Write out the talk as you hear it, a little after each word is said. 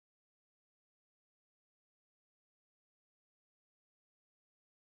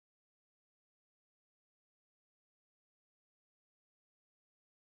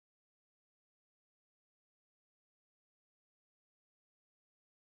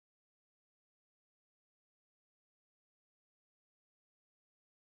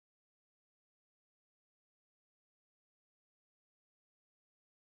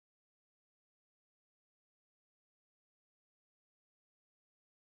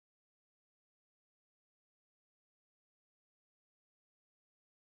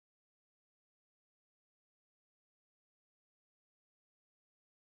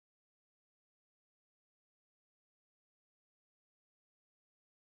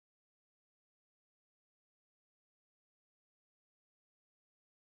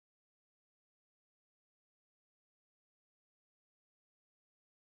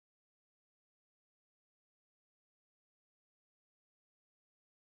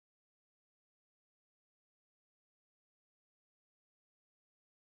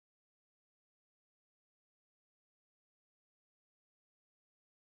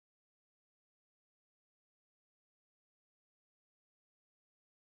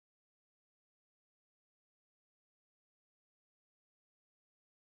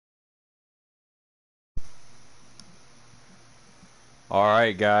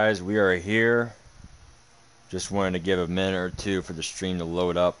Alright guys, we are here. Just wanted to give a minute or two for the stream to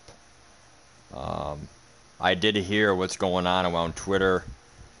load up. Um, I did hear what's going on around Twitter.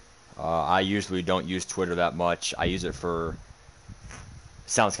 I usually don't use Twitter that much. I use it for,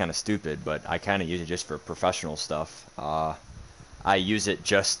 sounds kind of stupid, but I kind of use it just for professional stuff. I use it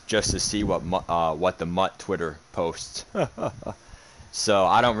just to see what the MUT Twitter posts. So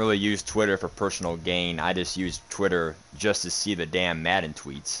I don't really use Twitter for personal gain. I just use Twitter just to see the damn Madden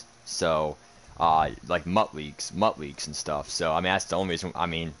tweets. So, like MUT leaks and stuff. So I mean that's the only reason.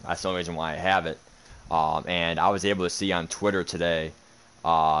 That's the only reason why I have it. And I was able to see on Twitter today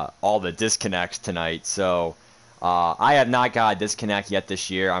all the disconnects tonight. So I have not got a disconnect yet this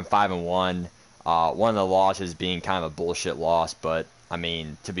year. I'm 5-1. One of the losses being kind of a bullshit loss, but I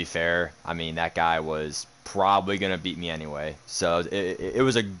mean to be fair, I mean that guy was probably going to beat me anyway. So it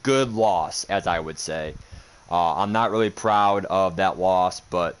was a good loss, as I would say. I'm not really proud of that loss,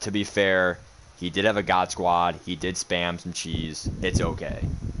 but to be fair, he did have a God Squad. He did spam some cheese. It's okay.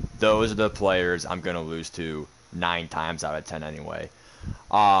 Those are the players I'm going to lose to 9 times out of 10 anyway.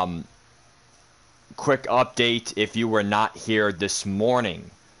 Quick update, if you were not here this morning.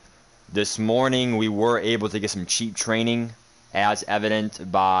 This morning we were able to get some cheap training, as evident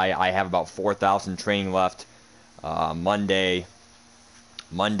by I have about 4,000 training left. Monday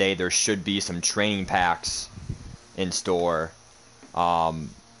there should be some training packs in store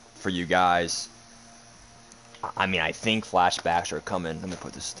for you guys. I mean, I think flashbacks are coming. Let me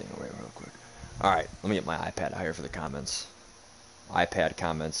put this thing away real quick. Alright, let me get my iPad out here for the comments. iPad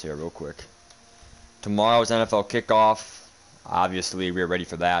comments here real quick. Tomorrow's NFL kickoff. Obviously, we're ready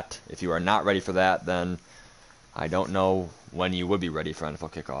for that. If you are not ready for that, then I don't know when you would be ready for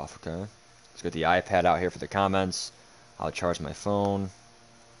NFL kickoff, okay? Let's get the iPad out here for the comments. I'll charge my phone.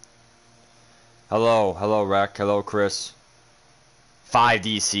 Hello, Rec. Hello, Chris. 5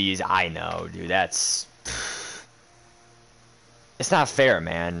 DCs. I know, dude. That's... It's not fair,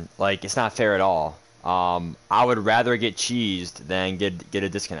 man. Like, it's not fair at all. I would rather get cheesed than get a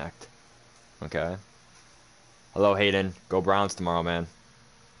disconnect. Okay? Hello, Hayden. Go Browns tomorrow, man.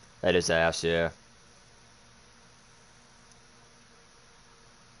 That is ass, yeah.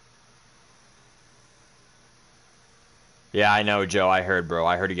 Yeah, I know, Joe. I heard, bro.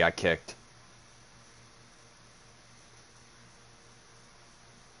 I heard he got kicked.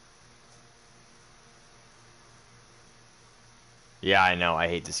 Yeah, I know. I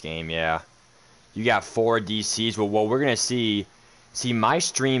hate this game, yeah. You got 4 DCs. Well, what we're going to see... See, my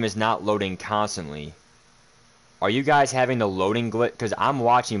stream is not loading constantly. Are you guys having the loading glitch? Because I'm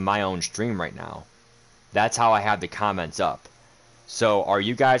watching my own stream right now. That's how I have the comments up. So, are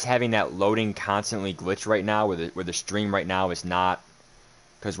you guys having that loading constantly glitch right now, where the stream right now is not?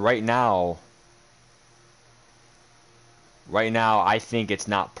 Because right now, I think it's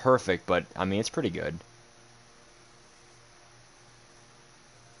not perfect, but I mean it's pretty good.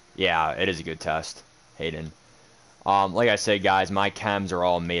 Yeah, it is a good test, Hayden. Like I said, guys, my chems are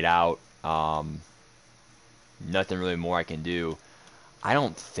all made out. Nothing really more I can do. I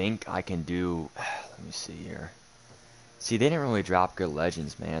don't think I can do. Let me see here. See, they didn't really drop good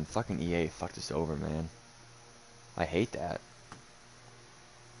legends, man. Fucking EA fucked us over, man. I hate that.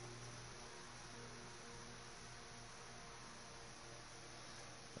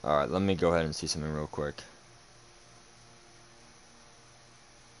 Alright, let me go ahead and see something real quick.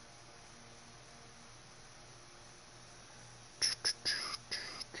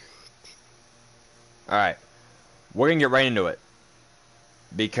 Alright. We're going to get right into it.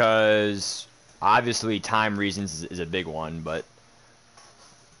 Because, obviously, time reasons is a big one, but...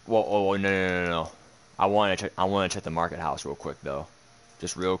 Well, oh, no. I want to check the market house real quick, though.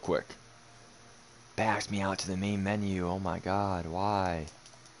 Just real quick. Backs me out to the main menu. Oh my god, why?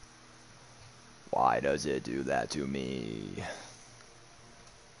 Why does it do that to me?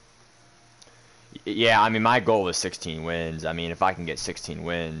 Yeah, I mean, my goal is 16 wins. I mean, if I can get 16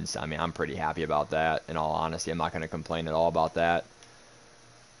 wins, I mean, I'm pretty happy about that. In all honesty, I'm not going to complain at all about that.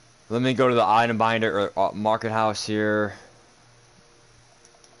 Let me go to the item binder, or market house here.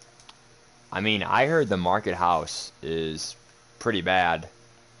 I mean, I heard the market house is pretty bad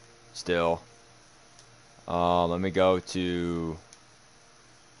still. Let me go to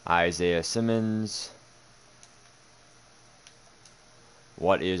Isaiah Simmons.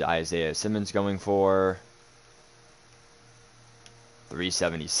 What is Isaiah Simmons going for?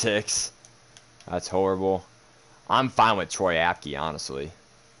 376. That's horrible. I'm fine with Troy Apke, honestly.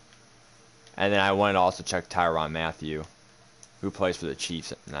 And then I wanted to also check Tyrann Mathieu, who plays for the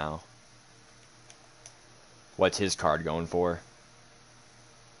Chiefs now. What's his card going for?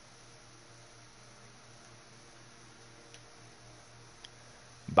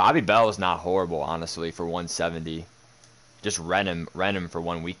 Bobby Bell is not horrible, honestly, for 170. Just rent him for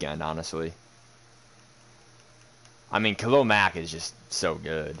one weekend, honestly. I mean, Khalil Mack is just so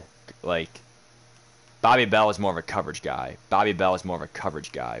good. Like, Bobby Bell is more of a coverage guy.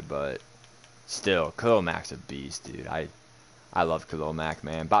 But still, Khalil Mack's a beast, dude. I love Khalil Mack,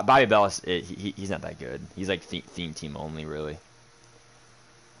 man. Bobby Bell he's not that good. He's like theme team only, really.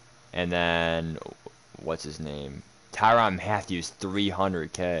 And then what's his name? Tyrann Mathieu,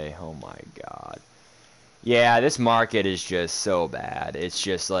 300K. Oh my god. Yeah, this market is just so bad. It's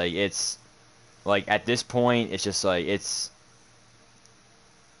just like at this point, it's just like it's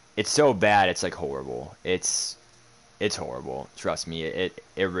so bad. It's like horrible. It's horrible. Trust me, it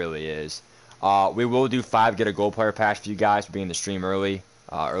really is. We will do 5 get a gold player packs for you guys for being in the stream early.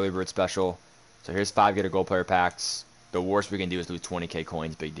 Early bird special. So here's 5 get a gold player packs. The worst we can do is lose 20k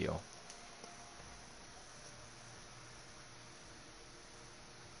coins. Big deal.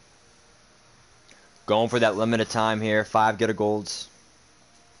 Going for that limited time here. 5 get a golds.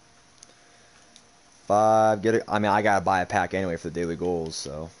 5 get a, I mean, I gotta buy a pack anyway for the daily goals,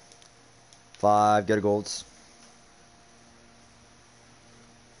 so 5 get a golds.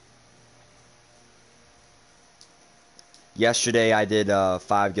 Yesterday I did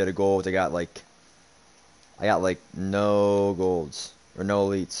 5 get a gold. I got like no golds or no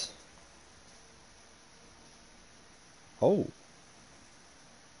elites. Oh.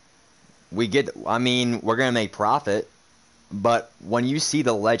 I mean, we're gonna make profit, but when you see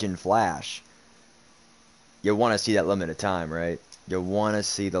the legend flash, you want to see that limited time, right? You want to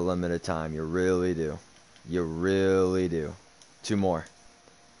see the limited time. You really do. You really do. 2 more.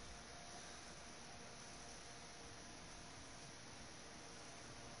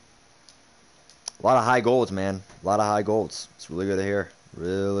 A lot of high golds, man. A lot of high golds. It's really good to hear.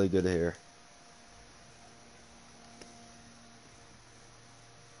 Really good to hear.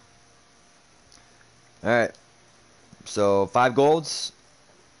 Alright. So 5 golds.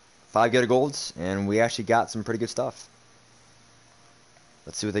 5 get a golds. And we actually got some pretty good stuff.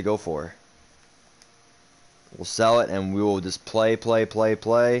 Let's see what they go for. We'll sell it and we will just play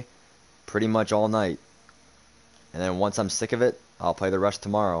pretty much all night. And then once I'm sick of it, I'll play the rest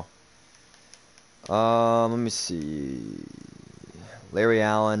tomorrow. Let me see. Larry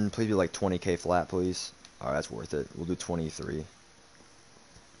Allen, please be like 20k flat, please. Alright, that's worth it. We'll do 23.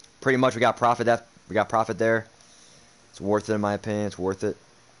 Pretty much we got profit there. It's worth it in my opinion. It's worth it.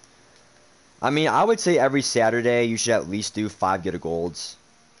 I mean, I would say every Saturday you should at least do 5 get a golds.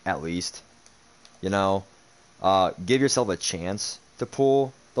 At least. You know? Give yourself a chance to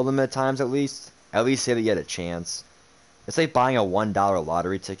pull the limited times at least. At least say that you had a chance. It's like buying a $1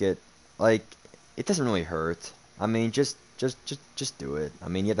 lottery ticket. Like, it doesn't really hurt. I mean, just do it. I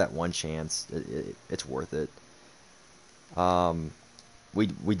mean, you have that one chance. It's worth it.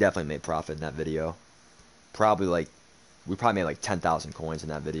 We definitely made profit in that video. We probably made like 10,000 coins in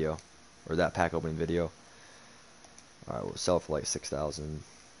that video, or that pack opening video. All right, we'll sell for like 6,000.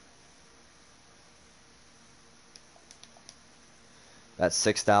 That's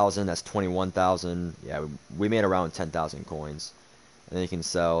 6,000. That's 21,000. Yeah, we made around 10,000 coins. And then you can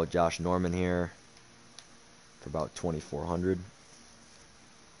sell Josh Norman here for about 2,400.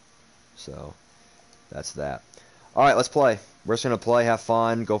 So that's that. All right, let's play. We're just gonna play, have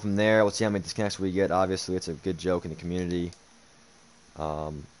fun, go from there. Let's see how many disconnects we get. Obviously, it's a good joke in the community.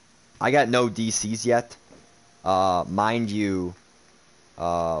 I got no DCs yet. Mind you,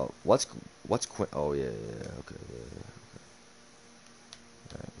 what's oh yeah, okay.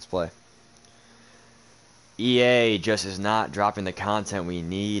 All right, let's play. EA just is not dropping the content we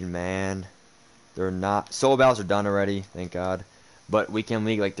need, man. They're not. Solo battles are done already, thank God. But Weekend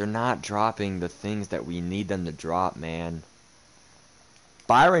League, like, they're not dropping the things that we need them to drop, man.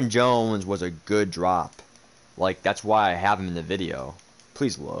 Byron Jones was a good drop. Like, that's why I have him in the video.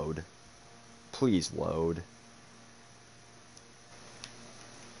 Please load. Please load.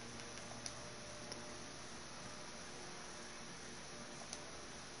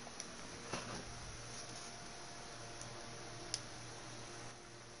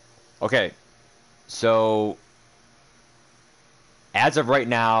 Okay, so as of right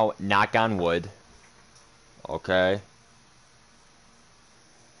now, knock on wood. Okay.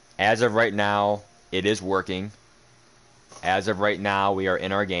 As of right now, it is working. As of right now, we are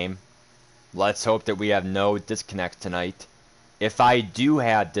in our game. Let's hope that we have no disconnects tonight. If I do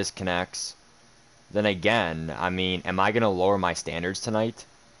have disconnects, then again, I mean, am I going to lower my standards tonight?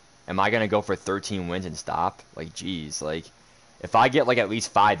 Am I going to go for 13 wins and stop? Like, geez, like, if I get, like, at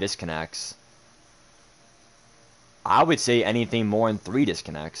least 5 disconnects, I would say anything more than 3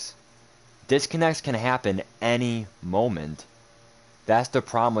 disconnects. Disconnects can happen any moment. That's the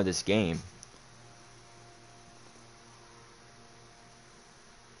problem with this game.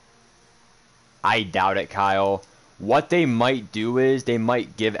 I doubt it, Kyle. What they might do is they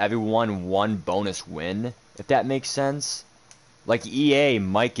might give everyone one bonus win, if that makes sense. Like EA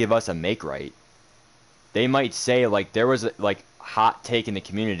might give us a make right. They might say like there was a like hot take in the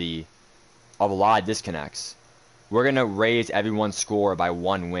community of a lot of disconnects. We're gonna raise everyone's score by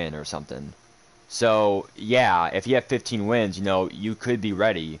 1 win or something. So yeah, if you have 15 wins, you know, you could be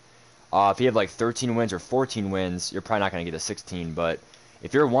ready. If you have like 13 wins or 14 wins, you're probably not gonna get a 16. But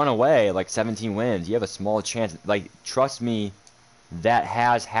if you're one away, like 17 wins, you have a small chance. Like, trust me, that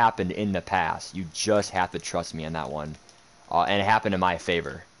has happened in the past. You just have to trust me on that one. And it happened in my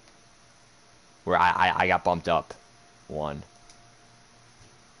favor, where I got bumped up 1.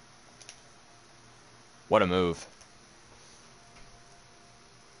 What a move.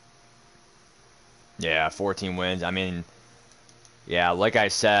 Yeah, 14 wins. I mean, yeah, like I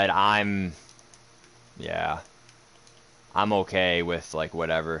said, I'm okay with, like,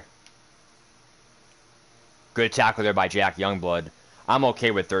 whatever. Good tackle there by Jack Youngblood. I'm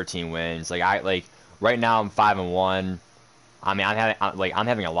okay with 13 wins. Like, right now I'm 5-1. I mean, I'm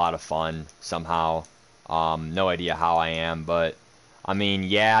having a lot of fun somehow. No idea how I am, but I mean,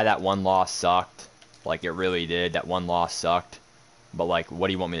 yeah, that one loss sucked. Like, it really did. That one loss sucked. But like, what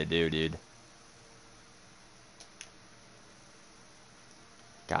do you want me to do, dude?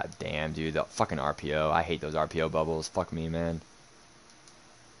 God damn, dude, the fucking RPO. I hate those RPO bubbles. Fuck me, man.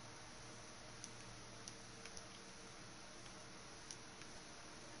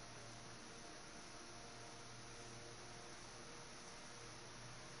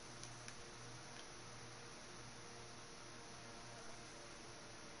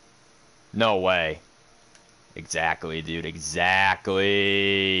 No way. Exactly, dude.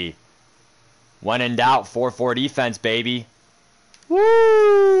 Exactly. When in doubt, 4-4 defense, baby.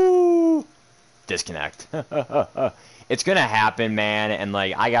 Woo! Disconnect. It's gonna happen, man, and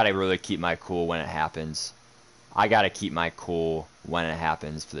like, I gotta really keep my cool when it happens. I gotta keep my cool when it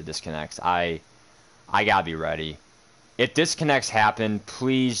happens for the disconnects. I gotta be ready. If disconnects happen,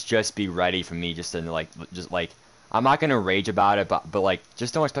 please just be ready for me just like I'm not gonna rage about it, but like,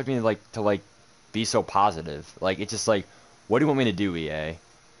 just don't expect me to be so positive. Like, it's just like, what do you want me to do, EA?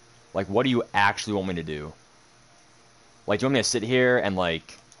 Like, what do you actually want me to do? Like, do you want me to sit here and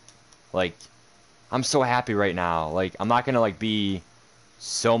like I'm so happy right now. Like, I'm not gonna like be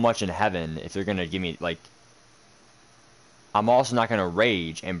so much in heaven if you're gonna give me like. I'm also not gonna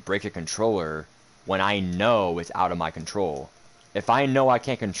rage and break a controller when I know it's out of my control. If I know I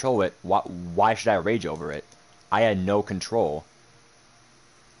can't control it, why should I rage over it? I had no control.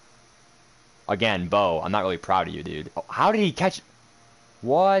 Again, Bo, I'm not really proud of you, dude. Oh, how did he catch?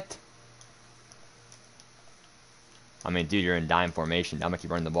 What? I mean, dude, you're in dime formation. I'm gonna keep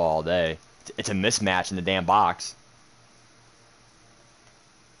running the ball all day. It's a mismatch in the damn box.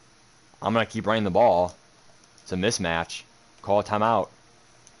 I'm gonna keep running the ball. It's a mismatch. Call a timeout.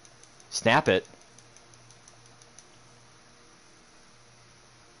 Snap it.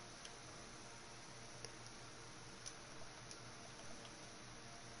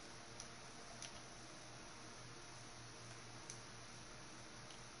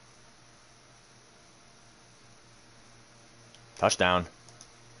 Touchdown.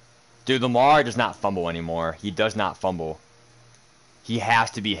 Dude, Lamar does not fumble anymore. He does not fumble. He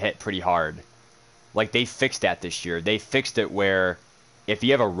has to be hit pretty hard. Like, they fixed that this year. They fixed it where if you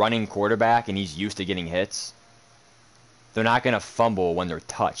have a running quarterback and he's used to getting hits, they're not going to fumble when they're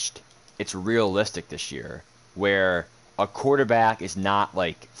touched. It's realistic this year, where a quarterback is not,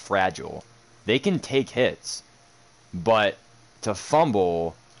 like, fragile. They can take hits, but to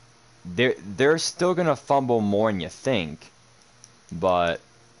fumble, they're still going to fumble more than you think. But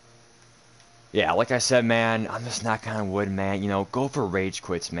yeah, like I said, man, I'm just not kind of wood, man. You know, go for rage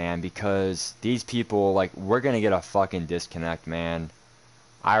quits, man, because these people, like, we're going to get a fucking disconnect, man.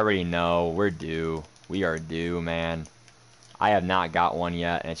 I already know. We're due. We are due, man. I have not got one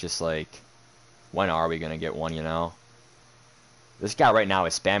yet, and it's just like, when are we going to get one, you know? This guy right now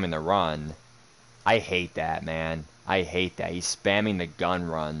is spamming the run. I hate that, man. I hate that. He's spamming the gun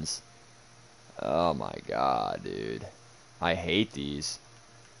runs. Oh, my God, dude. I hate these.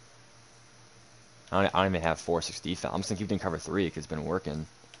 I don't even have 4-6 defense. I'm just going to keep doing cover 3 because it's been working.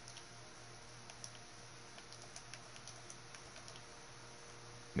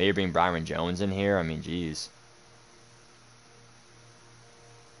 Maybe bring Byron Jones in here. I mean, geez.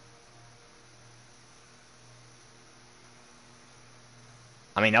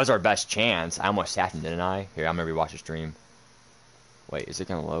 I mean, that was our best chance. I almost sacked him, didn't I? Here, I'm going to rewatch the stream. Wait, is it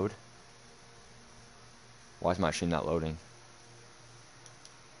going to load? Why is my stream not loading?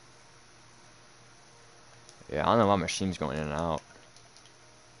 Yeah, I don't know why my stream's going in and out.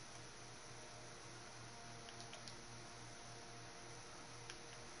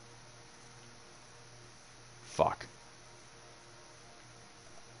 Fuck.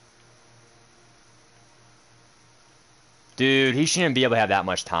 Dude, he shouldn't be able to have that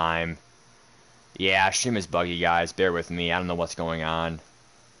much time. Yeah, stream is buggy, guys. Bear with me. I don't know what's going on.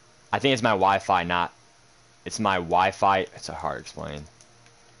 I think it's my Wi-Fi, not... It's my Wi-Fi. It's hard to explain.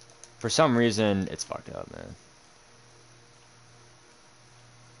 For some reason, it's fucked up, man.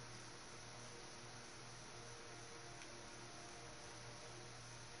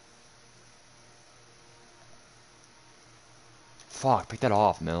 Fuck, pick that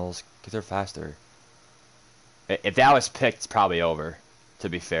off, Mills. Get there faster. If that was picked, it's probably over, to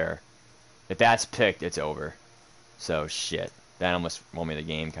be fair. If that's picked, it's over. So, shit. That almost won me the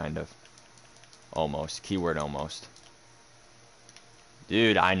game, kind of. Almost. Keyword almost.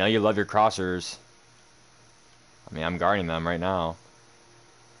 Dude, I know you love your crossers. I mean, I'm guarding them right now.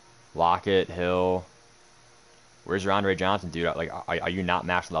 Lockett, Hill. Where's your Andre Johnson, dude? Like, are you not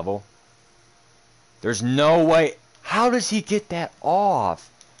max level? There's no way. How does he get that off?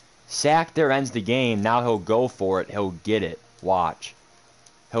 Sack there ends the game. Now he'll go for it. He'll get it. Watch.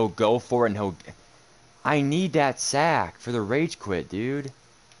 He'll go for it and he'll... I need that sack for the rage quit, dude.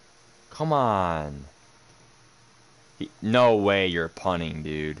 Come on. No way you're punting,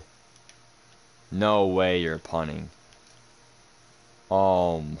 dude. No way you're punting.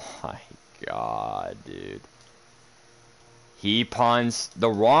 Oh my god, dude. He punts. The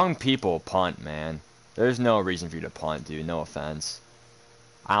wrong people punt, man. There's no reason for you to punt, dude. No offense.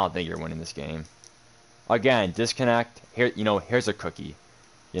 I don't think you're winning this game. Again, disconnect. Here, you know, here's a cookie.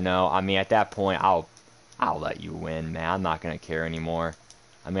 You know, I mean, at that point, I'll let you win, man. I'm not gonna care anymore.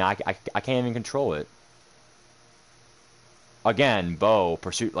 I mean, I can't even control it. Again, Bo,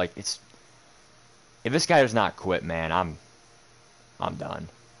 pursuit, like, it's... If this guy does not quit, man, I'm done.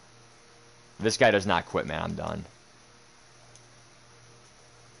 If this guy does not quit, man, I'm done.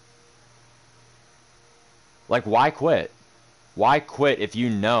 Like, why quit? Why quit if you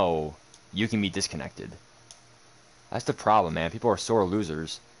know you can be disconnected? That's the problem, man. People are sore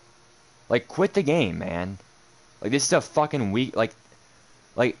losers. Like, quit the game, man. Like, this is a fucking weak...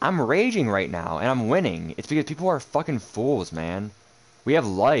 Like, I'm raging right now, and I'm winning. It's because people are fucking fools, man. We have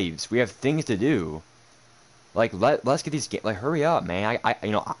lives. We have things to do. Like, let's get these games... Like, hurry up, man.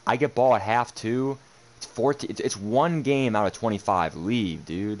 I get ball at half, too. It's 14... It's one game out of 25. Leave,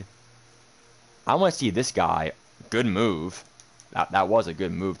 dude. I want to see this guy. Good move. That was a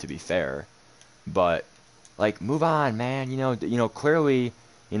good move, to be fair. But, like, move on, man. You know, clearly...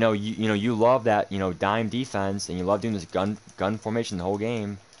 you love that, dime defense, and you love doing this gun formation the whole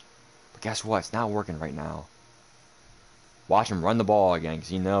game. But guess what? It's not working right now. Watch him run the ball again, because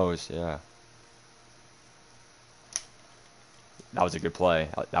he knows, yeah. That was a good play.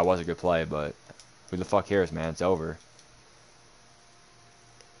 That was a good play, but who the fuck cares, man? It's over.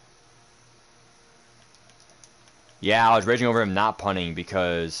 Yeah, I was raging over him not punting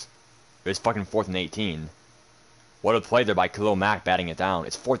because it was fucking 4th and 18. What a play there by Khalil Mack batting it down.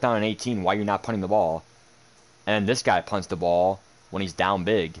 It's 4th down and 18. Why are you not punting the ball? And this guy punts the ball when he's down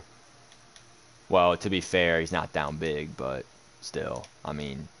big. Well, to be fair, he's not down big, but still. I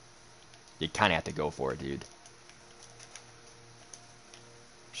mean, you kind of have to go for it, dude.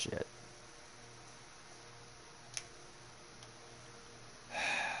 Shit.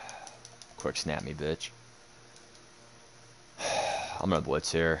 Quick snap me, bitch. I'm gonna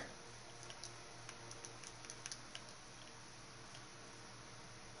blitz here.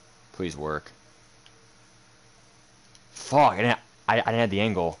 Please work. Fuck, I didn't have the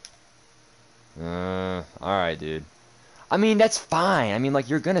angle. Alright, dude. I mean, that's fine. I mean, like,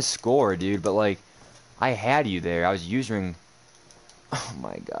 you're gonna score, dude, but, like, I had you there. I was using... Oh,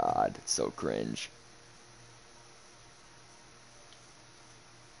 my God. It's so cringe.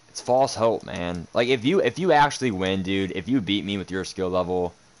 It's false hope, man. Like, if you actually win, dude, if you beat me with your skill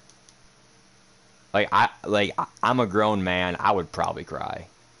level... I'm a grown man. I would probably cry.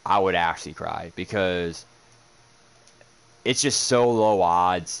 I would actually cry because it's just so low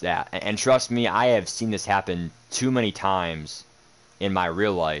odds that, and trust me, I have seen this happen too many times in my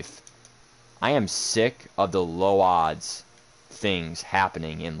real life. I am sick of the low odds things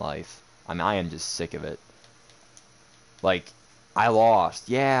happening in life. I mean, I am just sick of it. Like, I lost.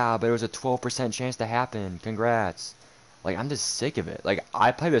 Yeah, but it was a 12% chance to happen. Congrats. Like, I'm just sick of it. Like,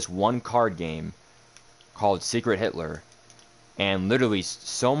 I play this one card game called Secret Hitler. And literally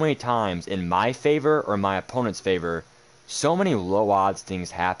so many times in my favor or my opponent's favor, so many low odds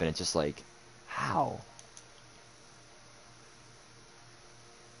things happen. It's just like, how?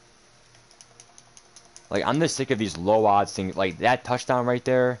 Like, I'm just sick of these low odds things. Like, that touchdown right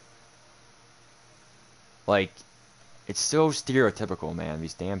there. Like, it's so stereotypical, man.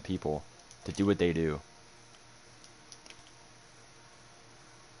 These damn people to do what they do.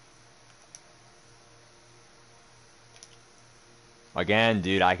 Again,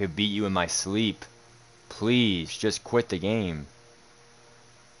 dude, I could beat you in my sleep. Please, just quit the game.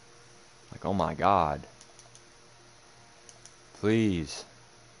 Like, oh my god. Please.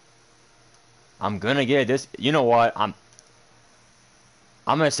 I'm gonna get this. You know what? I'm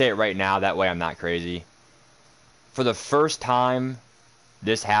gonna say it right now. That way I'm not crazy. For the first time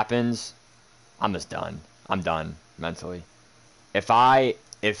this happens, I'm just done. I'm done mentally. If I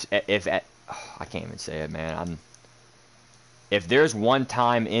can't even say it, man. If there's one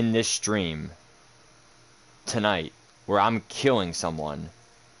time in this stream tonight where I'm killing someone,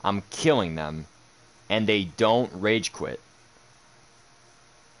 I'm killing them, and they don't rage quit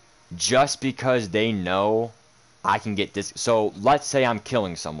just because they know I can get this. So let's say I'm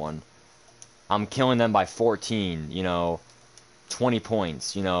killing someone. I'm killing them by 14, 20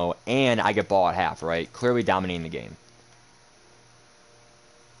 points, and I get ball at half, right? Clearly dominating the game.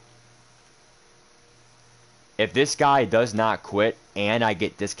 If this guy does not quit and I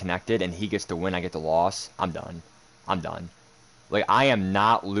get disconnected and he gets the win, I get the loss, I'm done. I'm done. Like, I am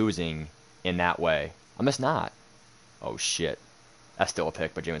not losing in that way. I'm just not. Oh, shit. That's still a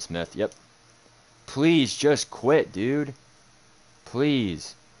pick by James Smith. Yep. Please just quit, dude.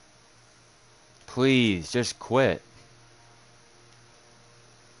 Please. Please, just quit.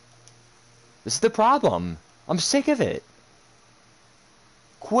 This is the problem. I'm sick of it.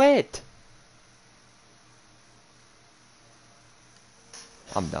 Quit.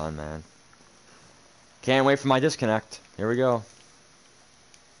 I'm done, man. Can't wait for my disconnect. Here we go.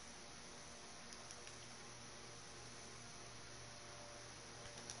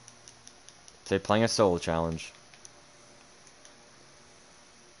 Say playing a solo challenge.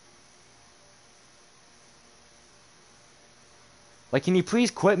 Like, can you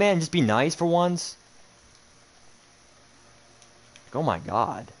please quit, man, and just be nice for once? Like, oh my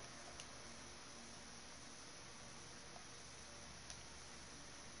god.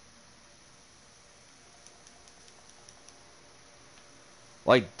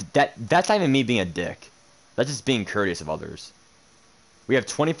 Like, that's not even me being a dick. That's just being courteous of others. We have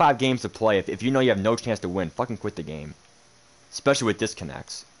 25 games to play. If you know you have no chance to win, fucking quit the game. Especially with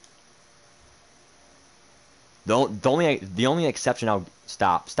disconnects. The only exception I'll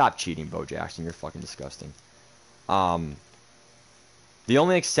stop cheating, Bo Jackson. You're fucking disgusting. The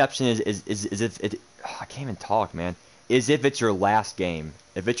only exception is if it. I can't even talk, man. Is if it's your last game.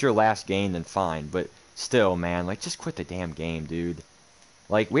 If it's your last game, then fine. But still, man, like, just quit the damn game, dude.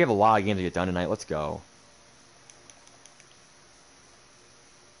 Like, we have a lot of games to get done tonight. Let's go.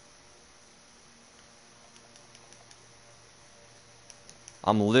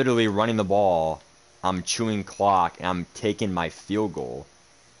 I'm literally running the ball. I'm chewing clock, and I'm taking my field goal.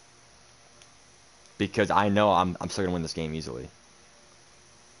 Because I know I'm still going to win this game easily.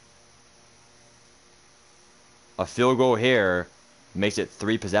 A field goal here makes it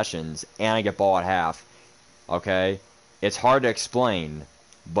 3 possessions, and I get ball at half. Okay? It's hard to explain,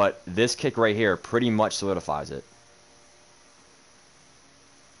 but this kick right here pretty much solidifies it.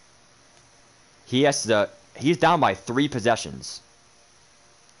 He's down by 3 possessions.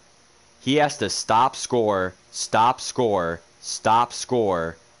 He has to stop, score, stop, score, stop,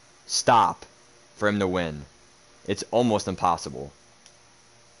 score, stop for him to win. It's almost impossible.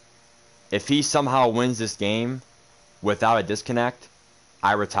 If he somehow wins this game without a disconnect,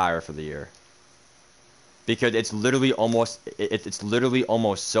 I retire for the year. Because it's literally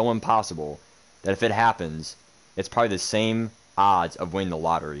almost so impossible that if it happens, it's probably the same odds of winning the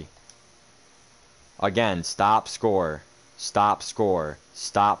lottery. Again, stop, score, stop, score,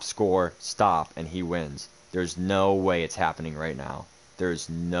 stop, score, stop, and he wins. There's no way it's happening right now. There's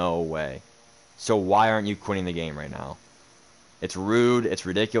no way. So why aren't you quitting the game right now? It's rude, it's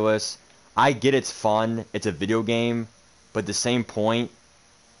ridiculous. I get it's fun, it's a video game, but at the same point,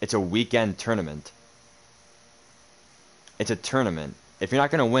 it's a weekend tournament. It's a tournament. If you're not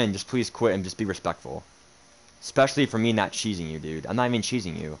going to win, just please quit and just be respectful. Especially for me not cheesing you, dude. I'm not even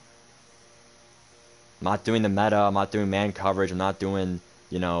cheesing you. I'm not doing the meta, I'm not doing man coverage, I'm not doing,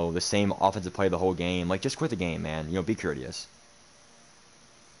 the same offensive play the whole game. Like, just quit the game, man. Be courteous.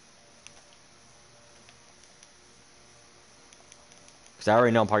 Because I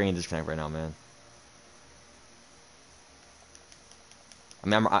already know I'm probably going to disconnect right now, man. I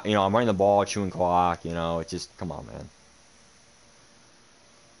mean, I'm running the ball, chewing clock, it's just, come on, man.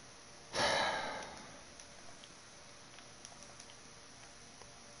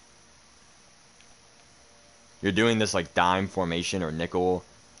 You're doing this like dime formation or nickel.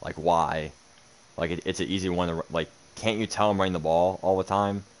 Like why? Like it's an easy one to like. Can't you tell I'm running the ball all the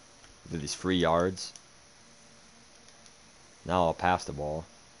time? Do these free yards. Now I'll pass the ball.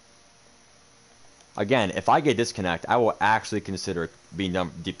 Again, if I get disconnect, I will actually consider being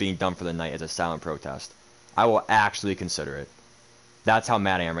done for the night as a silent protest. I will actually consider it. That's how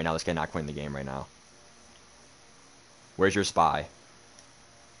mad I am right now. This guy not quitting the game right now. Where's your spy?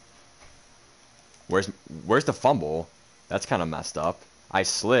 Where's the fumble? That's kind of messed up. I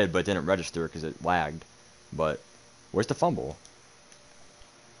slid, but didn't register because it lagged. But where's the fumble?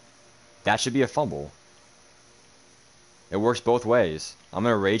 That should be a fumble. It works both ways. I'm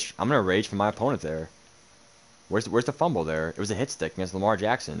gonna rage for my opponent there. Where's the fumble there? It was a hit stick against Lamar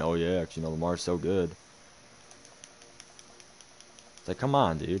Jackson. Oh yeah, because you know Lamar's so good. It's like, come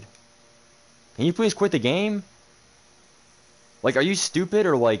on, dude. Can you please quit the game? Like, are you stupid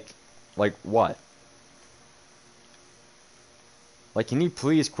or like what? Like, can you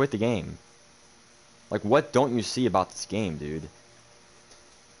please quit the game? Like, what don't you see about this game, dude?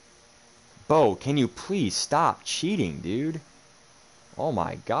 Bo, can you please stop cheating, dude? Oh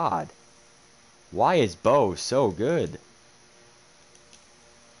my god. Why is Bo so good?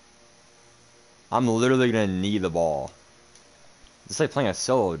 I'm literally gonna knee the ball. It's like playing a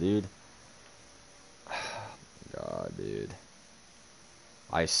solo, dude. God, dude.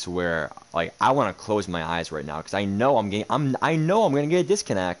 I swear, like I want to close my eyes right now because I know I know I'm gonna get a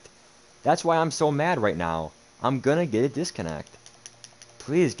disconnect. That's why I'm so mad right now. I'm gonna get a disconnect.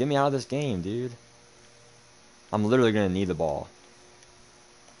 Please get me out of this game, dude. I'm literally gonna need the ball.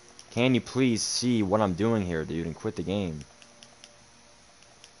 Can you please see what I'm doing here, dude, and quit the game?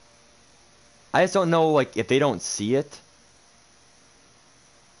 I just don't know, like, if they don't see it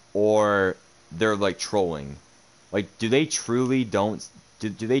or they're like trolling. Like, do they truly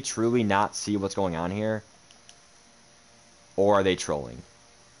not see what's going on here? Or are they trolling?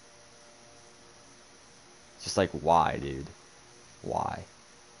 It's just like, why, dude? Why?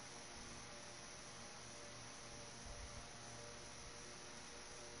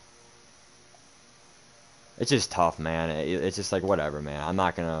 It's just tough, man. It's just like, whatever, man. I'm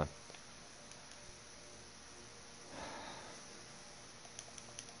not gonna...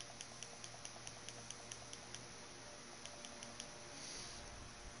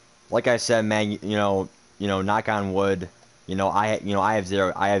 Like I said, man, knock on wood. I have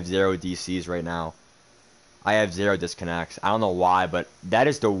zero DCs right now. I have zero disconnects. I don't know why, but that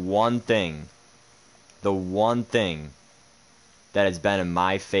is the one thing that has been in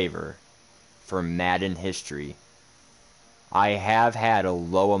my favor for Madden history. I have had a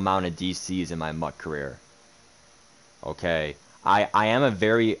low amount of DCs in my MUT career. Okay. I am a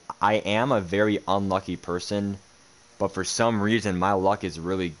very unlucky person, but for some reason my luck is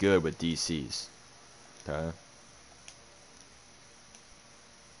really good with DCs. Okay.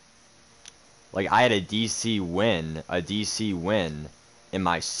 Like I had a DC win in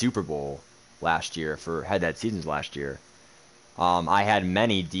my Super Bowl last year for head-to-head seasons last year. I had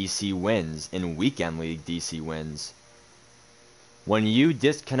many DC wins in weekend league DC wins. When you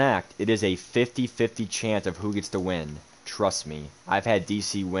disconnect, it is a 50-50 chance of who gets to win. Trust me, I've had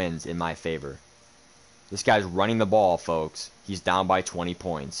DC wins in my favor. This guy's running the ball, folks. He's down by 20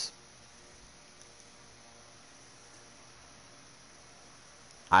 points.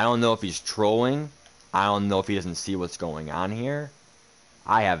 I don't know if he's trolling. I don't know if he doesn't see what's going on here.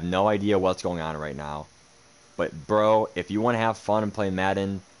 I have no idea what's going on right now. But, bro, if you want to have fun and play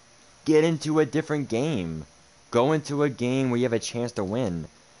Madden, get into a different game. Go into a game where you have a chance to win.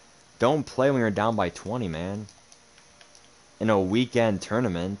 Don't play when you're down by 20, man. In a weekend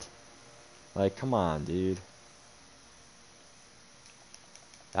tournament. Like, come on, dude.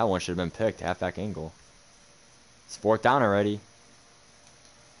 That one should have been picked. Halfback angle. It's 4th down already.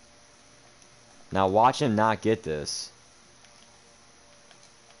 Now watch him not get this.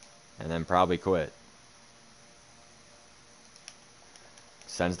 And then probably quit.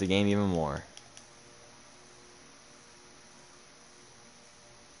 Sends the game even more.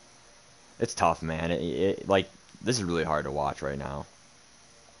 It's tough, man. Like, this is really hard to watch right now.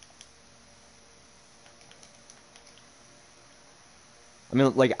 I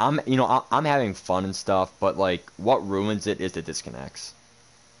mean, like, I'm having fun and stuff, but, like, what ruins it is the disconnects.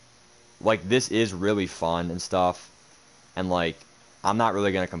 Like, this is really fun and stuff, and, like, I'm not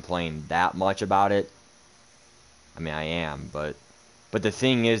really going to complain that much about it. I mean, I am, but the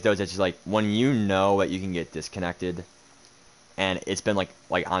thing is, though, is it's just, like, when you know that you can get disconnected, and it's been,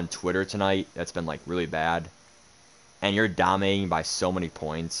 like on Twitter tonight, that's been, like, really bad, and you're dominating by so many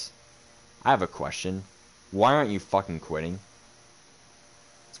points, I have a question. Why aren't you fucking quitting?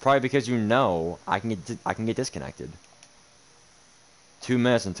 probably because you know I can get disconnected. 2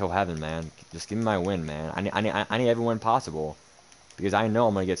 minutes until heaven, man. Just give me my win, man. I need every win possible because I know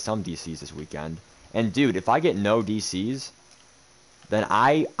I'm gonna get some DCs this weekend. And dude, if I get no DCs, then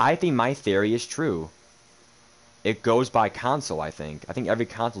I think my theory is true. It goes by console, I think. I think every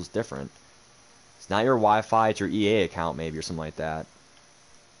console is different. It's not your Wi-Fi, it's your EA account maybe or something like that.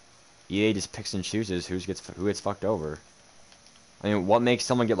 EA just picks and chooses who gets fucked over. I mean, what makes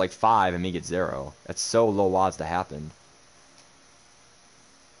someone get like 5 and me get 0? That's so low odds to happen.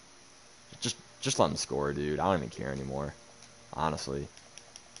 Just let them score, dude. I don't even care anymore. Honestly.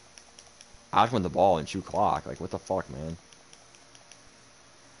 I just want the ball and shoot clock. Like, what the fuck, man?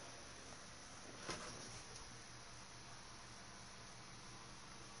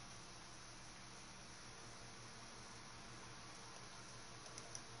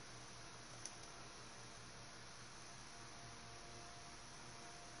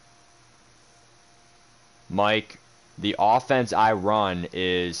 Mike, the offense I run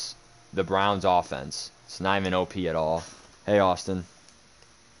is the Browns offense. It's not even OP at all. Hey, Austin.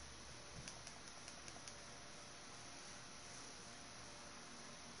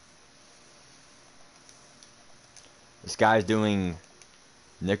 This guy's doing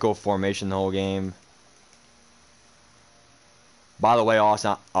nickel formation the whole game. By the way,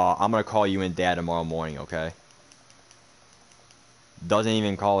 Austin, I'm going to call you and Dad tomorrow morning, okay? Doesn't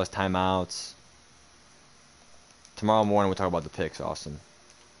even call us timeouts. Tomorrow morning we'll talk about the picks, Austin.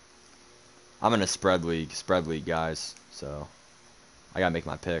 I'm in a spread league, guys. So I gotta make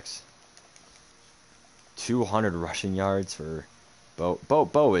my picks. 200 rushing yards for Bo.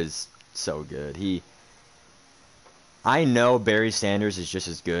 Bo is so good. I know Barry Sanders is just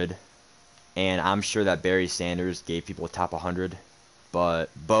as good, and I'm sure that Barry Sanders gave people a top 100, but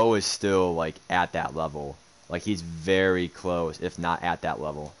Bo is still like at that level. Like he's very close, if not at that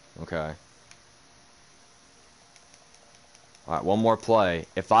level. Okay. Alright, one more play.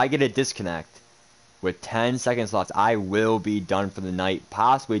 If I get a disconnect with 10 seconds left, I will be done for the night,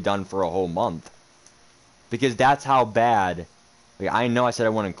 possibly done for a whole month. Because that's how bad. Like, I know I said I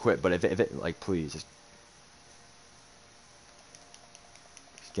wouldn't quit, but if it, like, please, just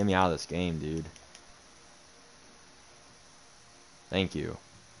get me out of this game, dude. Thank you.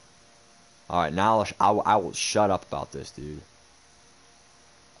 Alright, now I will shut up about this, dude.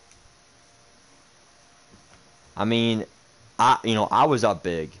 I mean, I was up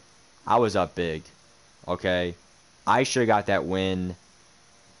big. I was up big. Okay? I should have got that win.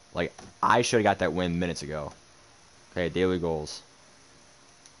 Like, I should have got that win minutes ago. Okay, daily goals.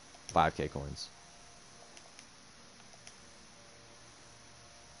 5K coins.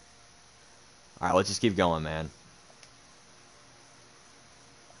 Alright, let's just keep going, man.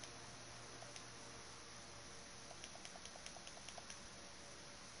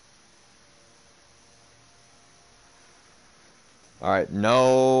 Alright,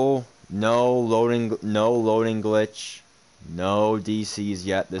 no loading glitch. No DCs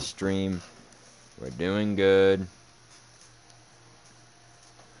yet this stream. We're doing good.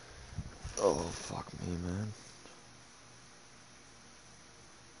 Oh, fuck me, man.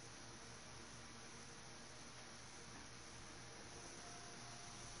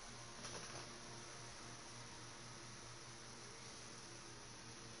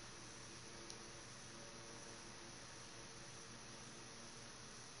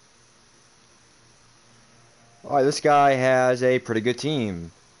 Alright, this guy has a pretty good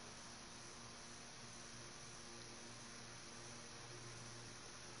team.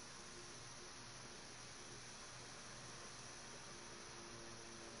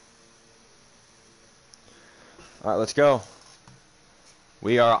 Alright, let's go.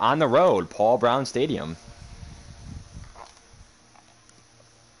 We are on the road, Paul Brown Stadium.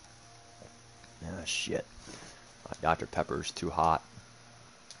 Ah, shit. Dr. Pepper's too hot.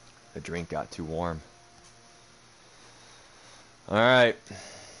 The drink got too warm. Alright.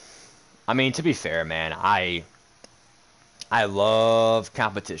 I mean, to be fair, man, I love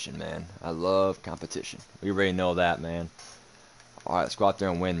competition, man. I love competition. We already know that, man. Alright, let's go out there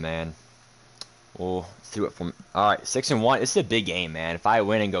and win, man. We'll see what from. Alright, 6-1. This is a big game, man. If I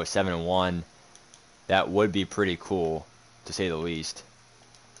win and go 7-1, that would be pretty cool, to say the least.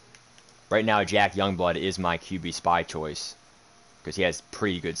 Right now, Jack Youngblood is my QB spy choice, because he has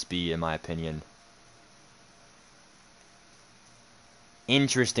pretty good speed, in my opinion.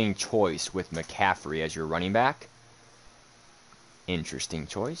 Interesting choice with McCaffrey as your running back. Interesting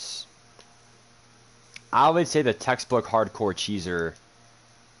choice. I would say the textbook hardcore cheeser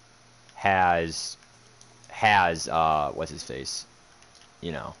has what's his face?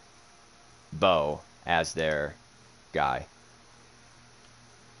 You know, Bo as their guy.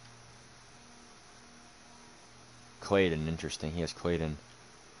 Clayton. Interesting. He has Clayton.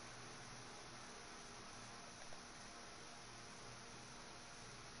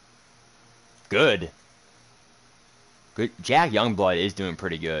 Good. Good. Jack Youngblood is doing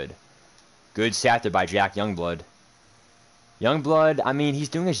pretty good. Good safety by Jack Youngblood. Youngblood, I mean, he's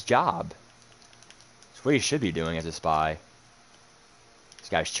doing his job. It's what he should be doing as a spy. This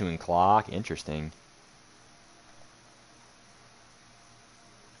guy's chewing clock. Interesting.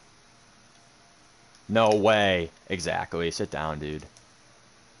 No way. Exactly. Sit down, dude.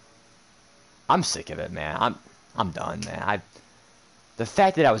 I'm sick of it, man. I'm done, man. The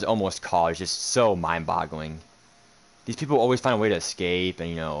fact that I was almost caught is just so mind-boggling. These people always find a way to escape and,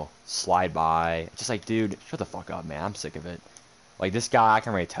 you know, slide by. It's just like, dude, shut the fuck up, man. I'm sick of it. Like, this guy, I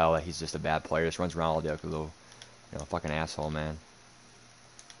can already tell that he's just a bad player. Just runs around all day like a little, you know, fucking asshole, man.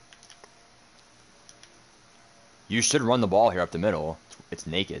 You should run the ball here up the middle. It's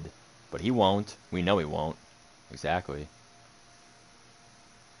naked. But he won't. We know he won't. Exactly.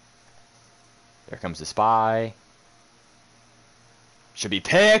 There comes the spy. Should be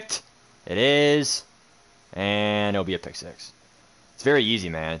picked. It is. And it'll be a pick six. It's very easy,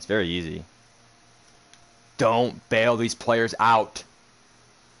 man. It's very easy. Don't bail these players out.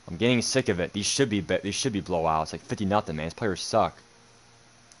 I'm getting sick of it. These should be blowouts. Like 50-0, man. These players suck.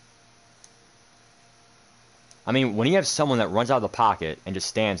 I mean, when you have someone that runs out of the pocket and just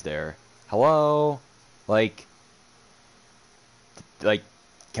stands there, hello? Like,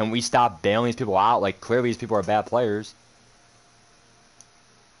 can we stop bailing these people out? Like, clearly these people are bad players.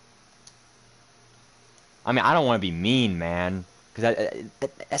 I mean, I don't want to be mean, man, because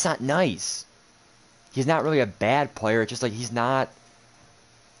that's not nice. He's not really a bad player. It's just like he's not.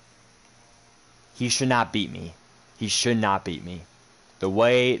 He should not beat me. He should not beat me. The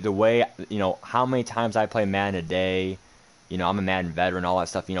way, you know, how many times I play Madden a day, you know, I'm a Madden veteran, all that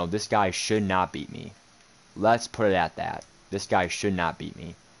stuff, you know, this guy should not beat me. Let's put it at that. This guy should not beat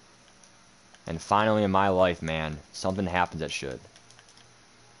me. And finally in my life, man, something happens that should.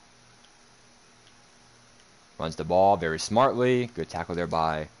 Runs the ball very smartly. Good tackle there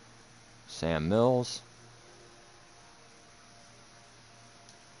by Sam Mills.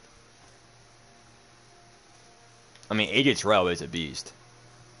 I mean, AJ Terrell is a beast.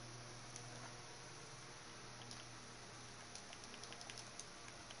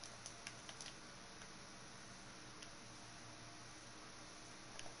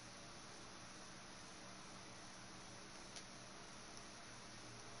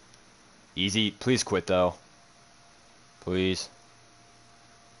 Easy. Please quit, though. Please.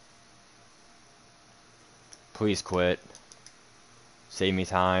 Please quit. Save me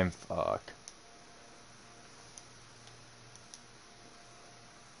time. Fuck.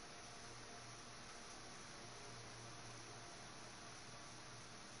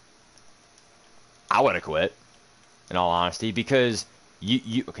 I would have quit, in all honesty, because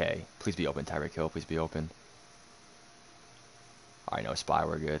okay, please be open, Tyreek Hill, please be open. Alright, no spy,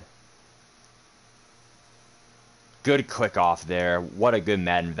 we're good. Good click off there. What a good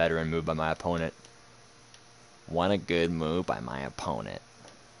Madden veteran move by my opponent. What a good move by my opponent.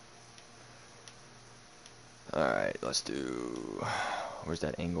 Alright, let's do... Where's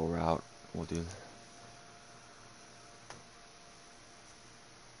that angle route? We'll do...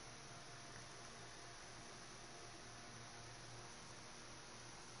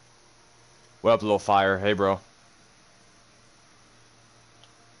 What up, little fire? Hey, bro.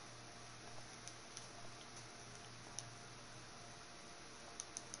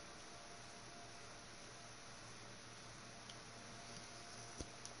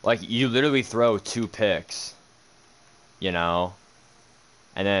 Like, you literally throw 2 picks, you know?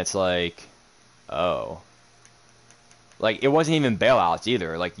 And then it's like, oh. Like, it wasn't even bailouts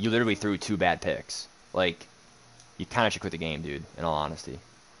either. Like, you literally threw 2 bad picks. Like, you kind of should quit the game, dude, in all honesty.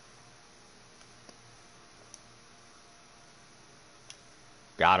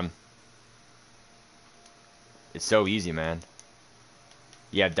 Got him. It's so easy, man.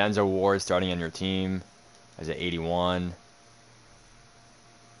 You have Denzel Ward starting on your team as an 81.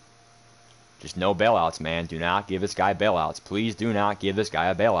 Just no bailouts, man. Do not give this guy bailouts. Please do not give this guy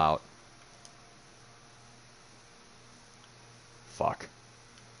a bailout. Fuck.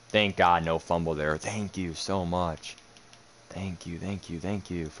 Thank God no fumble there. Thank you so much. Thank you, thank you, thank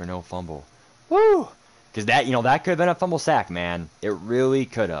you for no fumble. Woo! Because that, you know, that could have been a fumble sack, man. It really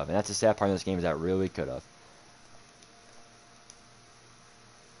could have. And that's the sad part of this game is that really could have.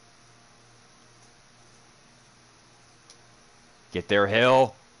 Get there,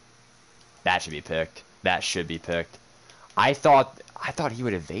 Hill. That should be picked. That should be picked. I thought he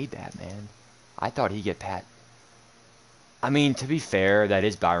would evade that, man. I thought he'd get pat. I mean, to be fair, that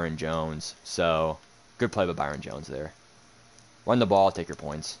is Byron Jones. So, Good play by Byron Jones there. Run the ball, take your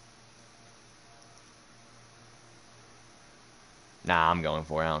points. Nah, I'm going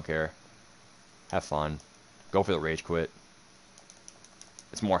for it. I don't care. Have fun. Go for the rage quit.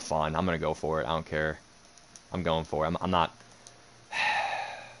 It's more fun. I'm going to go for it. I don't care. I'm going for it. I'm not...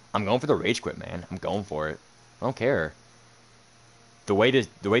 I'm going for the rage quit, man. I'm going for it. I don't care. The way these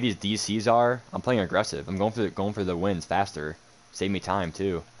DCs are, I'm playing aggressive. I'm going for the wins faster. Save me time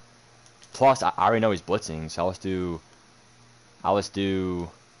too. Plus, I already know he's blitzing, so let's do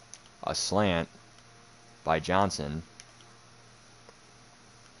a slant by Johnson.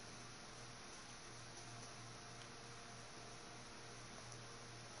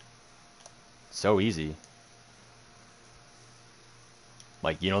 So easy.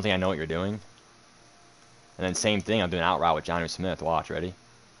 Like, you don't think I know what you're doing? And then same thing, I'm doing out route with Johnny Smith. Watch, ready?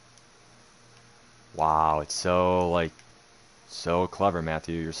 Wow, it's so, like, so clever,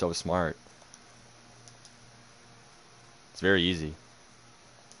 Matthew. You're so smart. It's very easy.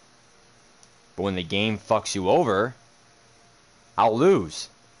 But when the game fucks you over, I'll lose.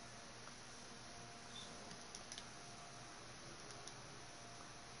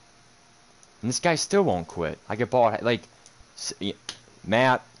 And this guy still won't quit. I get ball, like,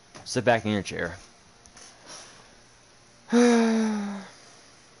 Matt, sit back in your chair. Well,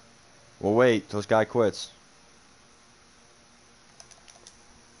 wait till this guy quits.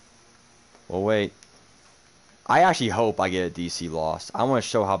 Well, wait. I actually hope I get a DC loss. I want to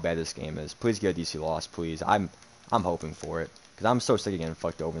show how bad this game is. Please get a DC loss, please. I'm hoping for it. Because I'm so sick of getting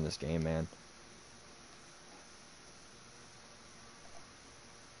fucked over in this game, man.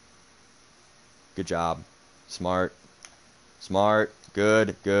 Good job. Smart. Smart.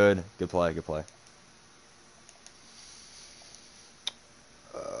 Good. Good. Good play. Good play.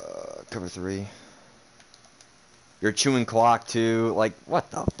 Cover 3. You're chewing clock, too. Like, what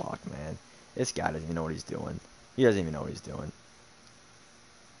the fuck, man? This guy doesn't even know what he's doing. He doesn't even know what he's doing.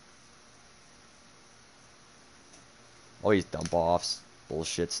 All these dump-offs.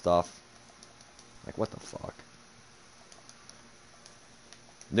 Bullshit stuff. Like, what the fuck?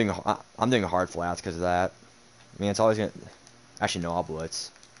 I'm doing hard flats because of that. I mean, it's always gonna... Actually, no, I'll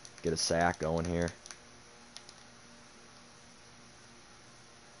blitz. Get a sack going here.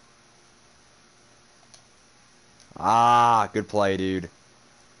 Ah, good play, dude.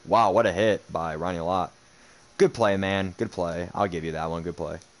 Wow, what a hit by Ronnie Lott. Good play, man. Good play. I'll give you that one. Good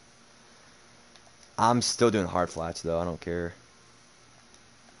play. I'm still doing hard flats, though. I don't care.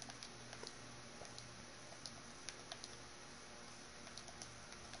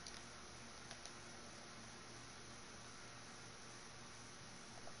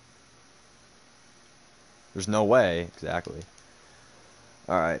 There's no way. Exactly.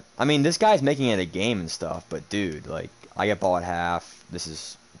 Alright. I mean, this guy's making it a game and stuff, but dude, like, I get ball at half. This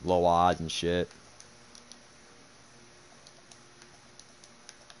is low odds and shit.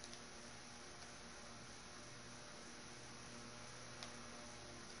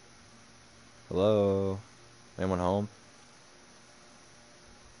 Hello? Anyone home?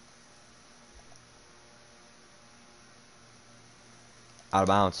 Out of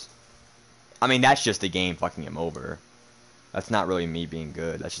bounds. I mean, that's just the game fucking him over. That's not really me being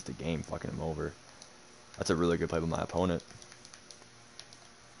good. That's just the game fucking him over. That's a really good play by my opponent.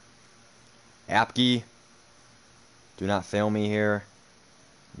 Apke. Do not fail me here.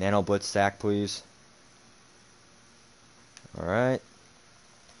 Nano blitz sack, please. Alright.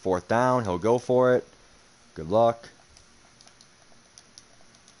 4th down. He'll go for it. Good luck.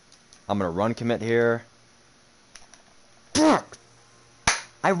 I'm going to run commit here.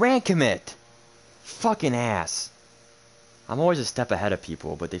 I ran commit. Fucking ass. I'm always a step ahead of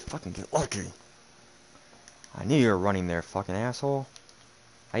people, but they fucking get lucky. I knew you were running there, fucking asshole.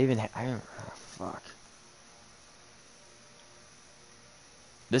 Fuck.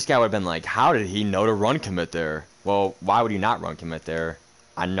 This guy would have been like, how did he know to run commit there? Well, why would he not run commit there?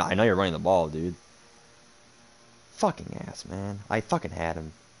 I know you're running the ball, dude. Fucking ass, man. I fucking had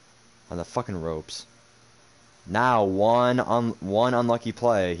him on the fucking ropes. Now, one unlucky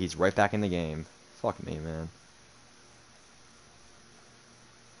play, he's right back in the game. Fuck me, man.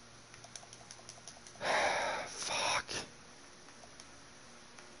 Fuck.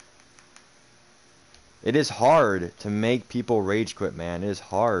 It is hard to make people rage quit, man. It is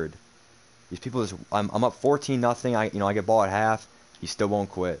hard. These people just... I'm up 14-0. I get ball at half. He still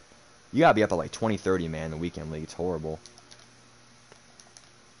won't quit. You gotta be up at like 20-30, man, in the weekend league. It's horrible.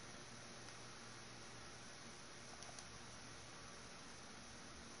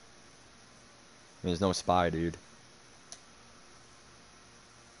 I mean, there's no spy, dude.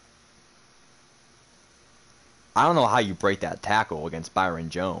 I don't know how you break that tackle against Byron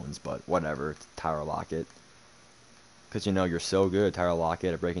Jones, but whatever. It's Tyler Lockett. Because, you know, you're so good, Tyler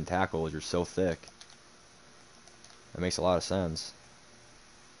Lockett, at breaking tackles. You're so thick. That makes a lot of sense.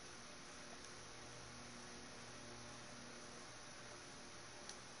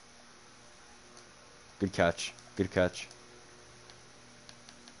 Good catch. Good catch.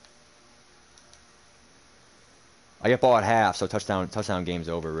 I get ball at half, so touchdown game's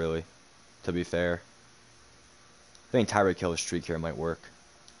over, really. To be fair. I think Tyreek Hill's streak here might work.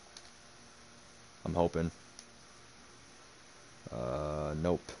 I'm hoping.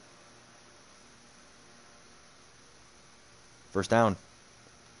 Nope. First down.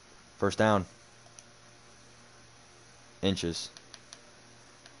 First down. Inches.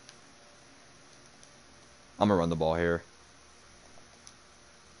 I'm gonna run the ball here.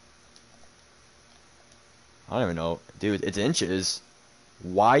 I don't even know. Dude, it's inches.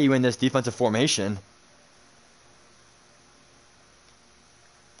 Why are you in this defensive formation?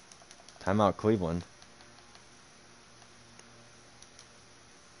 Timeout Cleveland.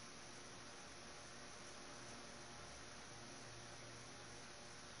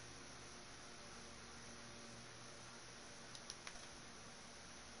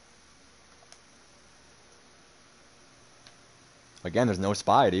 Again, there's no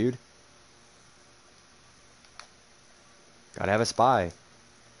spy, dude. Gotta have a spy.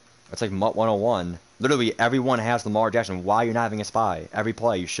 That's like MUT 101. Literally, everyone has Lamar Jackson. Why are you not having a spy? Every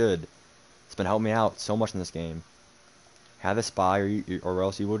play, you should. It's been helping me out so much in this game. Have a spy or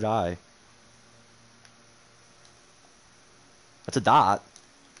else you will die. That's a dot.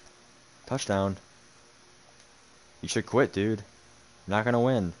 Touchdown. You should quit, dude. You're not gonna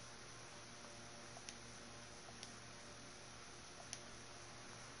win.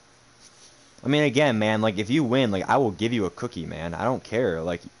 I mean, again, man, like, if you win, like, I will give you a cookie, man. I don't care.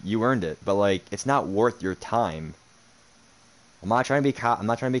 Like, you earned it. But, like, it's not worth your time. I'm not trying to be I'm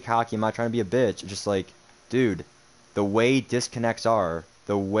not trying to be cocky. I'm not trying to be a bitch. It's just like, dude, the way disconnects are,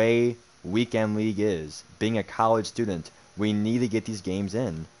 the way weekend league is, being a college student, we need to get these games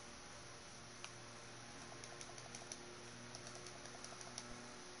in.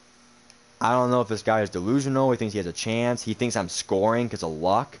 I don't know if this guy is delusional. He thinks he has a chance. He thinks I'm scoring because of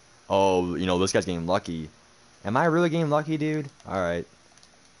luck. Oh, you know, this guy's getting lucky. Am I really getting lucky, dude? Alright.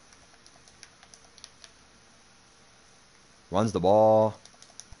 Runs the ball.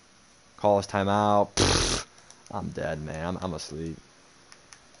 Calls timeout. Pfft, I'm dead, man. I'm asleep.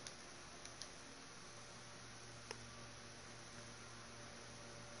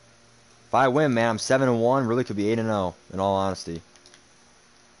 If I win, man, I'm 7-1. Really could be 8-0, in all honesty.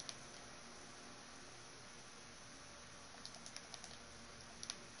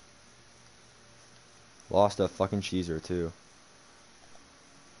 Lost a fucking cheeser, too.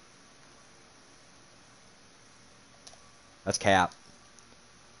 That's cap.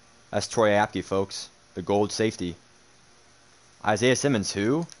 That's Troy Apke, folks. The gold safety. Isaiah Simmons,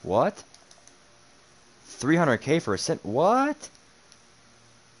 who? What? 300K for a cent? What?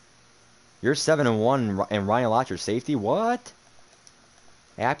 You're 7-1 and Ryan Lotcher safety? What?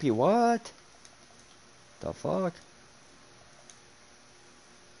 Apke, what? The fuck?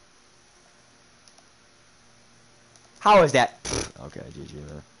 How is that? Okay, GG,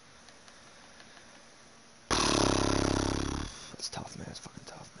 man. It's tough, man. It's fucking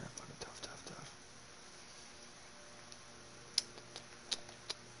tough, man. Fucking tough, tough, tough.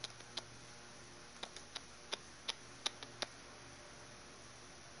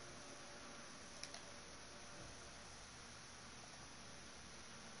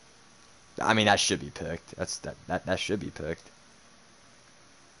 I mean, that should be picked. That should be picked.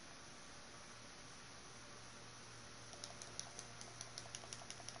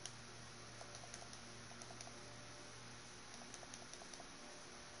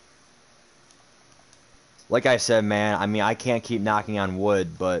 Like I said, man, I mean, I can't keep knocking on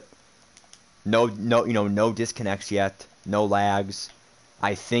wood, but no disconnects yet, no lags.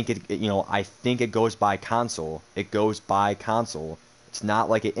 I think I think it goes by console. It goes by console. It's not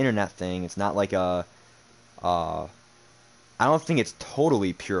like an internet thing. It's not like uh, I don't think it's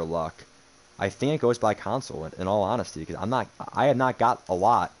totally pure luck. I think it goes by console, in all honesty, because I have not got a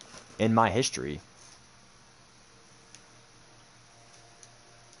lot in my history.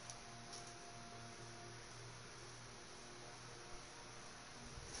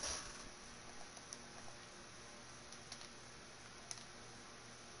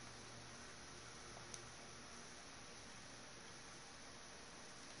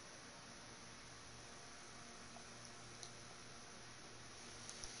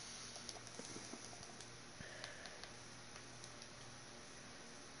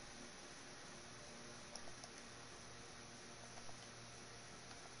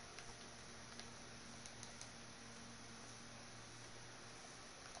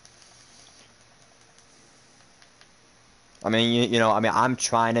 I mean, you know, I mean, I'm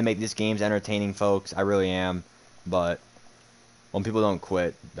trying to make these games entertaining, folks. I really am. But when people don't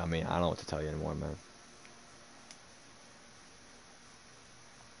quit, I mean, I don't know what to tell you anymore, man.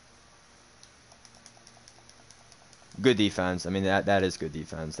 Good defense. I mean, that is good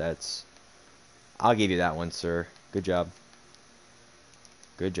defense. That's I'll give you that one, sir. Good job.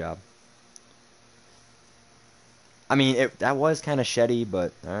 Good job. I mean, that was kind of shitty,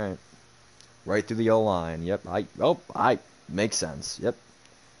 but all right. Right through the O-line. Yep. I makes sense. Yep.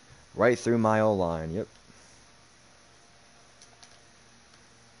 Right through my O-line. Yep.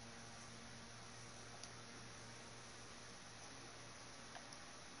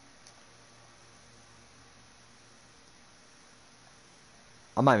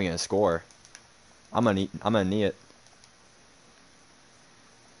 I'm not even gonna score. I'm gonna knee it.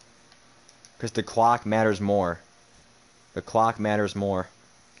 Because the clock matters more. The clock matters more.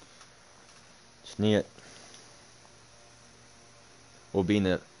 Just knee it. We'll be in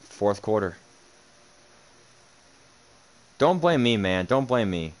the fourth quarter. Don't blame me, man. Don't blame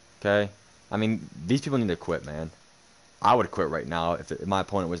me. Okay? I mean, these people need to quit, man. I would quit right now if my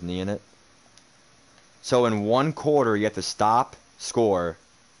opponent was kneeing it. So in one quarter, you have to stop, score,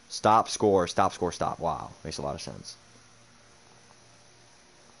 stop, score, stop, score, stop. Wow. Makes a lot of sense.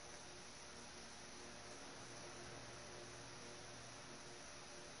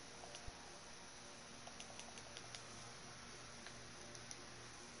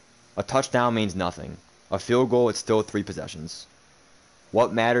 A touchdown means nothing. A field goal, it's still 3 possessions.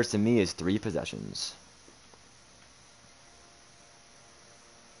 What matters to me is 3 possessions.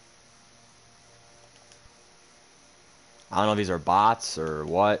 I don't know if these are bots or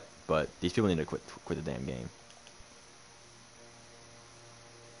what, but these people need to quit the damn game.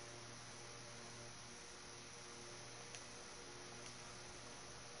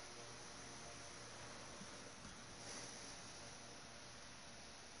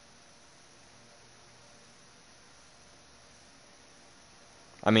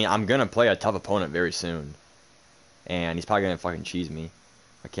 I mean, I'm gonna play a tough opponent very soon. And he's probably gonna fucking cheese me.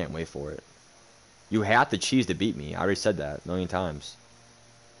 I can't wait for it. You have to cheese to beat me. I already said that a million times.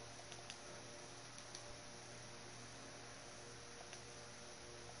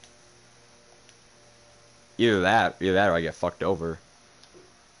 Either that or I get fucked over.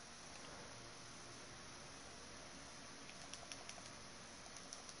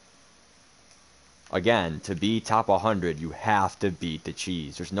 Again, to be top 100, you have to beat the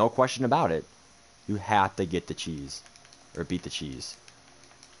cheese. There's no question about it. You have to get the cheese. Or beat the cheese.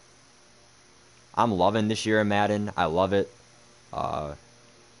 I'm loving this year in Madden. I love it. A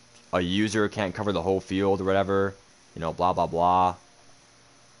user can't cover the whole field or whatever. You know, blah, blah, blah.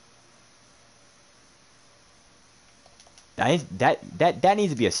 That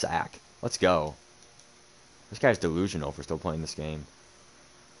needs to be a sack. Let's go. This guy's delusional for still playing this game.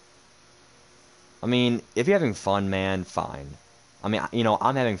 I mean, if you're having fun, man, fine. I mean, you know,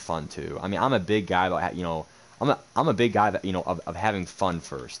 I'm having fun too. I mean, I'm a big guy about, you know, I'm a big guy that, you know, of having fun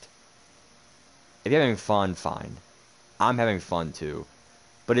first. If you're having fun, fine. I'm having fun too.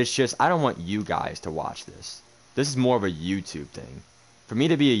 But it's just, I don't want you guys to watch this. This is more of a YouTube thing. For me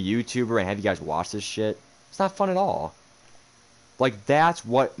to be a YouTuber and have you guys watch this shit, it's not fun at all. Like, that's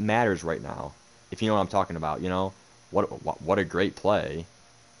what matters right now. If you know what I'm talking about, you know? What a great play.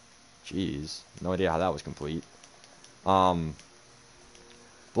 Jeez, no idea how that was complete. But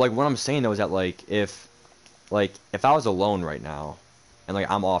like what I'm saying though is that like if I was alone right now and like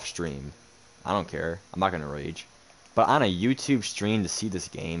I'm off stream, I don't care. I'm not gonna rage. But on a YouTube stream to see this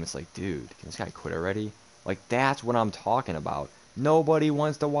game, it's like, dude, can this guy quit already? Like that's what I'm talking about. Nobody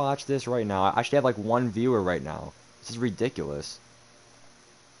wants to watch this right now. I should have like 1 viewer right now. This is ridiculous.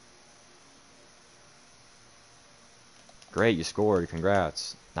 Great, you scored.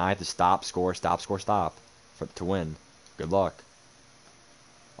 Congrats. Now I have to stop, score, stop, score, stop to win. Good luck.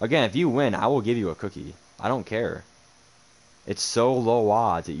 Again, if you win, I will give you a cookie. I don't care. It's so low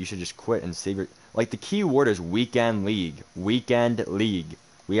odds that you should just quit and save your... Like, the key word is weekend league. Weekend league.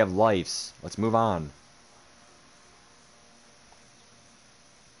 We have lives. Let's move on.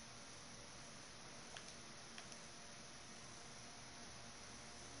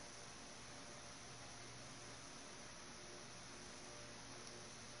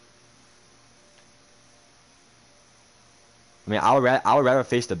 I mean, I would rather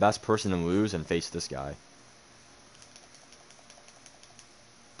face the best person and lose than face this guy.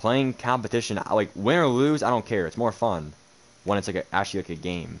 Playing competition, like, win or lose, I don't care. It's more fun when it's like actually like a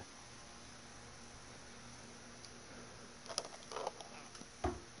game.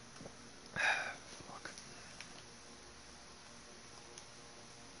 Fuck.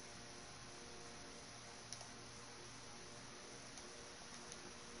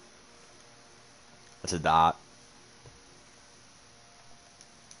 That's a dot.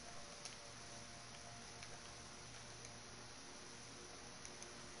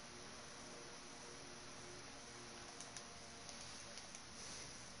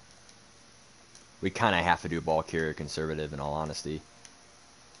 We kind of have to do ball carrier conservative, in all honesty.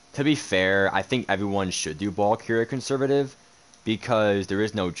 To be fair, I think everyone should do ball carrier conservative because there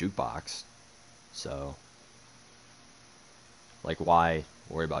is no jukebox. So, like, why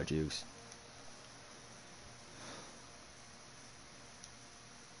worry about jukes?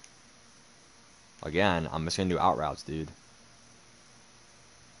 Again, I'm just gonna do out routes, dude.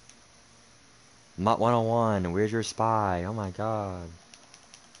 MUT 101, where's your spy? Oh my god.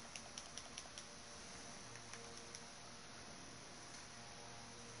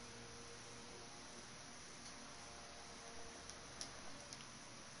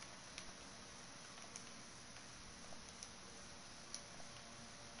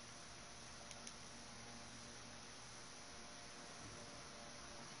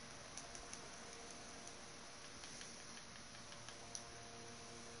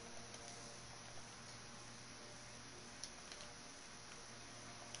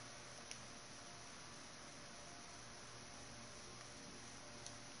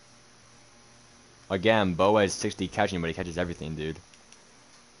 Again, Bo has 60 catching, but he catches everything, dude.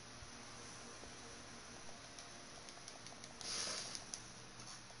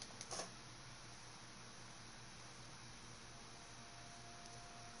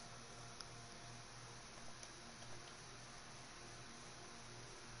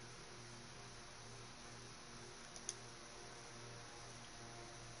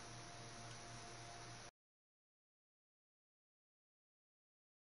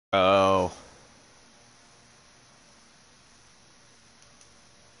 Oh.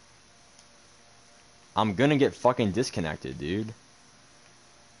 I'm gonna get fucking disconnected, dude.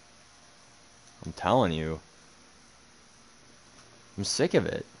 I'm telling you. I'm sick of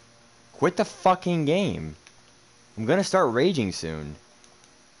it. Quit the fucking game. I'm gonna start raging soon.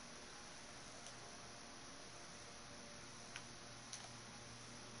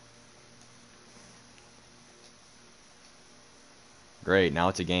 Great, now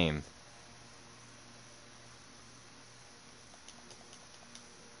it's a game.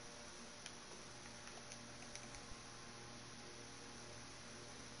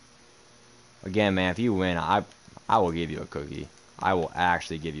 Again, man, if you win, I will give you a cookie. I will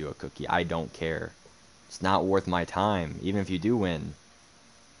actually give you a cookie. I don't care. It's not worth my time, even if you do win.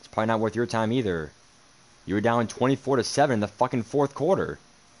 It's probably not worth your time either. You were down 24-7 in the fucking fourth quarter.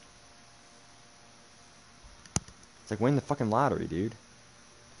 It's like winning the fucking lottery, dude.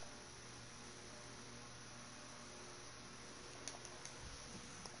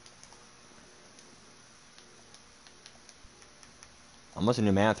 I'm listening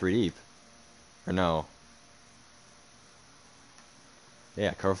to Man 3 Deep. Or no.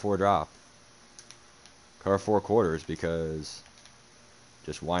 Yeah, cover 4 drop. Cover 4 quarters because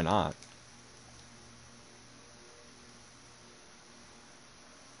just why not?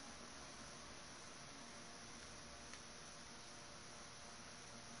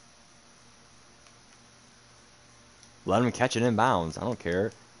 Let him catch it in bounds. I don't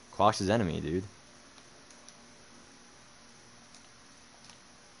care. Clock's his enemy, dude.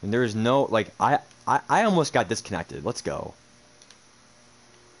 And there's no, like, I almost got disconnected. Let's go.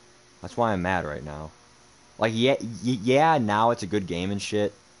 That's why I'm mad right now. Like, yeah, now it's a good game and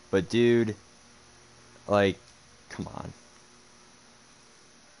shit. But, dude, like, come on.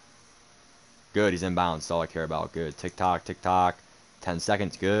 Good, he's in bounds. That's all I care about. Good. Tick-tock, tick-tock. 10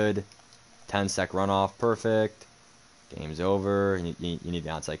 seconds, good. 10-sec runoff, perfect. Game's over. You need the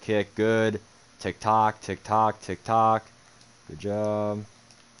onside kick, good. Tick-tock, tick-tock, tick-tock. Good job.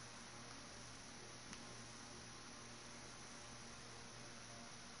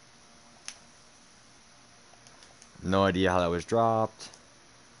 No idea how that was dropped.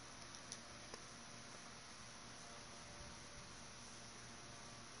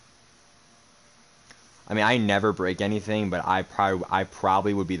 I mean, I never break anything, but I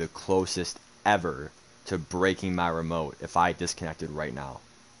probably would be the closest ever to breaking my remote if I disconnected right now.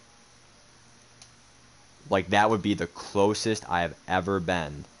 Like, that would be the closest I have ever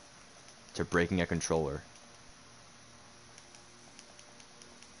been to breaking a controller.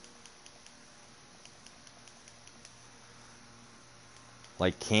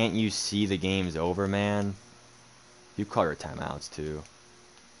 Like, can't you see the game's over, man? You call your timeouts, too.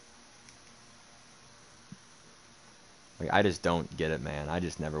 Like, I just don't get it, man. I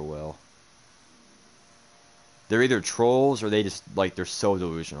just never will. They're either trolls or they just, like, they're so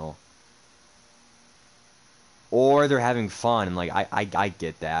delusional. Or they're having fun, and, like, I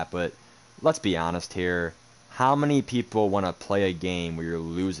get that, but, let's be honest here. How many people want to play a game where you're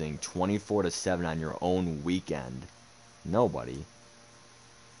losing 24-7 on your own weekend? Nobody.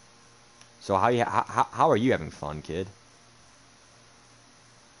 So how are you having fun, kid?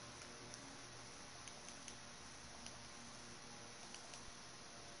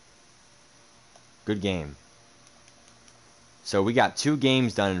 Good game. So we got 2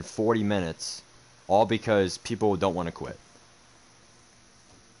 games done in 40 minutes, all because people don't want to quit.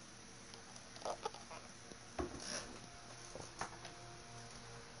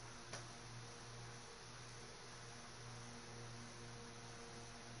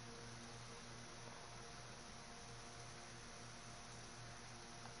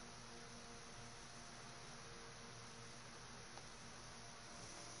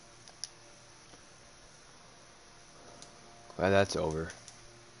 Glad that's over.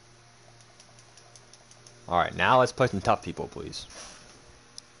 Alright, now let's play some tough people, please.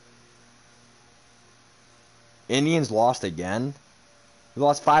 Indians lost again? We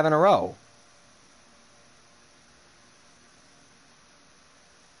lost 5 in a row.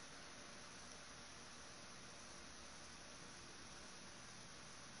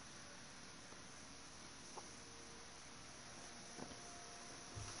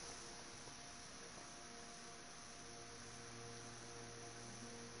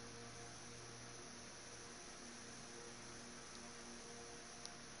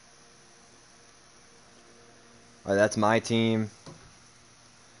 Alright, that's my team.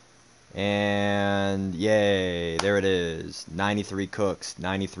 And yay, there it is. 93 Cooks,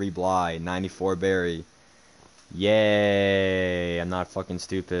 93 Bly, 94 Berry. Yay, I'm not fucking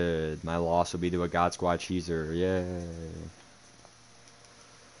stupid. My loss will be to a God Squad cheeser. Yay.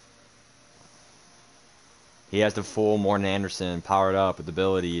 He has the full Morton Anderson powered up with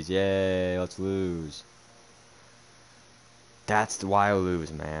abilities. Yay, let's lose. That's why I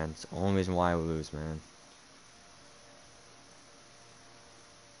lose, man. It's the only reason why I lose, man.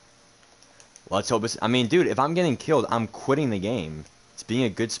 Let's hope it's... I mean, dude, if I'm getting killed, I'm quitting the game. It's being a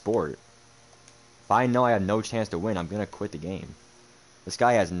good sport. If I know I have no chance to win, I'm going to quit the game. This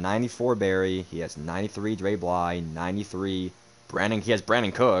guy has 94 Berry. He has 93 Dre Bly. 93 Brandon. He has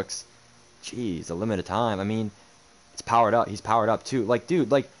Brandon Cooks. Jeez, a limited time. I mean, it's powered up. He's powered up, too. Like, dude,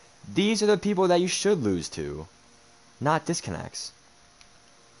 like, these are the people that you should lose to. Not disconnects.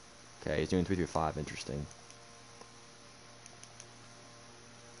 Okay, he's doing 3-5. Interesting.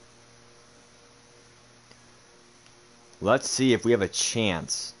 Let's see if we have a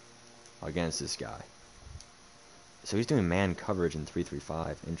chance against this guy. So he's doing man coverage in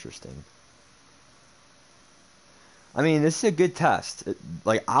 3-5. Interesting. I mean, this is a good test.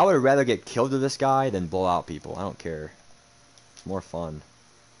 Like, I would rather get killed to this guy than blow out people. I don't care. It's more fun.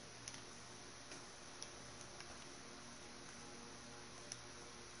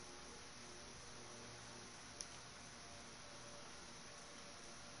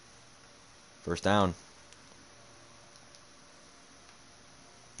 First down.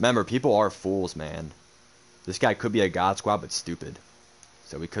 Remember, people are fools, man. This guy could be a God Squad, but stupid.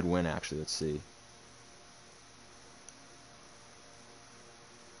 So we could win, actually. Let's see.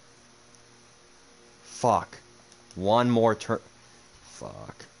 Fuck. One more turn.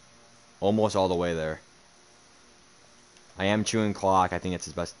 Fuck. Almost all the way there. I am chewing clock. I think it's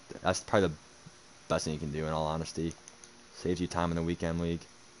his best. That's probably the best thing you can do, in all honesty. Saves you time in the weekend league.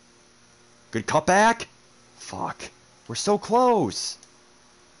 Good cutback. Fuck. We're so close.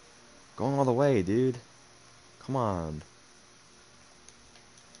 Going all the way, dude. Come on.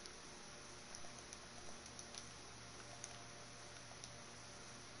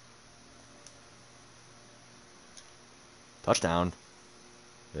 Touchdown.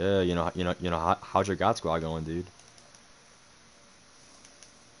 Yeah, how's your God Squad going, dude?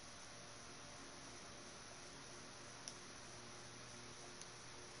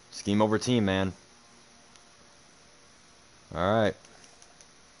 Scheme over team, man. Alright.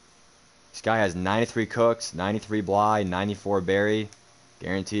 This guy has 93 Cooks, 93 Bly, 94 Berry.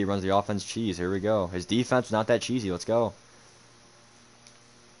 Guaranteed he runs the offense cheese. Here we go. His defense not that cheesy. Let's go.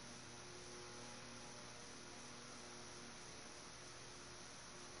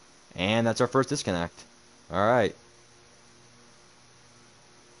 And that's our first disconnect. Alright.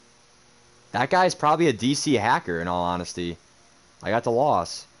 That guy's probably a DC hacker, in all honesty. I got the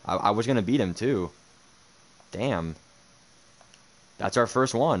loss. I was going to beat him, too. Damn. That's our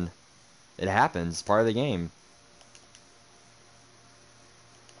first one. It happens. It's part of the game.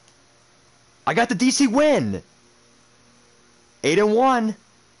 I got the DC win! 8-1.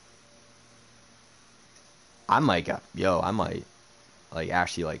 I might like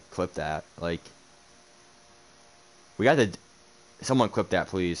actually like clip that. Like, we got to someone clip that,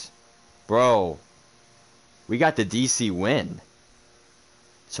 please. Bro, we got the DC win.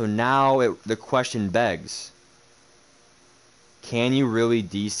 So now the question begs, can you really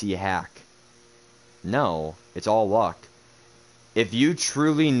DC hack? No, it's all luck. If you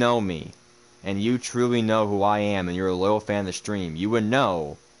truly know me, and you truly know who I am, and you're a loyal fan of the stream, you would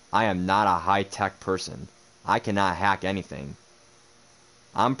know I am not a high-tech person. I cannot hack anything.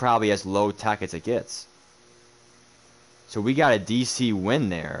 I'm probably as low-tech as it gets. So we got a DC win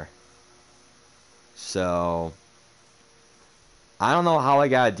there. So I don't know how I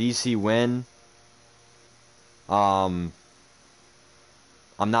got a DC win. I'm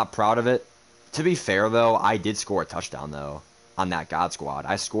not proud of it. To be fair, though, I did score a touchdown, though, on that God Squad.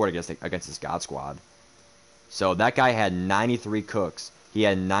 I scored against this God Squad. So that guy had 93 Cooks. He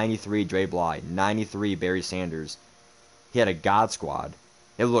had 93 Dre Bly, 93 Barry Sanders. He had a God Squad.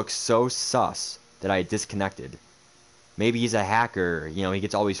 It looked so sus that I disconnected. Maybe he's a hacker. You know, he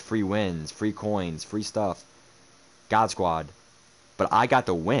gets all these free wins, free coins, free stuff. God Squad. But I got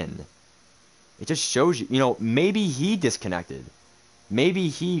the win. It just shows you, you know, maybe he disconnected. Maybe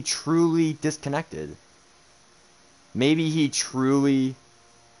he truly disconnected. Maybe he truly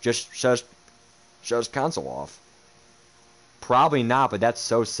just shut his console off. Probably not, but that's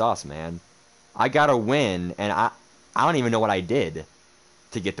so sus, man. I got a win, and I don't even know what I did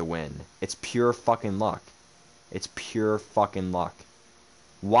to get the win. It's pure fucking luck. It's pure fucking luck.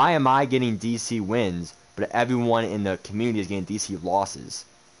 Why am I getting DC wins, but everyone in the community is getting DC losses?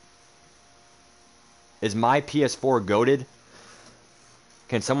 Is my PS4 goated?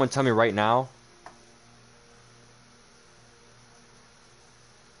 Can someone tell me right now?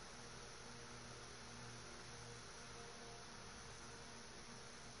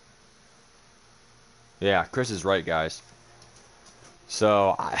 Yeah, Chris is right, guys.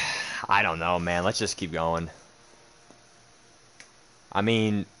 So, I don't know, man. Let's just keep going. I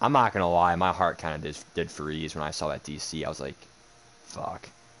mean, I'm not going to lie. My heart kind of did freeze when I saw that DC. I was like, fuck.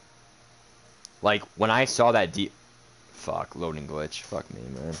 Like, when I saw that Fuck, loading glitch. Fuck me,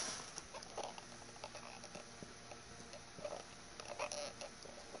 man.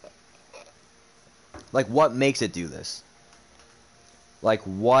 Like, what makes it do this? Like,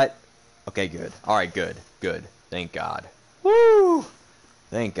 what? Okay, good. Alright, good. Good. Thank God. Woo!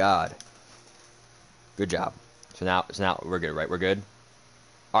 Thank God. Good job. So now we're good, right? We're good?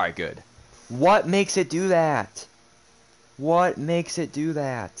 Alright, good. What makes it do that? What makes it do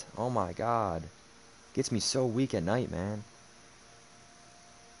that? Oh my God. Gets me so weak at night, man.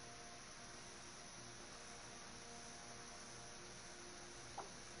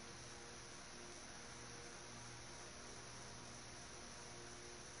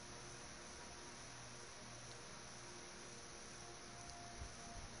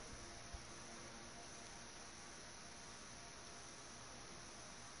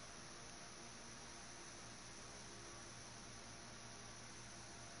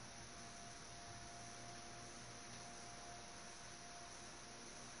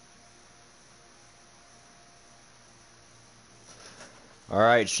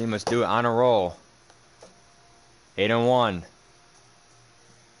 Alright, stream, let's do it on a roll. 8-1.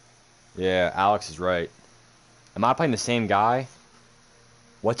 Yeah, Alex is right. Am I playing the same guy?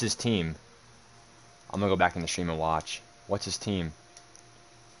 What's his team? I'm gonna go back in the stream and watch. What's his team?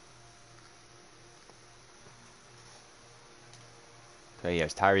 Okay, he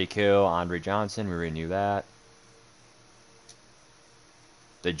has Tyreek Hill, Andre Johnson. We already knew that.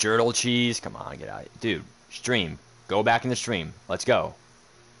 The Jurtle cheese. Come on, get out. Dude, stream. Go back in the stream. Let's go.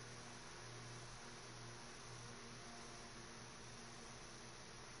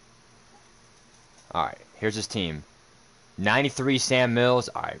 Alright, here's his team. 93 Sam Mills.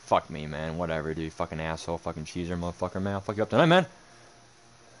 Alright, fuck me, man. Whatever, dude. Fucking asshole. Fucking cheeser, motherfucker, man. I'll fuck you up tonight, man.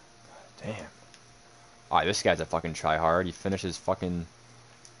 Damn. Alright, this guy's a fucking tryhard. He finished his fucking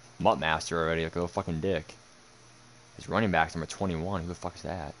MUT master already. Like a little fucking dick. His running back's number 21. Who the fuck is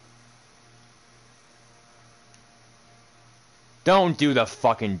that? Don't do the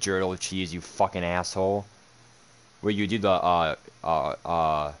fucking Jurtle cheese, you fucking asshole. Where you do the,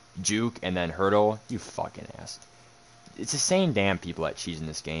 juke and then hurdle. You fucking ass. It's the same damn people that cheese in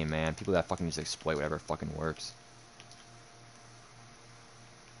this game, man. People that fucking just exploit whatever fucking works.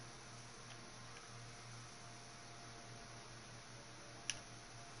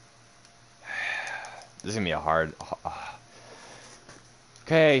 This is gonna be a hard...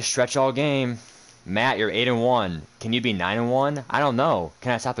 Okay, stretch all game. Matt, you're 8-1. Can you be 9-1? I don't know.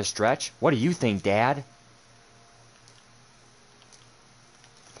 Can I stop a stretch? What do you think, Dad?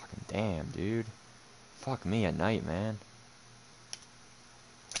 Fucking damn, dude. Fuck me at night, man.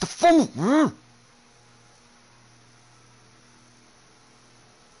 What the fuck?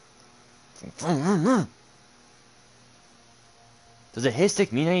 Does a hit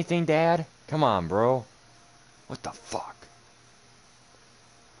stick mean anything, Dad? Come on, bro. What the fuck?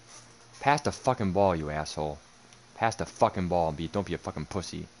 Pass the fucking ball, you asshole. Pass the fucking ball and don't be a fucking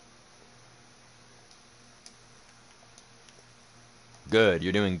pussy. Good,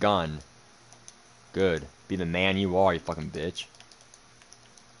 you're doing gun. Good. Be the man you are, you fucking bitch.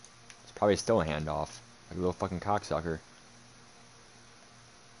 It's probably still a handoff. Like a little fucking cocksucker.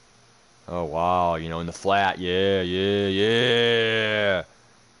 Oh, wow, you know, in the flat. Yeah, yeah, yeah.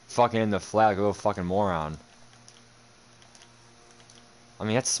 Fucking in the flat like a little fucking moron. I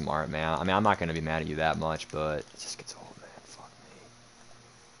mean, that's smart, man. I mean, I'm not going to be mad at you that much, but it just gets old, man. Fuck me.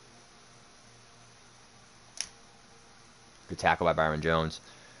 Good tackle by Byron Jones.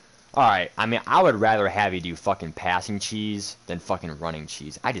 Alright, I mean, I would rather have you do fucking passing cheese than fucking running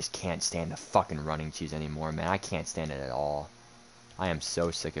cheese. I just can't stand the fucking running cheese anymore, man. I can't stand it at all. I am so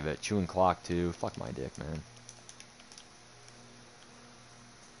sick of it. Chewing clock, too. Fuck my dick, man.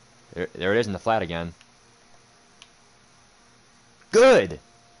 There it is in the flat again. Good!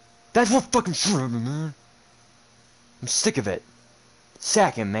 That's what fucking shit, man. I'm sick of it.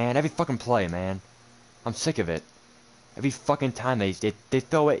 Sack him, man. Every fucking play, man. I'm sick of it. Every fucking time they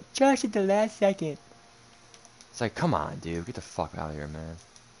throw it just at the last second. It's like, come on, dude. Get the fuck out of here, man.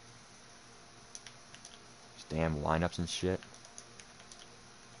 These damn lineups and shit.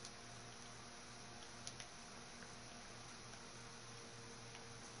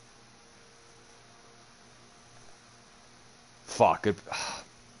 Fuck. Good.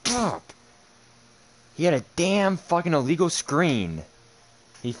 Fuck. He had a damn fucking illegal screen.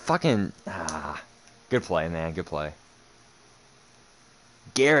 He fucking... Good play, man. Good play.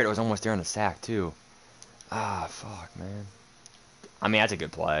 Garrett was almost there on the sack, too. Fuck, man. I mean, that's a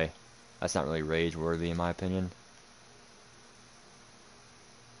good play. That's not really rage-worthy, in my opinion.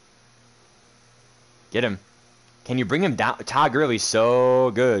 Get him. Can you bring him down? Todd Gurley's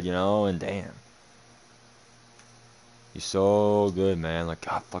so good, you know, and damn. He's so good, man. Like,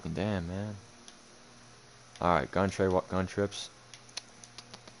 god fucking damn, man. Alright, gun trips.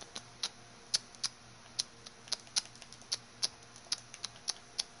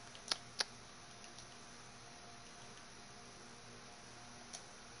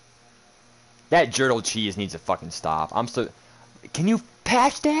 That Jurtle cheese needs to fucking stop. I'm so... Can you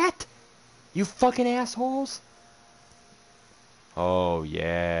patch that? You fucking assholes? Oh,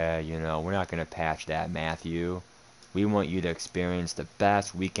 yeah, you know, we're not gonna patch that, Matthew. We want you to experience the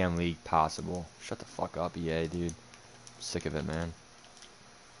best weekend league possible. Shut the fuck up, EA, dude. I'm sick of it, man.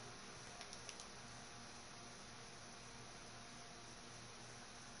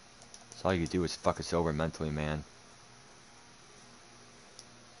 That's all you do is fuck us over mentally, man.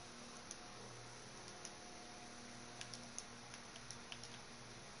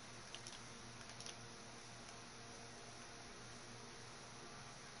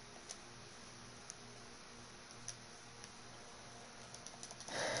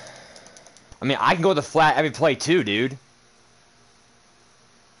 I mean, I can go to the flat every play too, dude.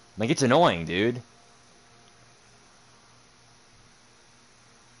 Like, it's annoying, dude.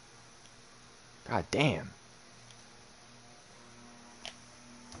 God damn.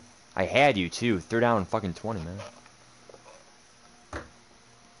 I had you too. 3rd down and fucking 20, man.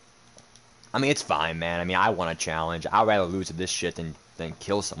 I mean, it's fine, man. I mean, I want a challenge. I'd rather lose to this shit than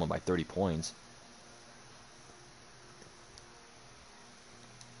kill someone by 30 points.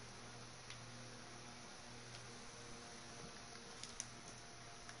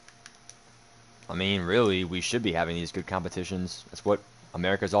 I mean, really, we should be having these good competitions. That's what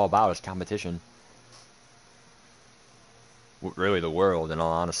America's all about, is competition. Really, the world, in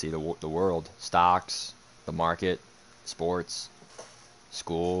all honesty, the world. Stocks, the market, sports,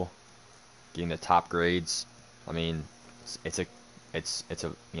 school, getting the top grades. I mean, it's a,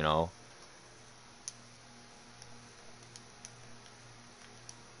 you know.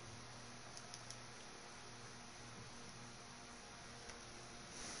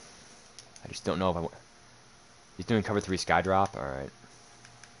 I just don't know if I want... He's doing cover 3 sky drop? Alright.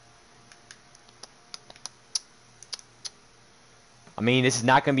 I mean, this is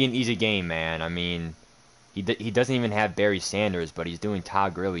not going to be an easy game, man. I mean, he doesn't even have Barry Sanders, but he's doing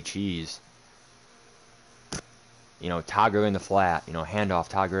Todd Gurley cheese. You know, Todd Gurley in the flat. You know, handoff,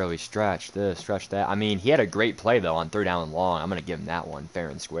 Todd Gurley, stretch this, stretch that. I mean, he had a great play, though, on 3rd down and long. I'm going to give him that one, fair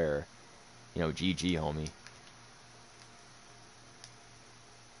and square. You know, GG, homie.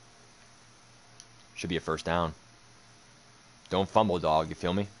 Should be a 1st down. Don't fumble, dog. You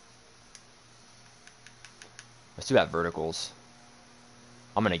feel me? Let's do that verticals.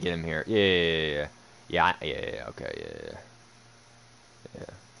 I'm gonna get him here. Yeah. Okay, yeah.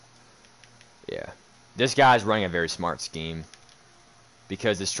 This guy's running a very smart scheme.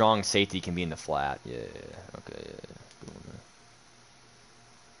 Because the strong safety can be in the flat. Yeah, okay, yeah.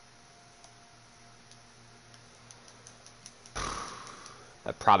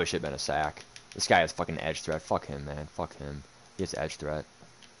 That probably should have been a sack. This guy has fucking edge threat. Fuck him, man. Fuck him. He has edge threat.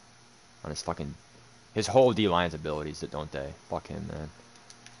 On his fucking... His whole D-line's abilities, don't they? Fuck him, man.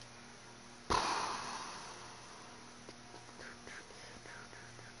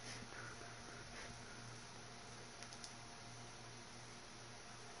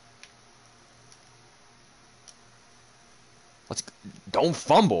 Let's... Don't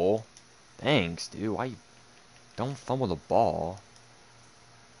fumble. Thanks, dude. Why you... Don't fumble the ball.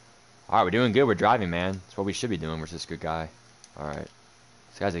 Alright, we're doing good. We're driving, man. That's what we should be doing versus this good guy. Alright.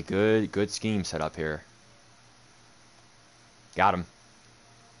 This guy's a good scheme set up here. Got him.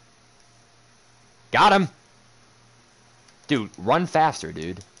 Got him! Dude, run faster,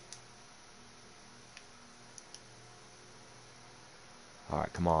 dude.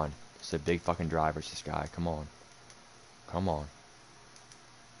 Alright, come on. It's a big fucking drive versus this guy. Come on. Come on.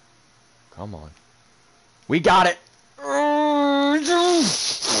 Come on. We got it!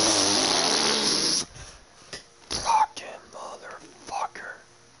 Fucking motherfucker.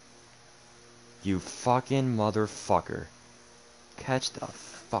 You fucking motherfucker. Catch the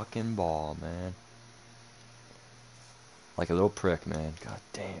fucking ball, man. Like a little prick, man. God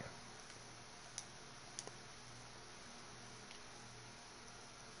damn.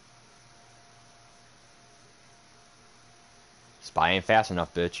 Spy ain't fast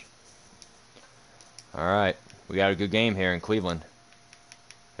enough, bitch. Alright. We got a good game here in Cleveland.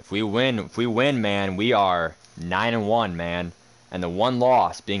 If we win, man, we are 9-1, man. And the one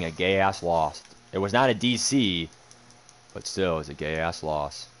loss being a gay-ass loss. It was not a DC, but still, it's a gay-ass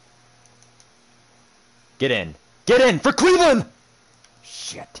loss. Get in. Get in for Cleveland!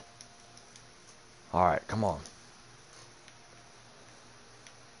 Shit. Alright, come on.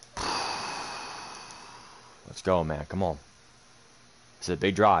 Let's go, man. Come on. This is a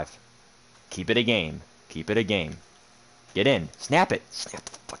big drive. Keep it a game. Keep it a game. Get in. Snap it. Snap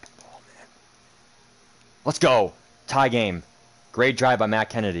the fucking ball, man. Let's go. Tie game. Great drive by Matt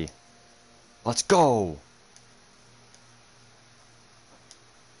Kennedy. Let's go.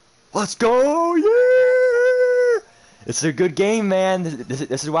 Let's go. Yeah. This is a good game, man.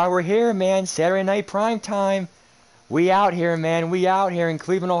 This is why we're here, man. Saturday night prime time. We out here, man. We out here in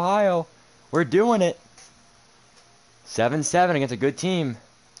Cleveland, Ohio. We're doing it. 7-7 against a good team.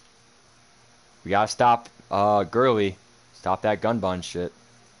 We gotta stop Gurley. Stop that gun bun shit.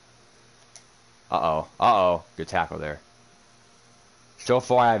 Uh-oh. Uh-oh. Good tackle there. So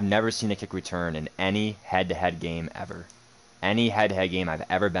far, I've never seen a kick return in any head-to-head game ever. Any head-to-head game I've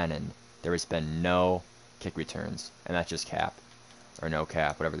ever been in, there has been no kick returns. And that's just cap. Or no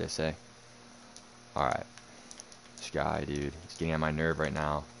cap, whatever they say. Alright. This guy, dude. He's getting on my nerve right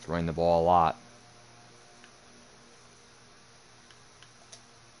now. Throwing the ball a lot.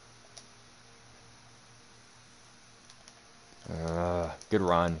 Good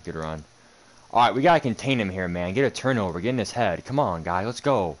run. Good run. Alright, we gotta contain him here, man. Get a turnover. Get in his head. Come on, guy. Let's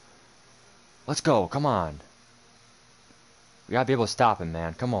go. Let's go. Come on. We gotta be able to stop him,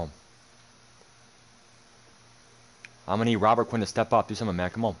 man. Come on. I'm gonna need Robert Quinn to step up. Do something, man.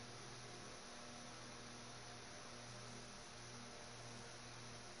 Come on.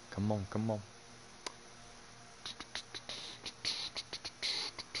 Come on. Come on.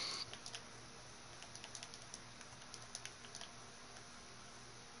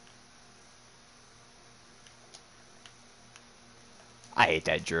 I hate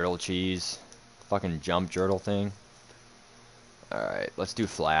that Jurtle cheese. Fucking jump Jurtle thing. Alright, let's do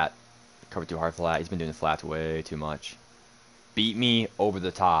flat. Cover too hard flat. He's been doing the flat way too much. Beat me over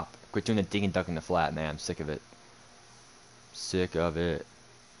the top. Quit doing the dig and duck in the flat, man. I'm sick of it. Sick of it.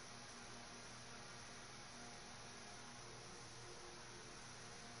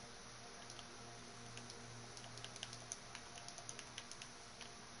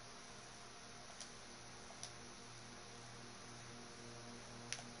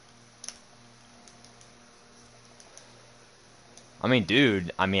 I mean,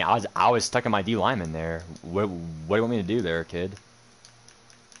 dude. I mean, I was stuck in my D lineman there. What do you want me to do there, kid?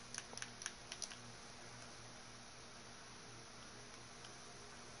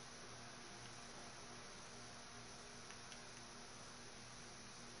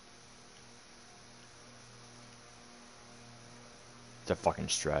 It's a fucking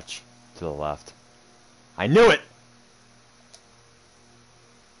stretch to the left. I knew it.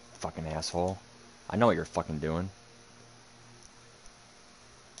 Fucking asshole. I know what you're fucking doing.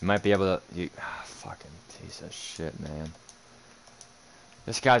 You might be able to... fucking piece of shit, man.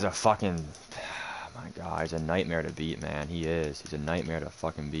 This guy's a fucking... my God, he's a nightmare to beat, man. He is. He's a nightmare to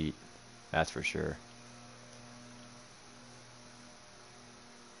fucking beat. That's for sure.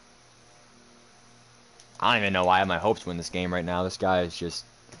 I don't even know why I have my hopes to win this game right now. This guy is just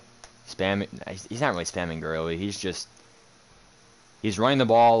spamming. He's not really spamming Gurley. He's running the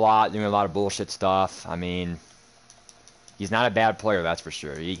ball a lot, doing a lot of bullshit stuff. I mean, he's not a bad player, that's for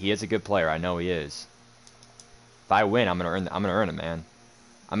sure. He is a good player. I know he is. If I win, I'm gonna earn it, man.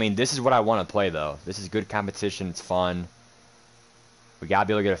 I mean, this is what I want to play, though. This is good competition. It's fun. We gotta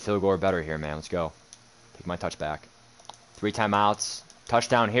be able to get a field goal or better here, man. Let's go. Take my touch back. 3 timeouts.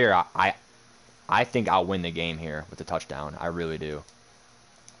 Touchdown here. I think I'll win the game here with the touchdown. I really do.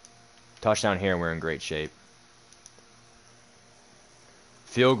 Touchdown here, and we're in great shape.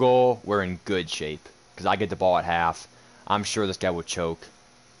 Field goal, we're in good shape. Because I get the ball at half. I'm sure this guy will choke.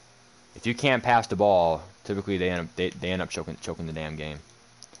 If you can't pass the ball, typically they end up choking the damn game.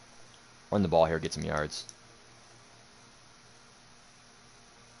 Run the ball here, get some yards.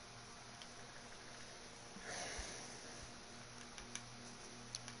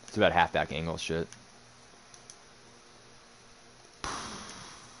 It's about halfback angle shit.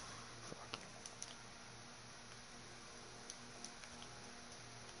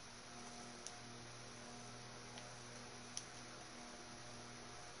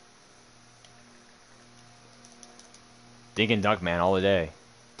 Dink and dunk, man, all the day.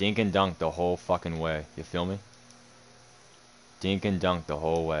 Dink and dunk the whole fucking way. You feel me? Dink and dunk the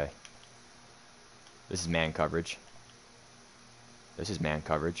whole way. This is man coverage. This is man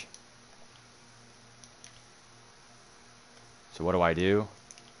coverage. So what do?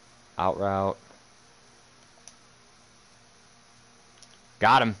 Out route.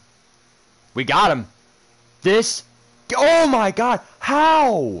 Got him. We got him. This. Oh my God.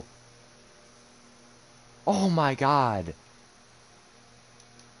 How? Oh my God.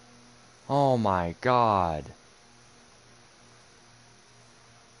 Oh my God.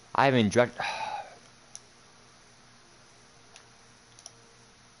 I haven't direct.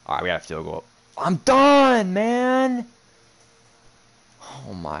 Alright, we got a field goal. I'm done, man.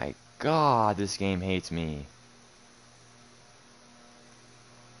 Oh my God, this game hates me.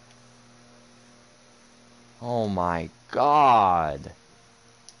 Oh my God.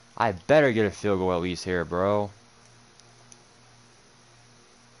 I better get a field goal at least here, bro.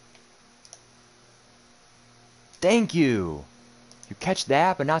 Thank you. You catch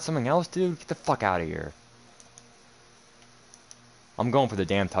that, but not something else, dude? Get the fuck out of here. I'm going for the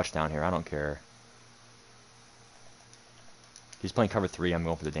damn touchdown here. I don't care. He's playing cover 3. I'm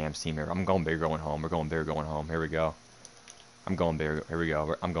going for the damn team here. I'm going big going home. We're going big going home. Here we go. I'm going big. Here we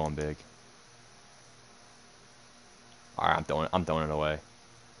go. I'm going big. Alright, I'm throwing it away.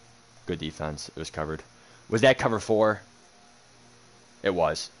 Good defense. It was covered. Was that cover 4? It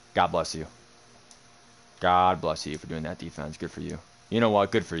was. God bless you. God bless you for doing that defense. Good for you. You know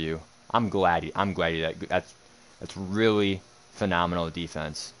what? Good for you. I'm glad you that's really phenomenal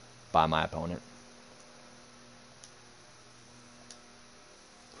defense by my opponent.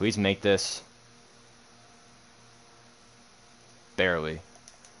 Please make this. Barely.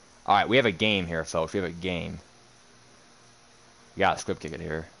 Alright, we have a game here, folks. We have a game. We got a script kick it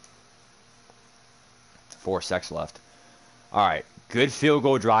here. 4 seconds left. Alright, good field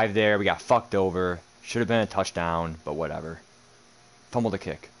goal drive there. We got fucked over. Should have been a touchdown, but whatever. Fumble the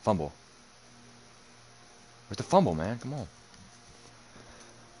kick. Fumble. Where's the fumble, man? Come on.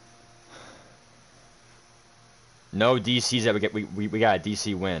 No DCs that we get. We got a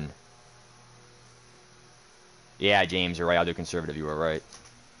DC win. Yeah, James, you're right. I'll do conservative. You were right.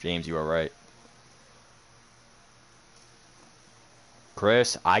 James, you are right.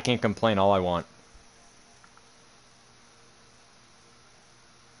 Chris, I can complain all I want.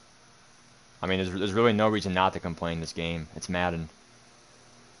 I mean, there's really no reason not to complain this game. It's Madden.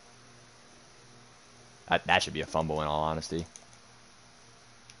 That should be a fumble in all honesty.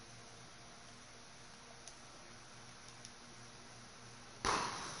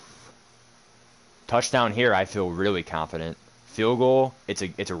 Touchdown here, I feel really confident. Field goal, it's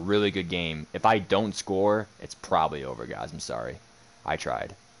a really good game. If I don't score, it's probably over, guys. I'm sorry. I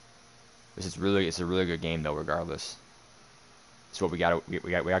tried. It's a really good game though, regardless. It's what we gotta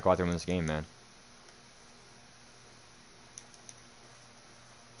go out there and win this game, man.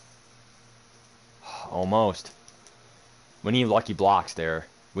 Almost. We need lucky blocks there.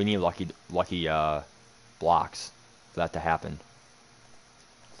 We need lucky blocks for that to happen.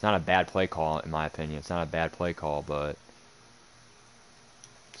 It's not a bad play call, in my opinion. It's not a bad play call, but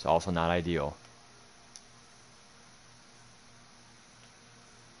it's also not ideal.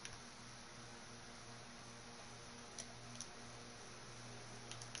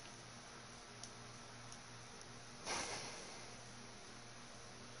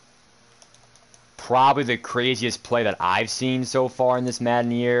 probably the craziest play that I've seen so far in this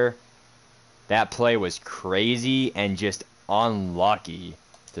Madden year. That play was crazy and just unlucky,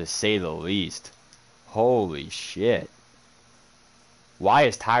 to say the least. Holy shit. Why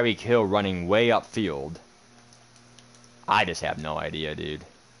is Tyreek Hill running way upfield? I just have no idea, dude.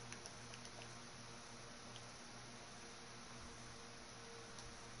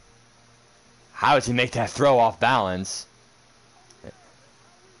 How does he make that throw off balance?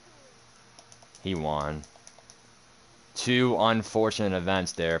 He won. Two unfortunate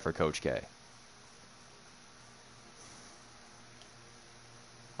events there for Coach K.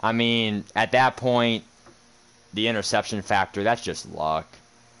 I mean, at that point, the interception factor, that's just luck.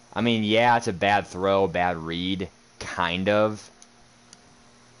 I mean, yeah, it's a bad throw, bad read, kind of.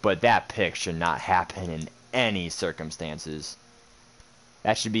 But that pick should not happen in any circumstances.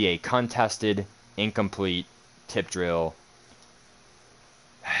 That should be a contested, incomplete tip drill.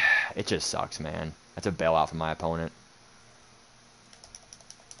 It just sucks, man. That's a bailout for my opponent.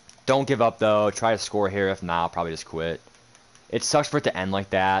 Don't give up, though. Try to score here. If not, I'll probably just quit. It sucks for it to end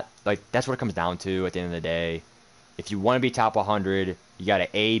like that. Like, that's what it comes down to at the end of the day. If you want to be top 100, you got to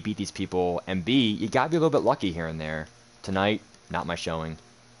A, beat these people, and B, you got to be a little bit lucky here and there. Tonight, not my showing.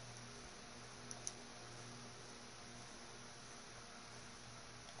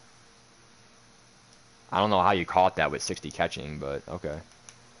 I don't know how you caught that with 60 catching, but okay.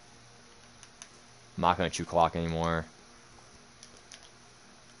 I'm not going to chew clock anymore.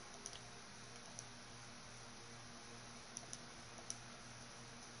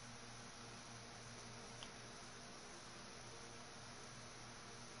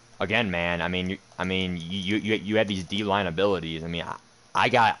 Again, man, you have these D-line abilities. I mean, I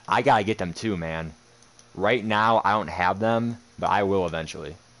gotta get them too, man. Right now, I don't have them, but I will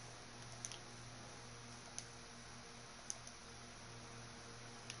eventually.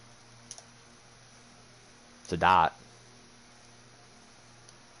 It's a dot.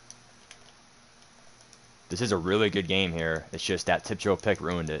 This is a really good game here. It's just that tip drill pick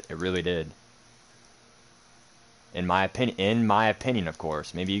ruined it. It really did. In my opinion, of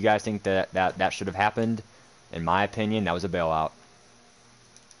course. Maybe you guys think that should have happened. In my opinion, that was a bailout.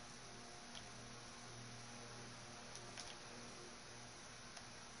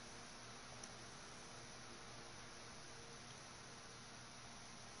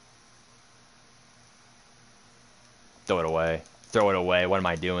 Throw it away. Throw it away. What am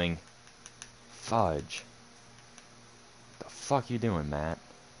I doing? Fudge. What the fuck you doing, Matt?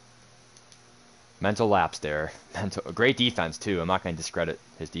 Mental lapse there. Great defense, too. I'm not going to discredit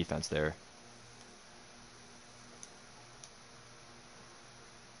his defense there.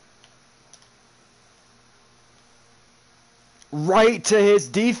 Right to his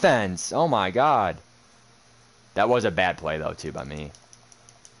defense. Oh, my God. That was a bad play, though, too, by me.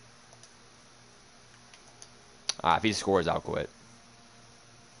 If he scores, I'll quit.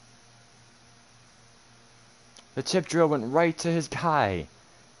 The tip drill went right to his guy.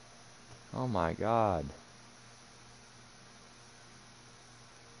 Oh my God.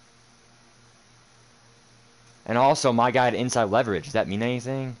 And also, my guy had inside leverage. Does that mean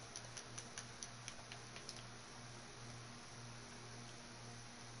anything?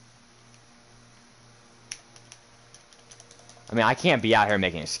 I mean, I can't be out here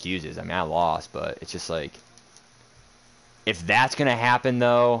making excuses. I mean, I lost, but it's just like... If that's going to happen,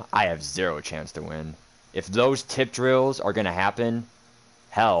 though, I have zero chance to win. If those tip drills are going to happen,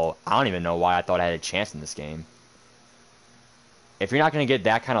 hell, I don't even know why I thought I had a chance in this game. If you're not going to get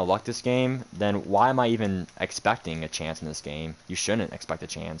that kind of luck this game, then why am I even expecting a chance in this game? You shouldn't expect a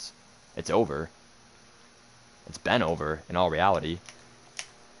chance. It's over. It's been over, in all reality.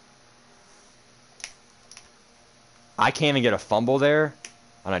 I can't even get a fumble there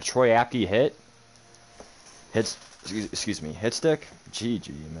on a Troy Apke hit. Excuse me, hit stick? GG,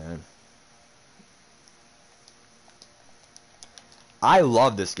 man. I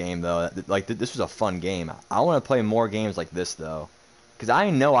love this game, though. Like, this was a fun game. I want to play more games like this, though. Because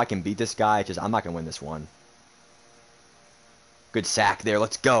I know I can beat this guy, just I'm not going to win this one. Good sack there.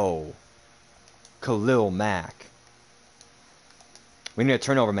 Let's go. Khalil Mack. We need a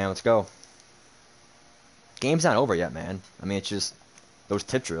turnover, man. Let's go. Game's not over yet, man. I mean, it's just... Those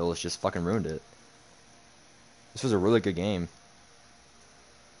tip drills just fucking ruined it. This was a really good game.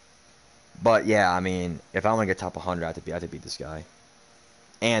 But, yeah, I mean, if I want to get top 100, I have to beat this guy.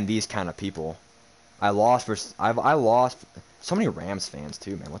 And these kind of people. I lost so many Rams fans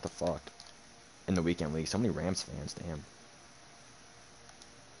too, man. What the fuck? In the weekend league, so many Rams fans, damn.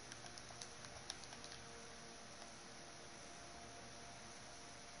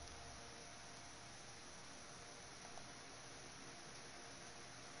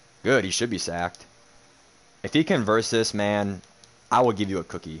 Good, he should be sacked. If he converts this, man, I will give you a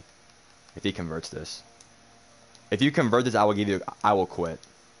cookie. If he converts this. If you convert this, I will give you... I will quit.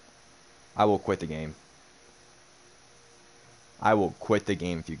 I will quit the game. I will quit the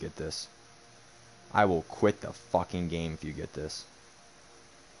game if you get this. I will quit the fucking game if you get this.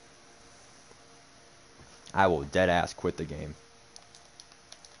 I will deadass quit the game.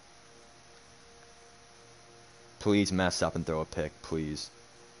 Please mess up and throw a pick, please.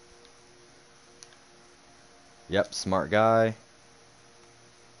 Yep, smart guy.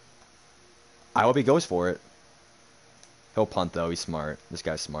 I hope he goes for it. He'll punt, though. He's smart. This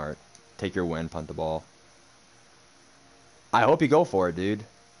guy's smart. Take your win, punt the ball. I hope you go for it, dude.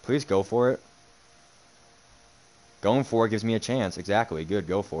 Please go for it. Going for it gives me a chance. Exactly. Good.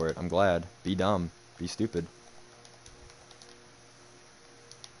 Go for it. I'm glad. Be dumb. Be stupid.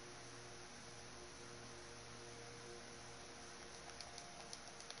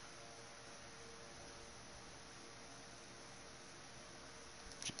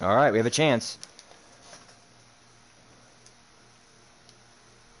 All right. We have a chance.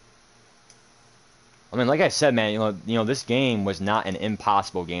 I mean, like I said, man, you know, this game was not an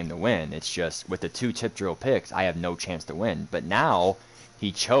impossible game to win. It's just with the 2 tip drill picks, I have no chance to win. But now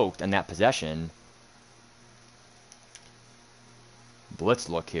he choked on that possession. Blitz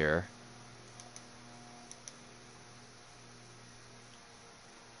look here.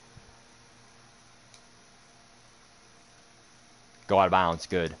 Go out of bounds.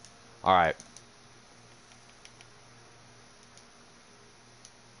 Good. All right.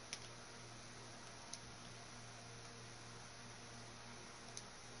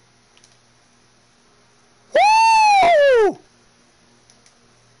 Woo!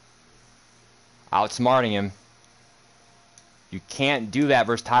 Outsmarting him. You can't do that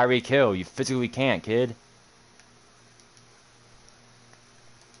versus Tyreek Hill. You physically can't, kid.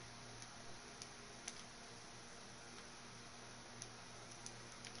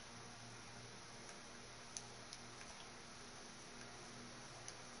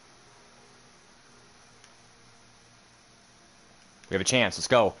 We have a chance. Let's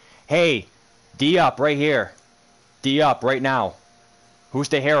go. Hey, D up right here. D up right now. Who's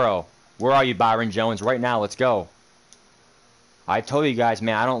the hero? Where are you, Byron Jones? Right now, let's go. I told you guys,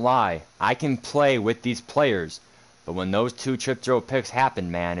 man, I don't lie. I can play with these players. But when those 2 trip throw picks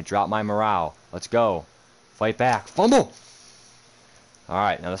happened, man, it dropped my morale. Let's go. Fight back. Fumble!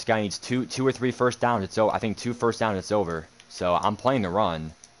 Alright, now this guy needs two or three first downs. It's over. I think 2 first downs, it's over. So I'm playing the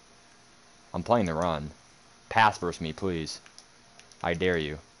run. I'm playing the run. Pass versus me, please. I dare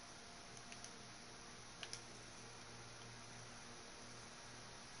you.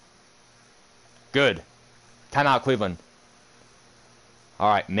 Good. Timeout, Cleveland.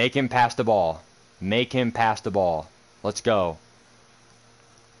 Alright, make him pass the ball. Make him pass the ball. Let's go.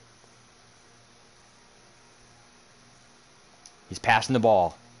 He's passing the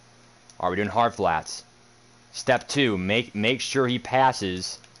ball. Alright, we're doing hard flats. Step 2, make sure he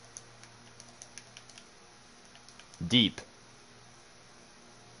passes deep.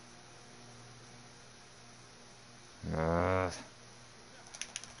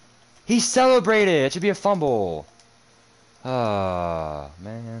 He celebrated! It should be a fumble.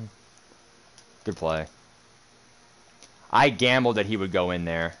 Man. Good play. I gambled that he would go in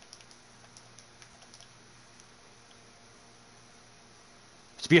there.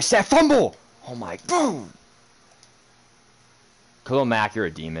 It should be a set fumble! Oh my, boom! Khalil Mack, you're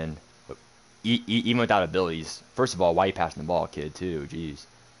a demon. But even without abilities. First of all, why are you passing the ball, kid, too? Jeez.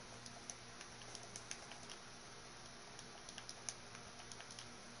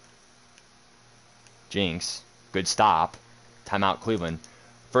 Jinx. Good stop. Timeout, Cleveland.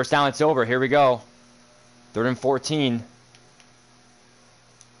 First down, it's over. Here we go. 3rd and 14.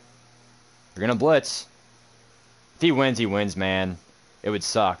 We're going to blitz. If he wins, man. It would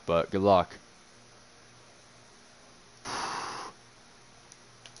suck, but good luck.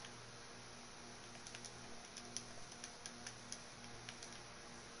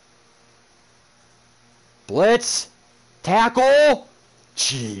 Blitz. Tackle.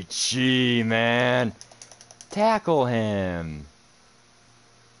 GG, man. Tackle him.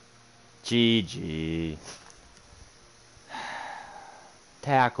 GG.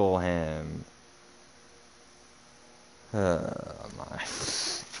 Tackle him. My.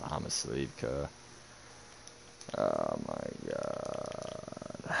 I'm asleep, cuh. Oh my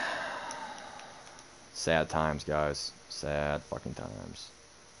god. Sad times, guys. Sad fucking times.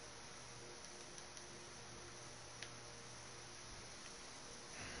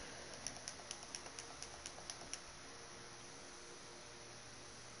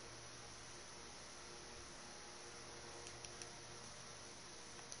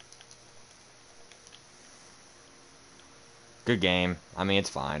 Good game. I mean, it's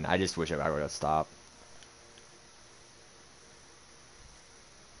fine. I just wish I would have stopped.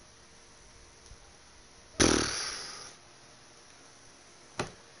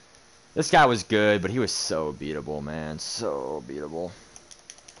 This guy was good, but he was so beatable, man. So beatable.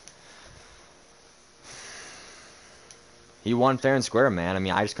 He won fair and square, man. I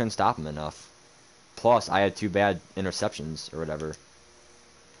mean, I just couldn't stop him enough. Plus, I had 2 bad interceptions or whatever.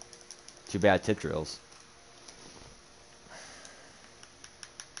 2 bad tip drills.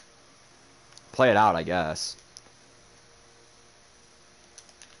 Play it out, I guess.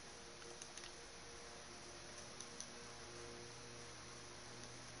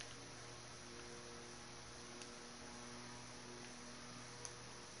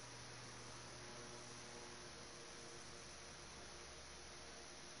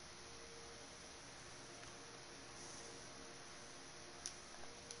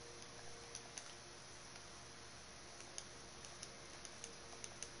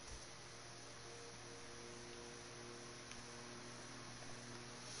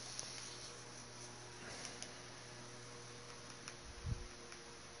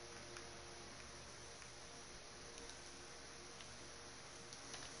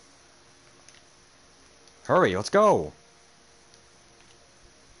 Hurry, let's go.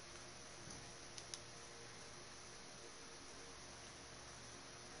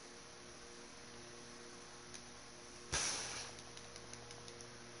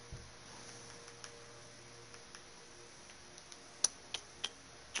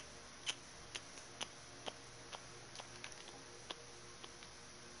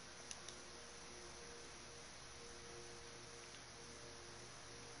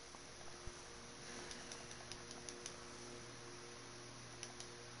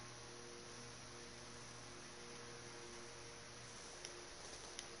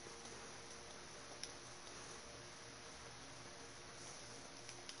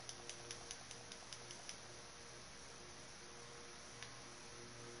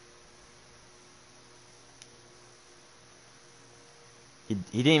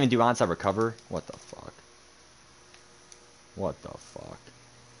 He didn't even do onside recover? What the fuck? What the fuck?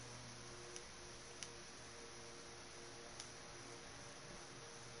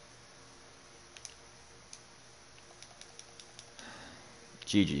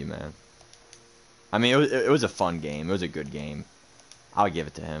 GG, man. I mean, it was a fun game. It was a good game. I'll give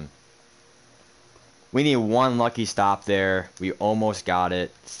it to him. We need 1 lucky stop there. We almost got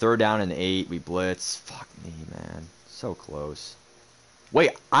it. 3rd down and 8. We blitz. Fuck me, man. So close.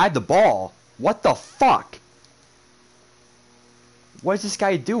 Wait, I had the ball. What the fuck? What is this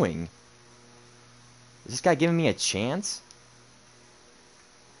guy doing? Is this guy giving me a chance?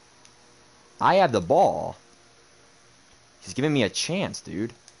 I have the ball. He's giving me a chance,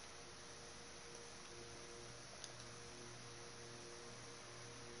 dude.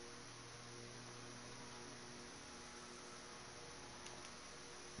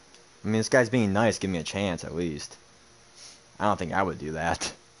 I mean, this guy's being nice. Give me a chance, at least. I don't think I would do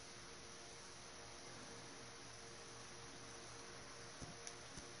that.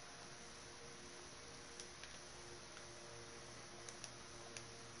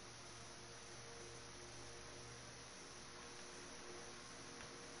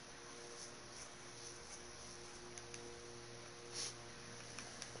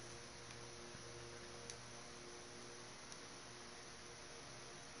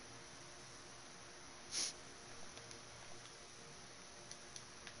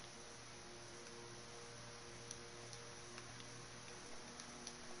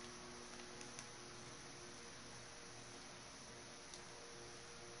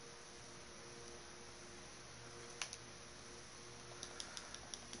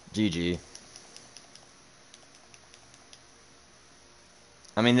 GG.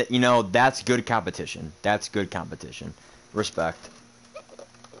 I mean, you know, that's good competition. That's good competition. Respect.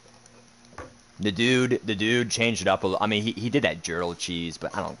 The dude changed it up a little. I mean, he did that Gerald cheese,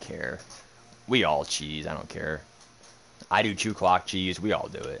 but I don't care. We all cheese. I don't care. I do 2 clock cheese. We all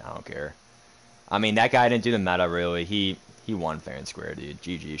do it. I don't care. I mean, that guy didn't do the meta, really. He won fair and square, dude.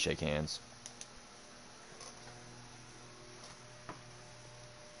 GG. Shake hands.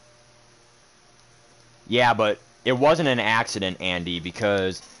 Yeah, but it wasn't an accident, Andy,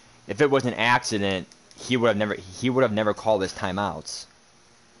 because if it was an accident, he would have never called his timeouts.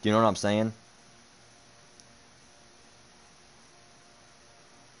 Do you know what I'm saying?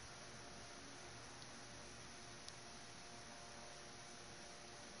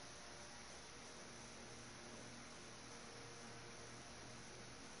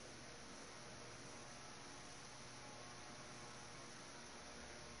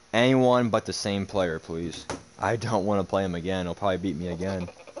 Anyone but the same player, please. I don't want to play him again. He'll probably beat me again.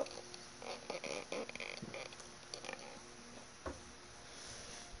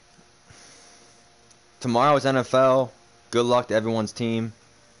 Tomorrow's NFL. Good luck to everyone's team.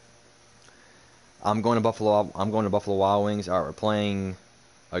 I'm going to Buffalo. I'm going to Buffalo Wild Wings. All right, we're playing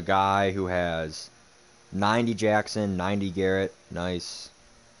a guy who has 90 Jackson, 90 Garrett. Nice.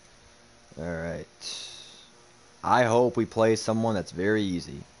 All right. I hope we play someone that's very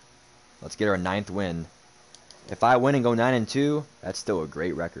easy. Let's get our 9th win. If I win and go 9-2, that's still a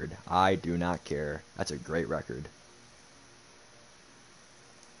great record. I do not care. That's a great record.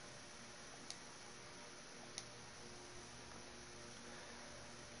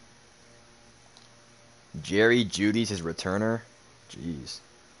 Jerry Judy's his returner. Jeez.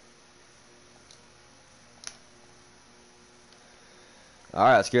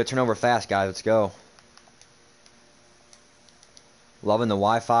 Alright, let's get a turnover fast, guys. Let's go. Loving the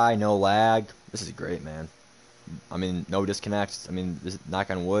Wi-Fi, no lag. This is great, man. I mean, no disconnects. I mean, this, knock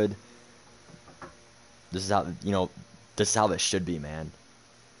on wood. This is how, you know, this is how this should be, man.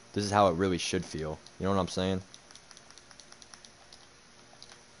 This is how it really should feel. You know what I'm saying?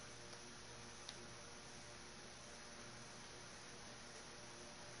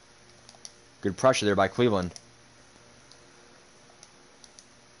 Good pressure there by Cleveland.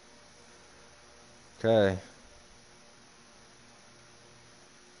 Okay.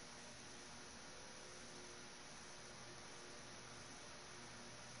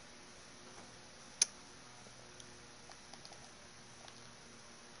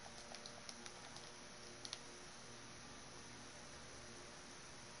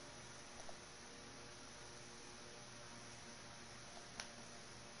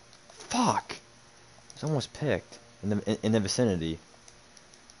 Fuck. It's almost picked in the vicinity.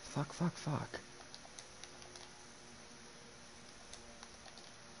 Fuck, fuck, fuck.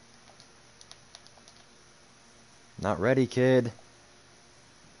 Not ready, kid.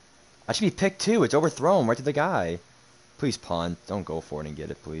 I should be picked too. It's overthrown right to the guy. Please punt. Don't go for it and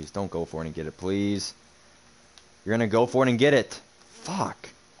get it, please. Don't go for it and get it, please. You're gonna go for it and get it. Fuck.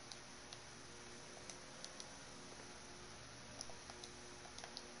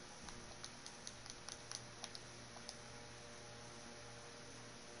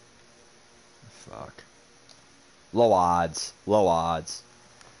 Fuck. Low odds. Low odds.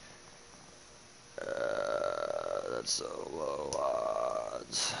 That's so low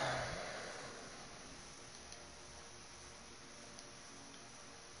odds.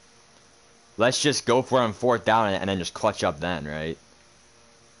 Let's just go for it on 4th down and then just clutch up then, right?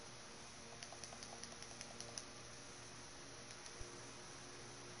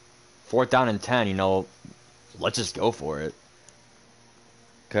 Fourth down and 10, you know, let's just go for it.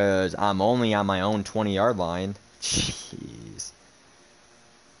 Because I'm only on my own 20-yard line. Jeez.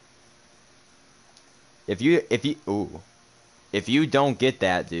 If you don't get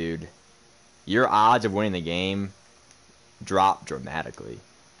that, dude, your odds of winning the game drop dramatically.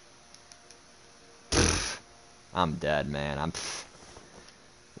 I'm dead, man.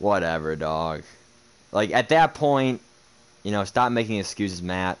 Whatever, dog. Like, at that point, you know, stop making excuses,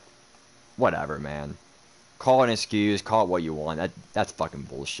 Matt. Whatever, man. Call it an excuse. Call it what you want. That's fucking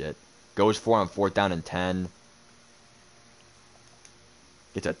bullshit. Goes for it on 4th down and 10.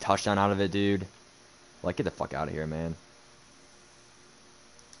 Gets a touchdown out of it, dude. Like, get the fuck out of here, man.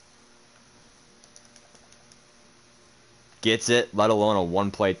 Gets it, let alone a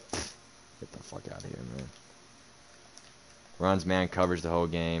one-play. Get the fuck out of here, man. Runs man coverage the whole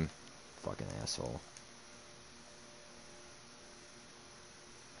game. Fucking asshole.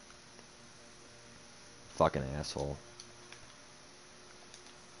 Fucking asshole.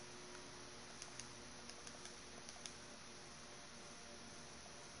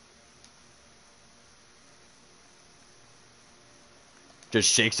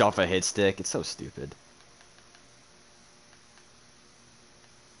 Just shakes off a hit stick. It's so stupid.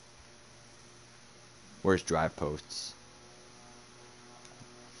 Where's drive posts?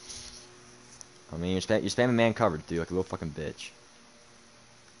 I mean, you're spamming man covered, dude, like a little fucking bitch.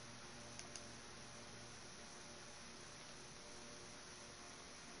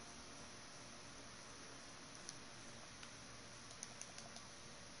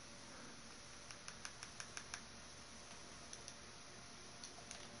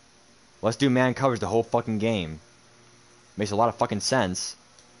 Let's do man coverage the whole fucking game. Makes a lot of fucking sense.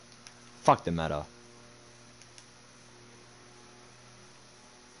 Fuck the meta.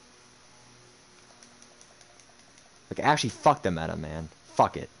 Like, actually, fuck the meta, man.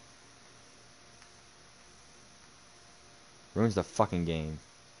 Fuck it. Ruins the fucking game.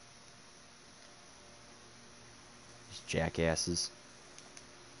 These jackasses.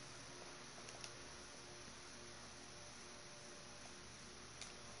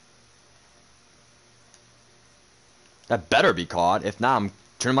 That better be caught. If not, I'm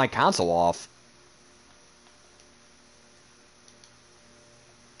turning my console off.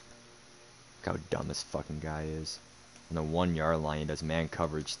 Look how dumb this fucking guy is. On the 1 yard line, he does man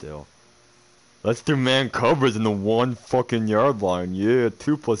coverage still. Let's do man coverage in the 1 fucking yard line. Yeah,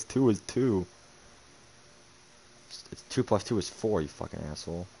 2 plus 2 is 2. It's 2 plus 2 is 4, you fucking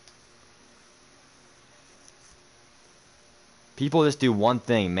asshole. People just do one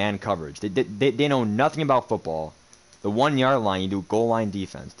thing, man coverage. They know nothing about football. The 1 yard line, you do goal line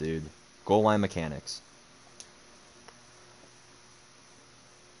defense, dude. Goal line mechanics.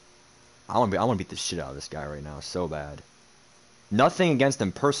 I want to beat the shit out of this guy right now, so bad. Nothing against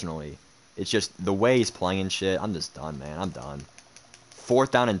him personally. It's just the way he's playing and shit. I'm just done, man. I'm done.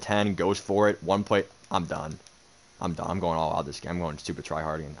 4th down and 10, goes for it. 1 play. I'm done. I'm done. I'm going all out this game. I'm going super try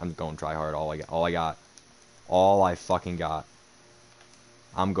hard again. I'm going try hard. All I got. All I got. All I fucking got.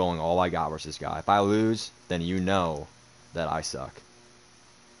 I'm going all I got versus this guy. If I lose, then you know that I suck.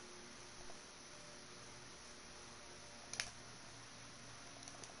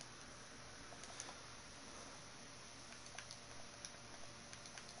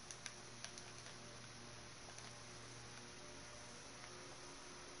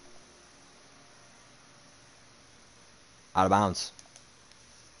 Out of bounds.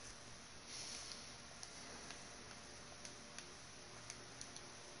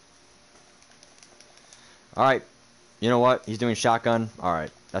 Alright. You know what? He's doing shotgun. Alright.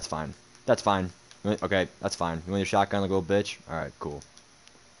 That's fine. That's fine. Okay, that's fine. You want your shotgun like a little bitch? Alright, cool.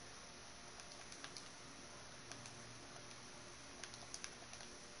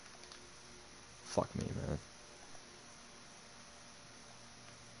 Fuck me, man.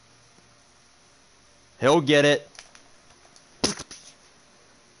 He'll get it.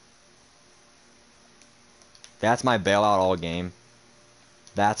 That's my bailout all game.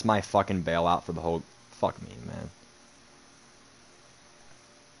 That's my fucking bailout for the whole... Fuck me, man.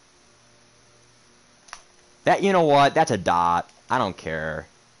 That, you know what? That's a dot. I don't care.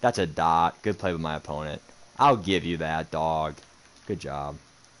 That's a dot. Good play with my opponent. I'll give you that, dog. Good job.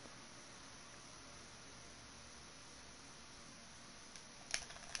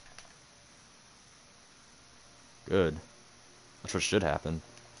 Good. That's what should happen.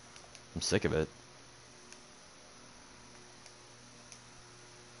 I'm sick of it.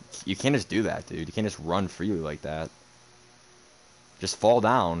 You can't just do that, dude. You can't just run freely like that. Just fall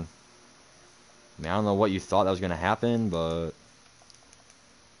down. I mean, I don't know what you thought that was going to happen, but...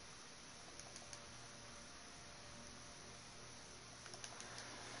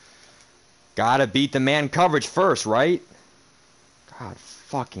 Gotta beat the man coverage first, right? God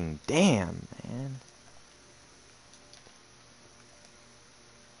fucking damn, man.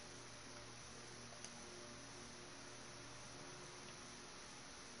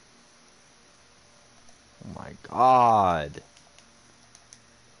 Oh my god.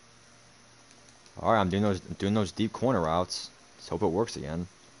 Alright, I'm doing those deep corner routes. Let's hope it works again.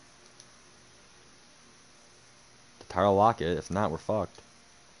 The tire will lock it. If not, we're fucked.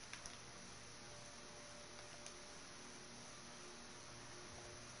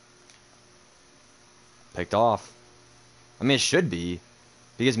 Picked off. I mean, it should be.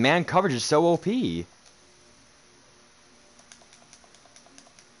 Because man coverage is so OP. I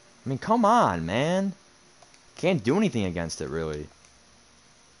mean, come on, man. Can't do anything against it, really.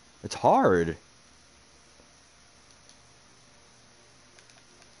 It's hard.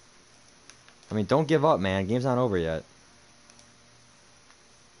 I mean, don't give up, man. Game's not over yet.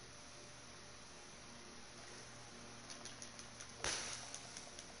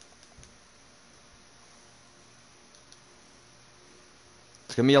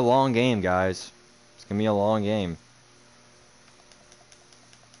 It's gonna be a long game, guys. It's gonna be a long game.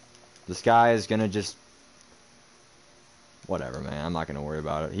 This guy is gonna just... Whatever, man. I'm not gonna worry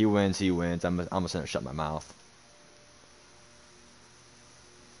about it. He wins, he wins. I'm just gonna shut my mouth.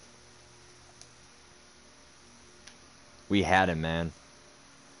 We had him, man.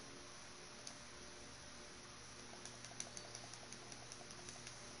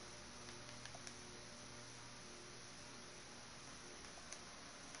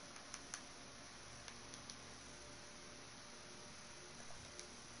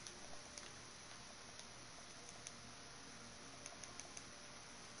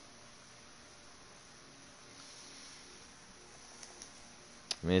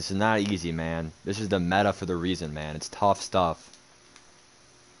 I mean, this is not easy, man. This is the meta for the reason, man. It's tough stuff.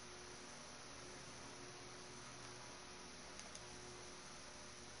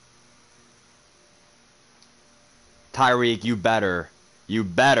 Tyreek, you better. You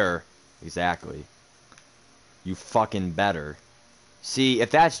better. Exactly. You fucking better. See,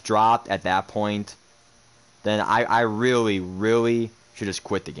 if that's dropped at that point, then I really, really should just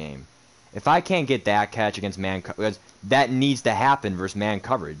quit the game. If I can't get that catch against man coverage, that needs to happen versus man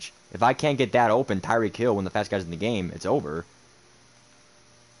coverage. If I can't get that open, Tyreek Hill, when the fast guy's in the game, it's over.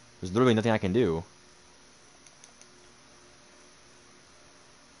 There's literally nothing I can do.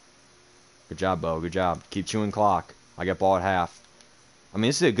 Good job, Bo. Good job. Keep chewing clock. I got ball at half. I mean,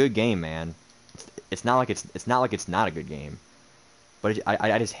 this is a good game, man. It's not like it's not a good game. But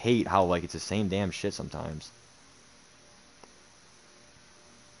I just hate how like it's the same damn shit sometimes.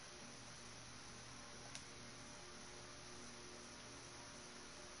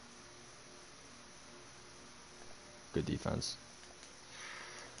 Good defense.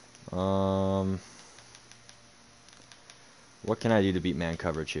 What can I do to beat man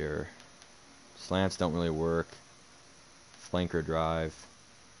coverage here? Slants don't really work. Flanker drive.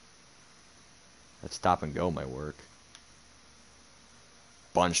 That stop and go might work.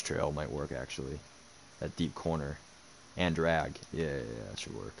 Bunch trail might work actually. That deep corner. And drag. Yeah, that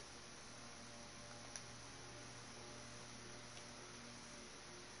should work.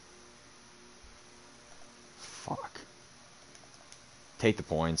 Fuck. Take the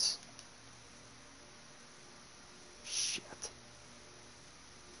points. Shit.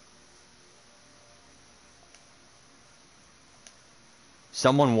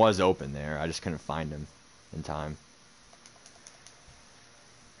 Someone was open there. I just couldn't find him in time.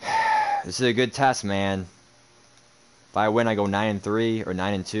 This is a good test, man. If I win, I go 9-3 or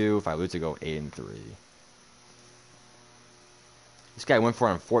 9-2. If I lose, I go 8-3. This guy went for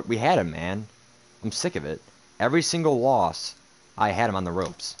it on 4. We had him, man. I'm sick of it. Every single loss, I had him on the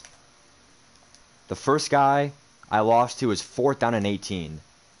ropes. The first guy I lost to was 4th down and 18.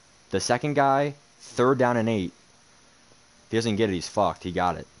 The second guy, 3rd down and 8. If he doesn't get it, he's fucked. He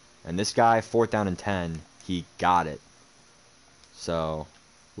got it. And this guy, 4th down and 10, he got it. So,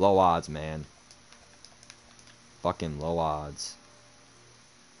 low odds, man. Fucking low odds.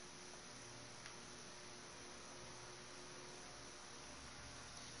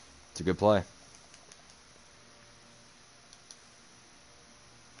 It's a good play.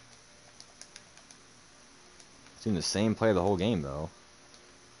 It's been the same play the whole game, though.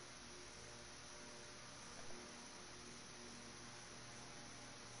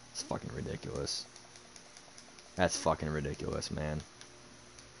 It's fucking ridiculous. That's fucking ridiculous, man.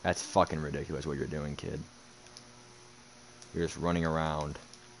 That's fucking ridiculous what you're doing, kid. You're just running around.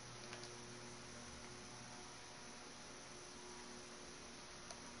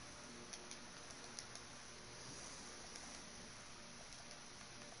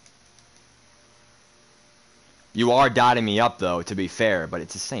 You are dotting me up, though, to be fair, but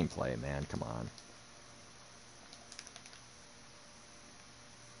it's the same play, man. Come on.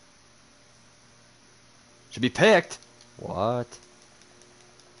 Should be picked. What?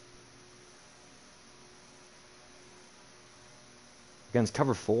 Against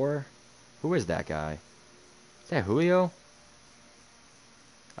cover 4? Who is that guy? Is that Julio?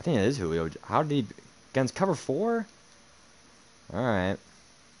 I think it is Julio. How did he... Against cover 4? Alright.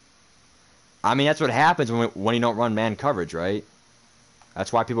 I mean, that's what happens when you don't run man coverage, right?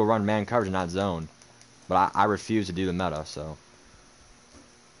 That's why people run man coverage and not zone. But I refuse to do the meta, so...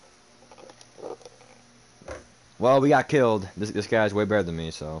 Well, we got killed. This guy's way better than me,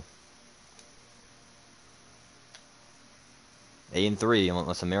 so... 8-3,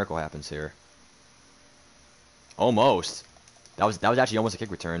 unless a miracle happens here. Almost. That was actually almost a kick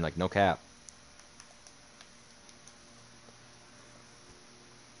return, like no cap.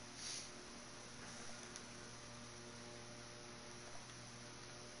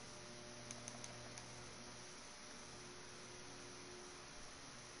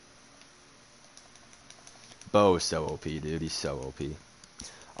 Bo is so OP, dude. He's so OP.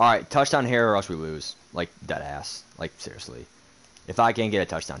 Alright, touchdown here or else we lose. Like, dead ass. Like, seriously. If I can't get a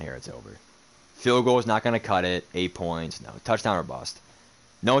touchdown here, it's over. Field goal is not going to cut it. 8 points. No. Touchdown or bust.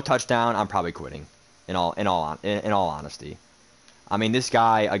 No touchdown, I'm probably quitting. In all honesty. I mean, this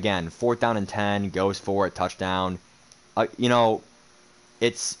guy, again, 4th down and 10, goes for it, touchdown. You know,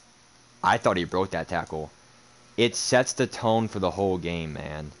 it's... I thought he broke that tackle. It sets the tone for the whole game,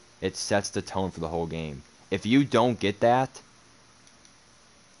 man. It sets the tone for the whole game. If you don't get that,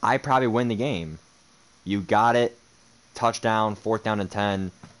 I probably win the game. You got it. Touchdown, 4th down and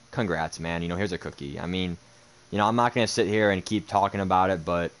 10. Congrats, man. You know, here's a cookie. I mean, you know, I'm not going to sit here and keep talking about it,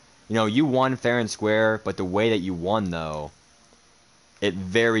 but, you know, you won fair and square, but the way that you won, though, it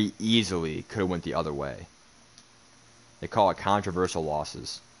very easily could have went the other way. They call it controversial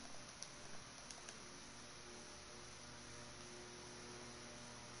losses.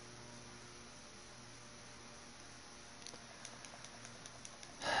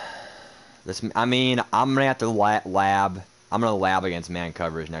 This, I mean, I'm gonna have to lab. I'm gonna lab against man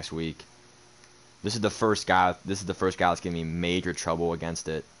coverage next week. This is the first guy. This is the first guy that's giving me major trouble against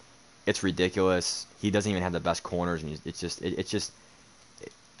it. It's ridiculous. He doesn't even have the best corners, and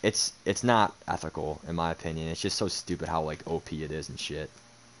it's not ethical in my opinion. It's just so stupid how like OP it is and shit.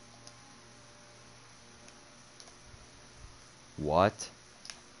 What?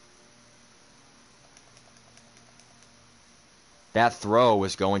 That throw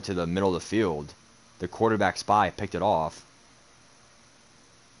was going to the middle of the field. The quarterback spy picked it off.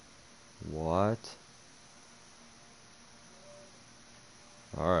 What?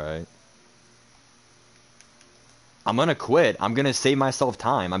 Alright. I'm gonna quit. I'm gonna save myself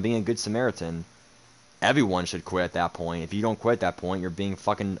time. I'm being a good Samaritan. Everyone should quit at that point. If you don't quit at that point, you're being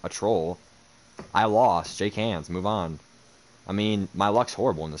fucking a troll. I lost. Shake hands. Move on. I mean, my luck's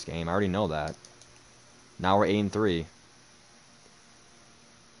horrible in this game. I already know that. Now we're 8-3.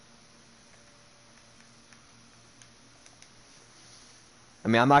 I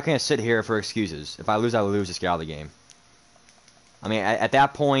mean, I'm not going to sit here for excuses. If I lose, I lose. Just get out of the game. I mean, at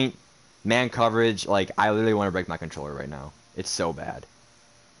that point, man coverage, like, I literally want to break my controller right now. It's so bad.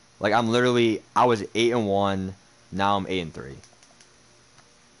 Like, I was 8-1, now I'm 8-3.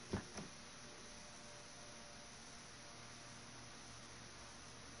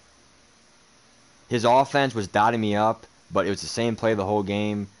 His offense was dotting me up, but it was the same play the whole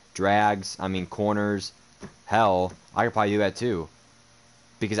game. Drags, I mean, corners. Hell, I could probably do that too.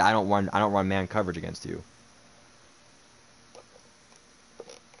 Because I don't run man coverage against you.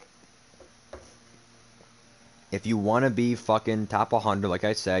 If you want to be fucking top 100, like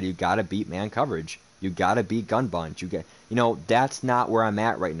I said, you gotta beat man coverage. You gotta beat gun bunch. You know, that's not where I'm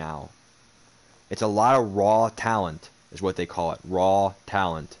at right now. It's a lot of raw talent, is what they call it. Raw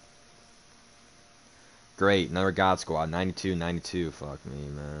talent. Great, another God Squad. 92-92. Fuck me,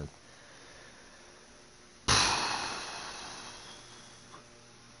 man.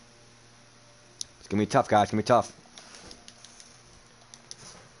 It's gonna be tough, guys. It's gonna be tough.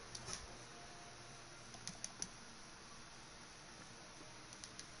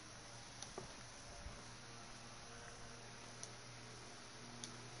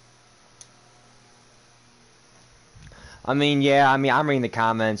 I mean, yeah, I mean, I'm reading the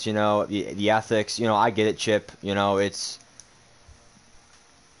comments, you know, the ethics, you know, I get it, Chip, you know,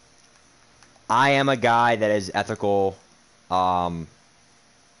 I am a guy that is ethical. 4th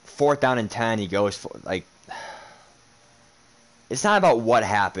down and 10, he goes for, like, it's not about what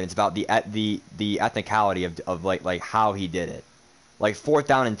happened, it's about the ethnicality of like how he did it. Like, 4th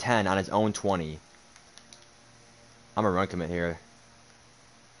down and 10 on his own 20. I'm a run commit here.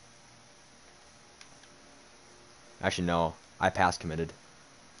 Actually, no. I pass committed.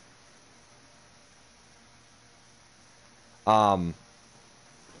 4th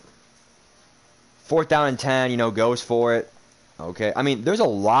down and 10, you know, goes for it. Okay. I mean, there's a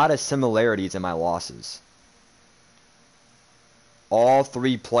lot of similarities in my losses. All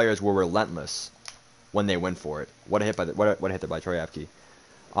 3 players were relentless when they went for it. What a hit there by Troy Apke.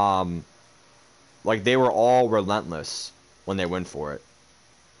 Like, they were all relentless when they went for it.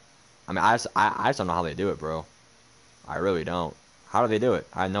 I mean, I just don't know how they do it, bro. I really don't. How do they do it?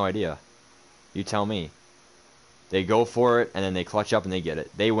 I have no idea. You tell me. They go for it, and then they clutch up and they get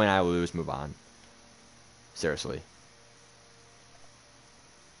it. They win, I lose, move on. Seriously.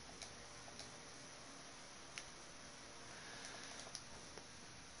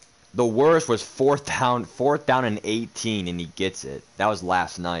 The worst was 4th down and 18, and he gets it. That was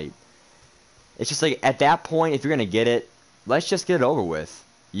last night. It's just like, at that point, if you're going to get it, let's just get it over with.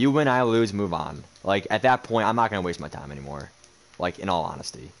 You win, I lose, move on. Like, at that point, I'm not going to waste my time anymore. Like, in all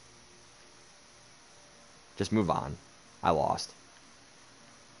honesty. Just move on. I lost.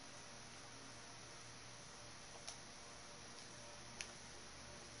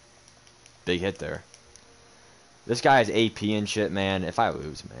 Big hit there. This guy has AP and shit, man. If I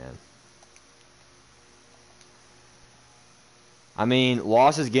lose, man. I mean,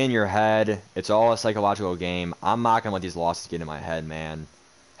 losses get in your head. It's all a psychological game. I'm not going to let these losses get in my head, man.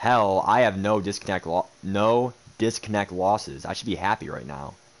 Hell, I have no disconnect losses. I should be happy right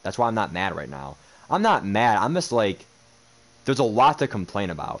now. That's why I'm not mad right now. I'm not mad. I'm just like, there's a lot to complain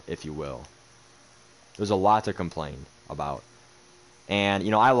about, if you will. There's a lot to complain about. And,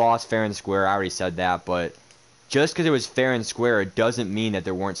 you know, I lost fair and square. I already said that. But just because it was fair and square, it doesn't mean that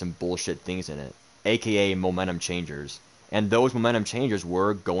there weren't some bullshit things in it. AKA momentum changers. And those momentum changers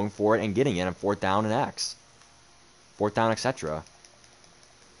were going for it and getting it on 4th down and X. 4th down, etc.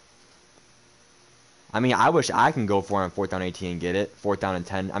 I mean, I wish I can go for it on 4th down 18 and get it. 4th down and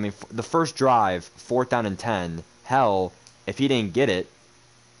 10. I mean, the first drive, 4th down and 10. Hell, if he didn't get it,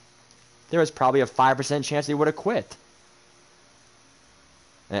 there was probably a 5% chance he would have quit.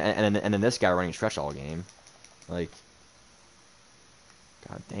 And then this guy running stretch all game. Like,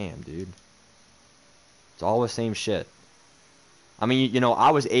 god damn, dude. It's all the same shit. I mean, you know,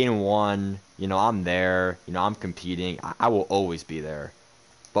 I was 8-1. You know, I'm there. You know, I'm competing. I will always be there.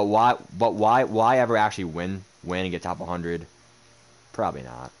 But why ever actually win and get top 100? Probably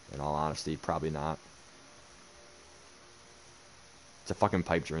not. In all honesty, probably not. It's a fucking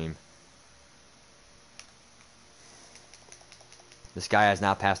pipe dream. This guy has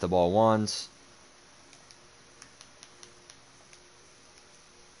not passed the ball once.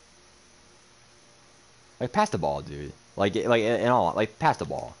 Like, pass the ball, dude. Like, in all, like, pass the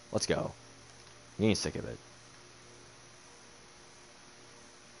ball. Let's go. You ain't sick of it.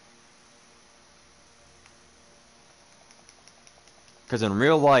 Because in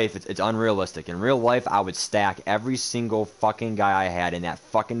real life, it's unrealistic. In real life, I would stack every single fucking guy I had in that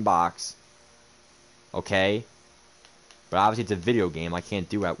fucking box. Okay? But obviously, it's a video game. I can't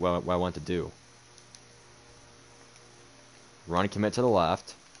do what I want to do. Run, commit to the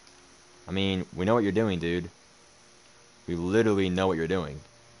left. I mean, we know what you're doing, dude. We literally know what you're doing.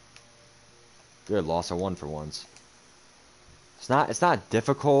 Good, lost a 1 for once. It's not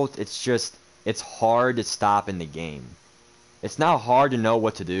difficult. It's just, it's hard to stop in the game. It's not hard to know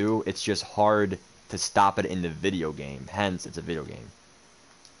what to do. It's just hard to stop it in the video game. Hence, it's a video game.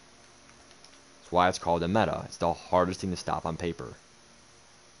 That's why it's called a meta. It's the hardest thing to stop on paper.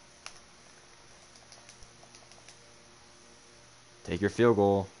 Take your field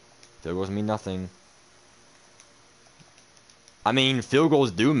goal. Field goals mean nothing. I mean, field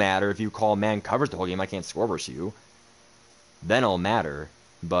goals do matter if you call man coverage the whole game. I can't score versus you. Then it'll matter.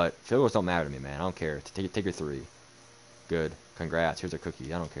 But field goals don't matter to me, man. I don't care. Take your 3. Good. Congrats. Here's a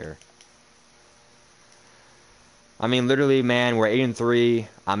cookie. I don't care. I mean, literally, man, we're 8-3.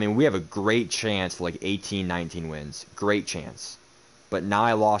 I mean, we have a great chance for like 18, 19 wins. Great chance. But now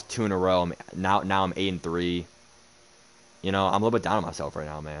I lost 2 in a row. Now I'm 8-3. You know, I'm a little bit down on myself right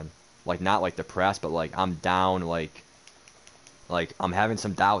now, man. Like, not like depressed, but like I'm down, like I'm having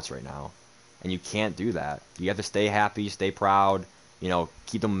some doubts right now. And you can't do that. You have to stay happy, stay proud, you know,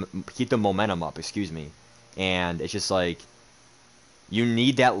 keep the momentum up, excuse me. And it's just like, you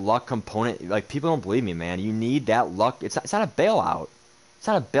need that luck component. Like, people don't believe me, man. You need that luck. It's not a bailout. It's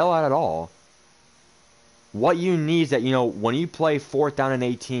not a bailout at all. What you need is that, you know, when you play 4th down and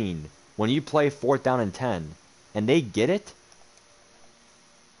 18, when you play 4th down and 10, and they get it,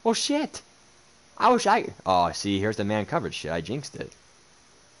 well, shit. Oh, see, here's the man coverage shit. I jinxed it.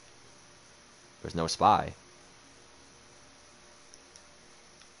 There's no spy.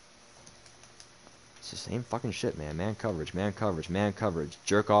 It's the same fucking shit, man. Man coverage, man coverage, man coverage.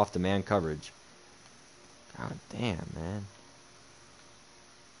 Jerk off to man coverage. God damn, man.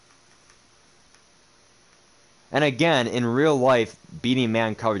 And again, in real life, beating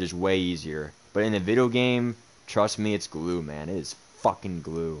man coverage is way easier. But in a video game, trust me, it's glue, man. It is fucking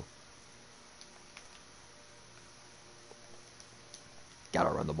glue. Gotta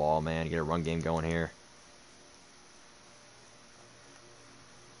run the ball, man. Get a run game going here.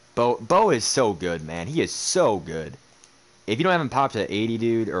 Bo is so good, man. He is so good. If you don't have him popped to 80,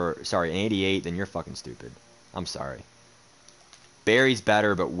 dude, or, sorry, an 88, then you're fucking stupid. I'm sorry. Barry's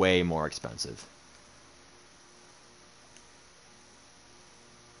better, but way more expensive.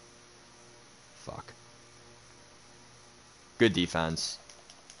 Fuck. Good defense.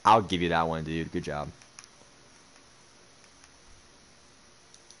 I'll give you that one, dude. Good job.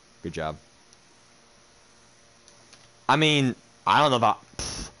 Good job. I mean, I don't know about...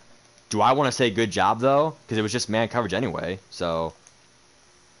 Do I want to say good job, though? Because it was just man coverage anyway, so...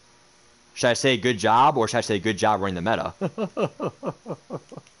 Should I say good job, or should I say good job running the meta?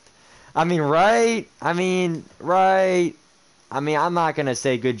 I mean, right? I mean, right? I mean, I'm not going to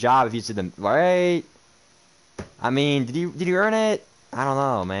say good job if you said the... Right? I mean, did you earn it? I don't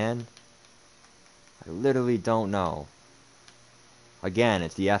know, man. I literally don't know. Again,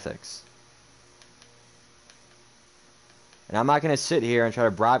 it's the ethics. And I'm not going to sit here and try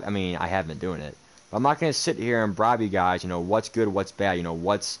to bribe... I mean, I have been doing it. But I'm not going to sit here and bribe you guys, you know, what's good, what's bad, you know,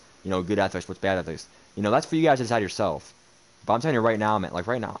 what's, you know, good ethics, what's bad ethics. You know, that's for you guys to decide yourself. But I'm telling you right now, man, like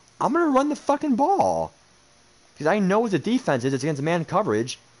right now, I'm going to run the fucking ball. Because I know what the defense is. It's against man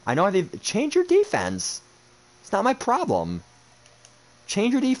coverage. I know how they... Change your defense. It's not my problem.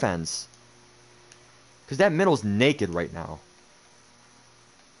 Change your defense. Because that middle's naked right now.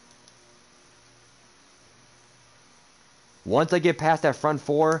 Once I get past that front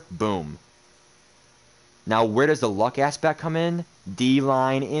 4, boom. Now, where does the luck aspect come in?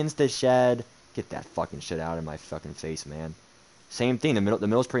 D-line, insta-shed. Get that fucking shit out of my fucking face, man. Same thing. The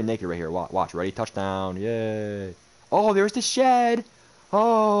middle's pretty naked right here. Watch. Ready? Touchdown. Yay. Oh, there's the shed.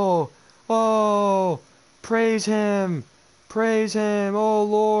 Oh. Oh. Praise him. Praise him. Oh,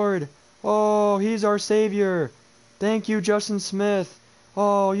 Lord. Oh, he's our savior. Thank you, Justin Smith.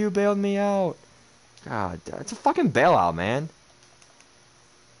 Oh, you bailed me out. God, that's a fucking bailout, man.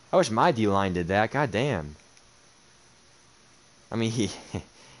 I wish my D-line did that. God damn. I mean,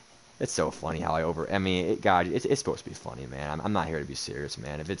 it's so funny how I mean, God, it's supposed to be funny, man. I'm not here to be serious,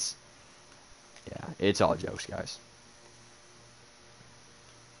 man. If it's... Yeah, it's all jokes, guys.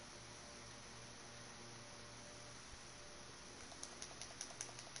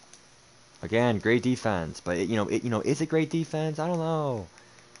 Again, great defense, but is it great defense? I don't know.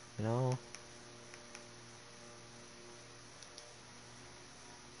 You know.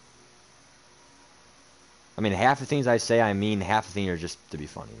 I mean, half the things I say, I mean, half the things are just to be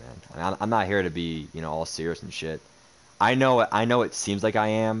funny, man. I mean, I'm not here to be, all serious and shit. I know it seems like I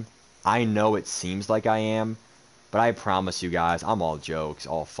am. I know it seems like I am, but I promise you guys, I'm all jokes,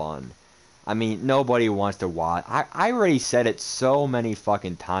 all fun. I mean, nobody wants to watch. I already said it so many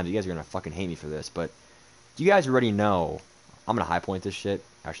fucking times. You guys are gonna fucking hate me for this, but you guys already know. I'm gonna high point this shit.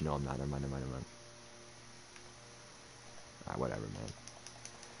 Actually, no, I'm not. Never mind. Alright, whatever, man.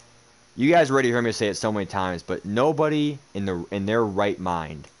 You guys already heard me say it so many times, but nobody in their right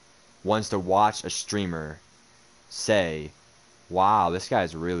mind wants to watch a streamer say, "Wow, this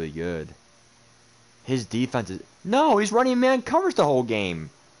guy's really good. His defense is..." No, he's running man covers the whole game.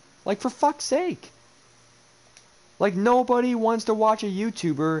 Like, for fuck's sake. Like, nobody wants to watch a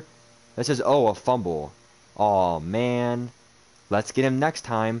YouTuber that says, "Oh, a fumble. Oh, man. Let's get him next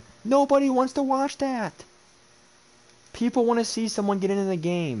time." Nobody wants to watch that. People want to see someone get into the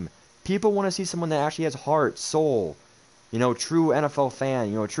game. People want to see someone that actually has heart, soul. True NFL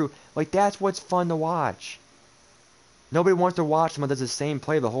fan. True. Like, that's what's fun to watch. Nobody wants to watch someone that does the same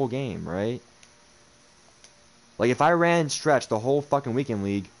play the whole game, right? Like, if I ran stretch the whole fucking weekend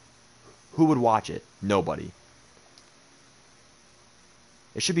league, who would watch it? Nobody.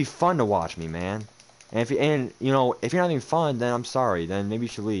 It should be fun to watch me, man. And if you're not having fun, then I'm sorry. Then maybe you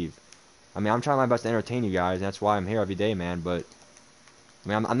should leave. I mean, I'm trying my best to entertain you guys, and that's why I'm here every day, man. But I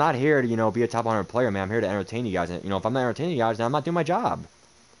mean, I'm not here to be a top 100 player, man. I'm here to entertain you guys. And if I'm not entertaining you guys, then I'm not doing my job.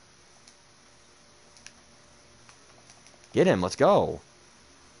 Get him. Let's go.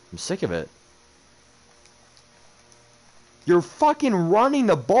 I'm sick of it. You're fucking running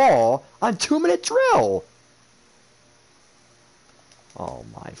the ball on 2-minute drill. Oh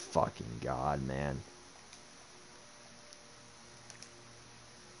my fucking God, man.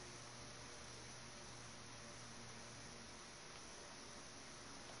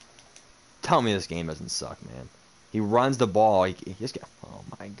 Tell me this game doesn't suck, man. He runs the ball. Oh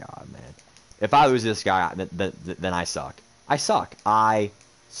my God, man. If I lose this guy, then I suck. I suck. I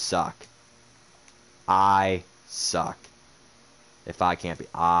suck. I suck. If I can't be,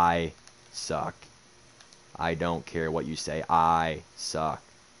 I suck. I don't care what you say. I suck.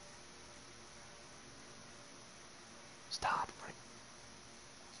 Stop.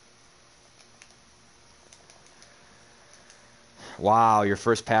 Wow, your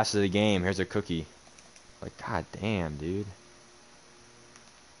first pass of the game. Here's a cookie. Like, god damn, dude.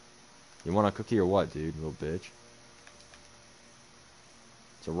 You want a cookie or what, dude, little bitch?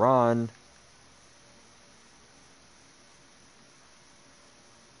 It's a run.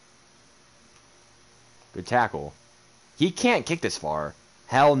 Good tackle. He can't kick this far.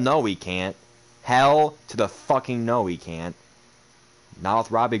 Hell no he can't. Hell to the fucking no he can't. Not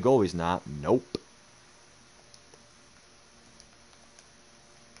with Robbie Gould, he's not. Nope.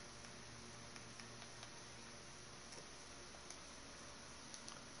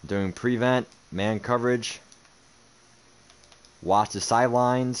 Doing prevent, man coverage. Watch the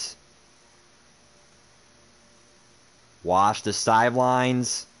sidelines. Watch the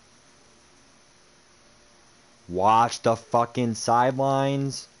sidelines. Watch the fucking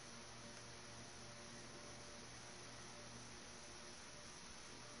sidelines.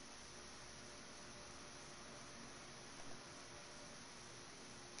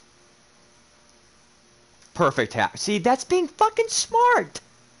 Perfect tap. See, that's being fucking smart.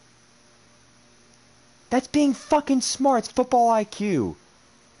 That's being fucking smart. It's football IQ.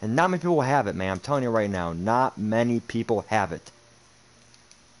 And not many people have it, man. I'm telling you right now. Not many people have it.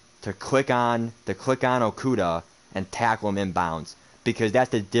 To click on Okuda and tackle him inbounds. Because that's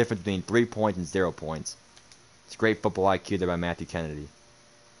the difference between 3 points and 0 points. It's great football IQ there by Matthew Kennedy.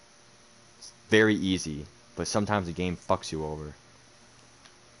 It's very easy. But sometimes the game fucks you over.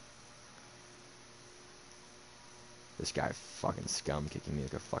 This guy fucking scum kicking me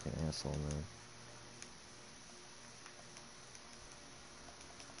like a fucking asshole, man.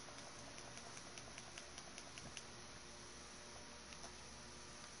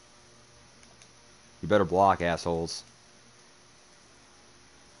 better block, assholes.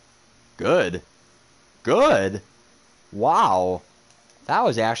 Good. Good. Wow. That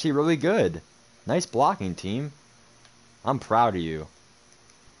was actually really good. Nice blocking, team. I'm proud of you.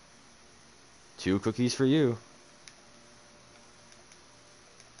 2 cookies for you.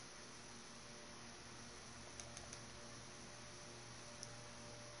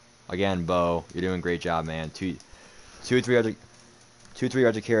 Again, Bo, you're doing a great job, man. 2, 3 yards, 2, 3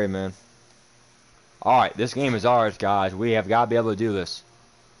 yards of carry, man. All right, this game is ours, guys. We have got to be able to do this.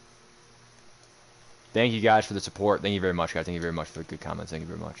 Thank you guys for the support. Thank you very much, guys. Thank you very much for the good comments. Thank you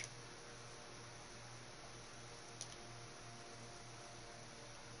very much.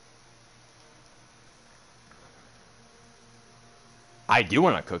 I do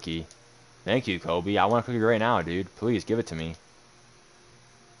want a cookie. Thank you, Kobe. I want a cookie right now, dude. Please give it to me.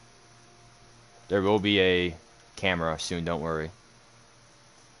 There will be a camera soon, don't worry.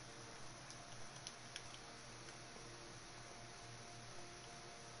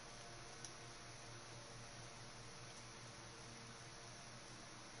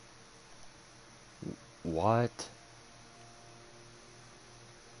 What?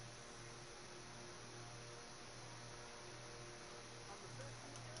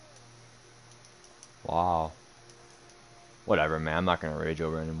 Wow. Whatever, man. I'm not gonna rage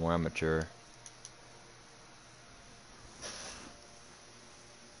over it anymore. I'm mature.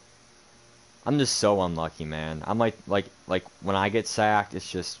 I'm just so unlucky, man. I'm like when I get sacked,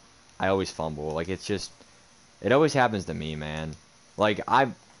 it's just I always fumble. Like it's just it always happens to me, man. Like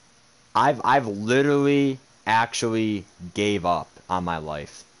I've literally actually gave up on my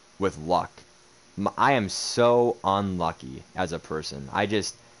life with luck. I am so unlucky as a person. I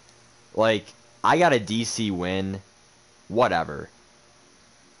just like I got a DC win, whatever.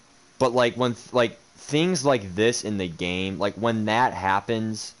 But like when like things like this in the game, like when that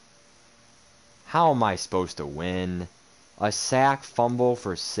happens, how am I supposed to win? A sack fumble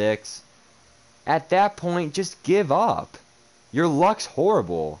for 6. At that point, just give up. Your luck's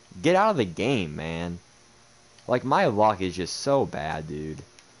horrible. Get out of the game, man. Like my luck is just so bad, dude.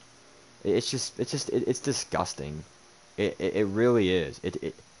 It's disgusting. It really is.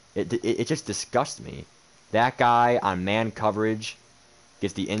 It just disgusts me. That guy on man coverage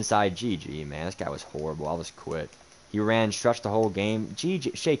gets the inside GG, man. This guy was horrible. I'll just quit. He ran, stretched the whole game.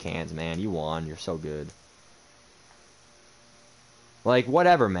 GG, shake hands, man. You won. You're so good. Like,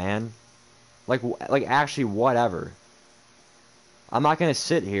 whatever, man. Like actually, whatever. I'm not gonna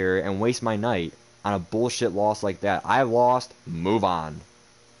sit here and waste my night on a bullshit loss like that. I lost. Move on.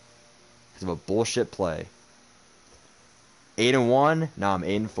 Because of a bullshit play. 8-1. Now I'm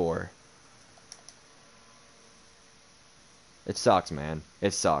 8-4. It sucks, man.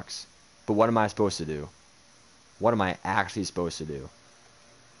 It sucks. But what am I supposed to do? What am I actually supposed to do?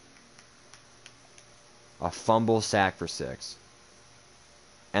 A fumble sack for 6.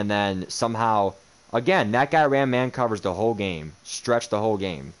 And then somehow, again, that guy ran man covers the whole game. Stretched the whole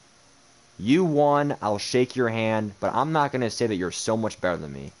game. You won. I'll shake your hand. But I'm not going to say that you're so much better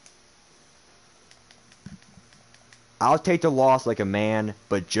than me. I'll take the loss like a man.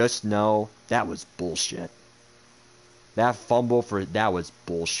 But just know that was bullshit. That fumble that was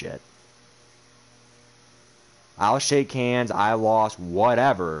bullshit. I'll shake hands, I lost,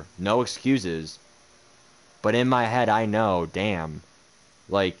 whatever. No excuses. But in my head, I know, damn.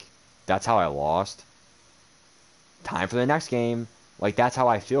 Like, that's how I lost. Time for the next game. Like, that's how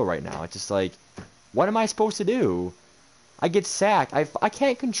I feel right now. It's just like, what am I supposed to do? I get sacked. I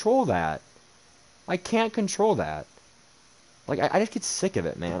can't control that. I can't control that. Like, I just get sick of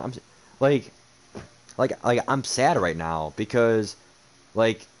it, man. I'm like I'm sad right now because,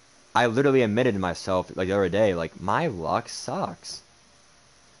 like, I literally admitted to myself, like, the other day, like, my luck sucks.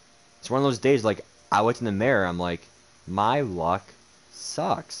 It's one of those days, like, I looked in the mirror, I'm like, my luck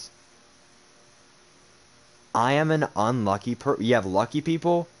sucks. I am an unlucky You have lucky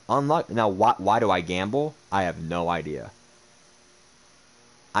people? Unlucky. Now, why do I gamble? I have no idea.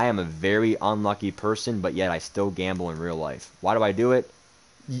 I am a very unlucky person, but yet I still gamble in real life. Why do I do it?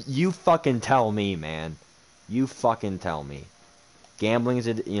 You fucking tell me, man. You fucking tell me. Gambling is,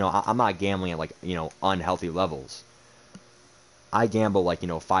 I'm not gambling at, like, unhealthy levels. I gamble, like,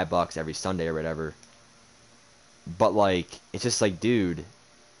 $5 every Sunday or whatever. But, like, it's just like, dude,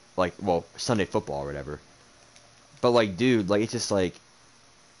 like, well, Sunday football or whatever. But, like, dude, like, it's just like,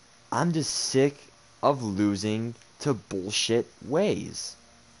 I'm just sick of losing to bullshit ways.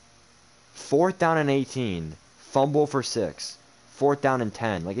 4th down and 18. Fumble for 6. 4th down and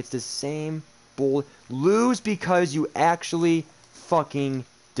 10. Like, it's the same bull. Lose because you actually fucking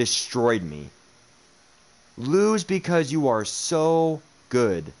destroyed me. Lose because you are so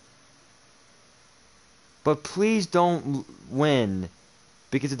good. But please don't win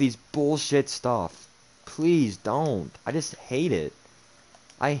because of these bullshit stuff. Please don't. I just hate it.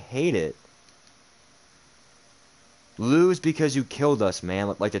 I hate it. Lose because you killed us,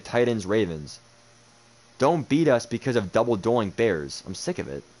 man, like the Titans, Ravens. Don't beat us because of double doing Bears. I'm sick of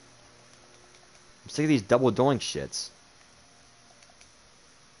it. I'm sick of these double doing shits.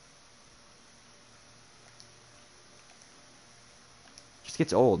 Just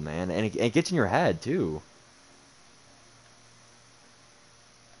gets old, man, and it gets in your head too.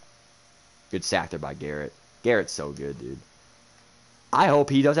 Good sack there by Garrett. Garrett's so good, dude. I hope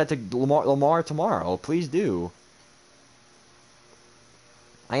he does that to Lamar tomorrow. Please do.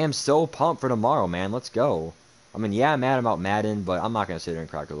 I am so pumped for tomorrow, man. Let's go. I mean, yeah, I'm mad about Madden, but I'm not going to sit there and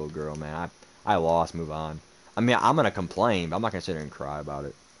cry like a little girl, man. I lost. Move on. I mean, I'm going to complain, but I'm not going to sit there and cry about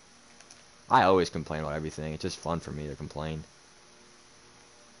it. I always complain about everything. It's just fun for me to complain.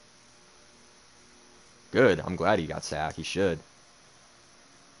 Good. I'm glad he got sacked. He should.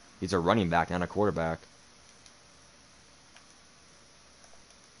 He's a running back, not a quarterback.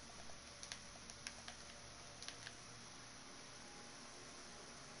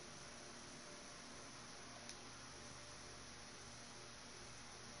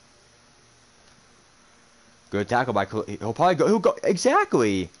 Good tackle by Khalil. He'll probably go. He'll go.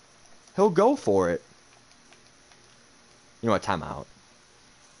 Exactly. He'll go for it. You know what? Timeout.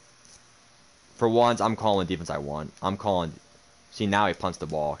 For once, I'm calling defense I want. I'm calling. See, now he punts the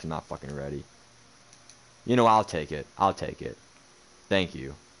ball. I'm not fucking ready. You know, I'll take it. I'll take it. Thank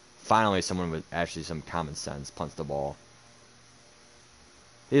you. Finally, someone with actually some common sense punts the ball.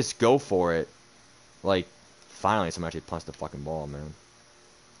 They just go for it. Like, finally, someone actually punts the fucking ball, man.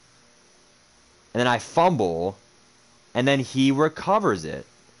 And then I fumble, and then he recovers it.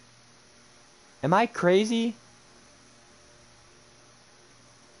 Am I crazy?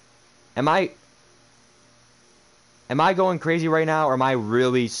 Am I going crazy right now, or am I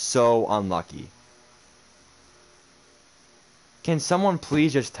really so unlucky? Can someone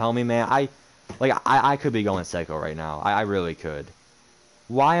please just tell me, man? I could be going psycho right now. I really could.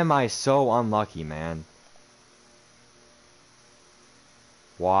 Why am I so unlucky, man?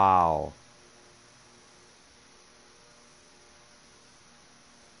 Wow.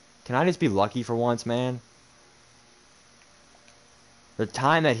 Can I just be lucky for once, man? The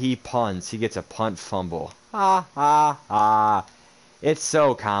time that he punts, he gets a punt fumble. Ha ha ha. It's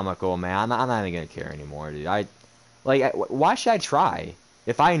so comical, man. I'm not even gonna care anymore, dude. Why should I try?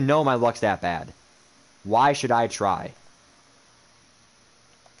 If I know my luck's that bad, why should I try?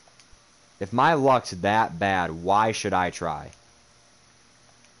 If my luck's that bad, why should I try?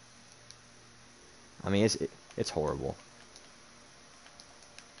 I mean, it's horrible.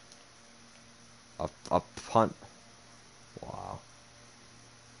 A punt. Wow.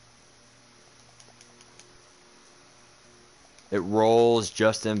 It rolls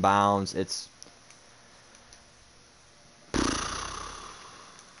just in bounds. It's.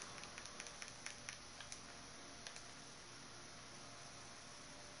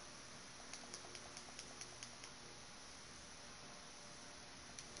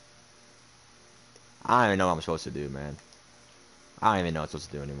 I don't even know what I'm supposed to do, man. I don't even know what I'm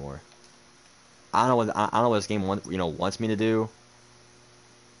supposed to do anymore. I don't know what this game wants me to do.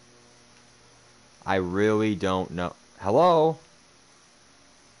 I really don't know. Hello?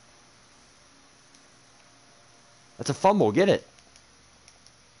 That's a fumble. Get it.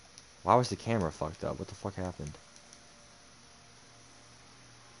 Why was the camera fucked up? What the fuck happened?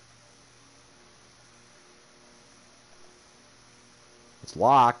 It's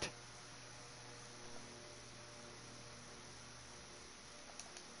locked.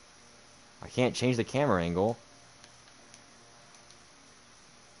 I can't change the camera angle.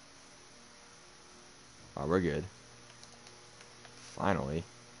 Oh, we're good. Finally.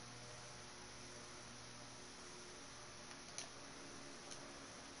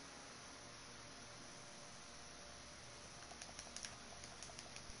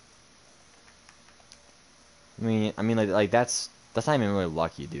 Like that's not even really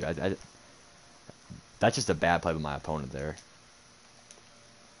lucky, dude. That's just a bad play by my opponent there.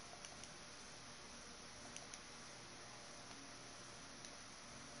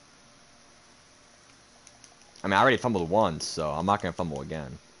 I mean, I already fumbled once, so I'm not gonna fumble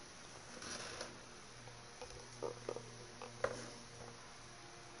again.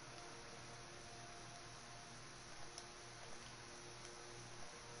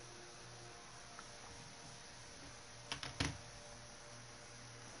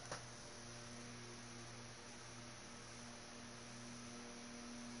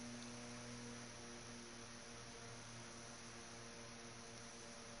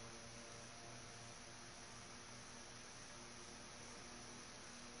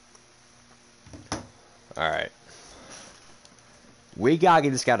 Alright. We gotta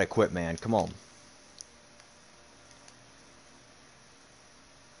get this guy to quit, man. Come on.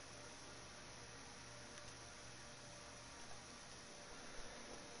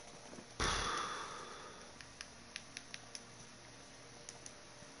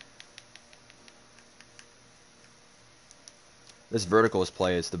 This verticalist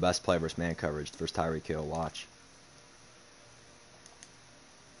play is the best play versus man coverage versus Tyreek Hill. Watch.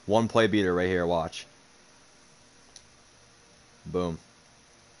 One play beater right here. Watch. Boom.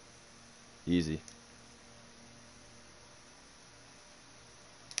 Easy.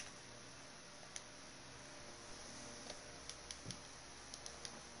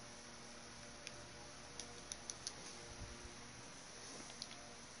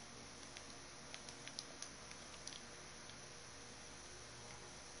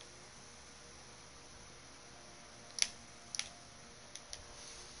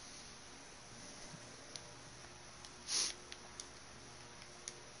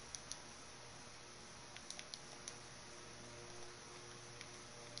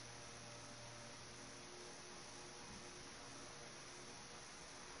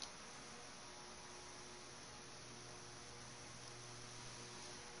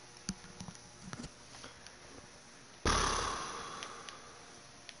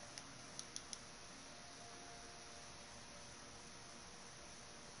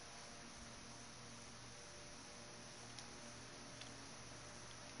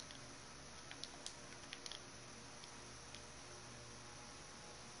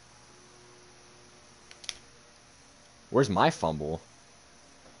 Where's my fumble?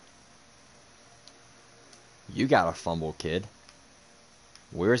 You got a fumble, kid.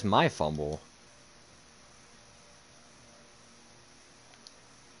 Where's my fumble?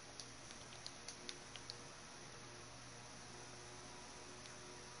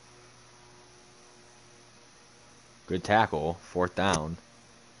 Good tackle. 4th down.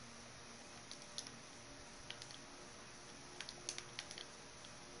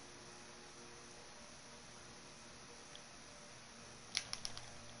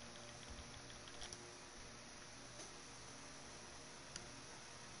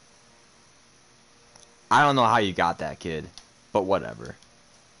 I don't know how you got that, kid, but whatever.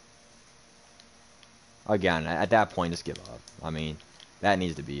 Again, at that point, just give up. I mean, that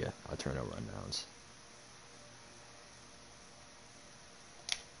needs to be a turnover on downs.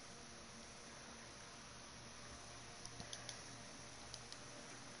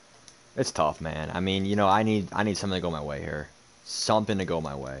 It's tough, man. I mean, you know, I need something to go my way here. Something to go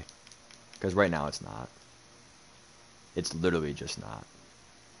my way. Because right now it's not. It's literally just not.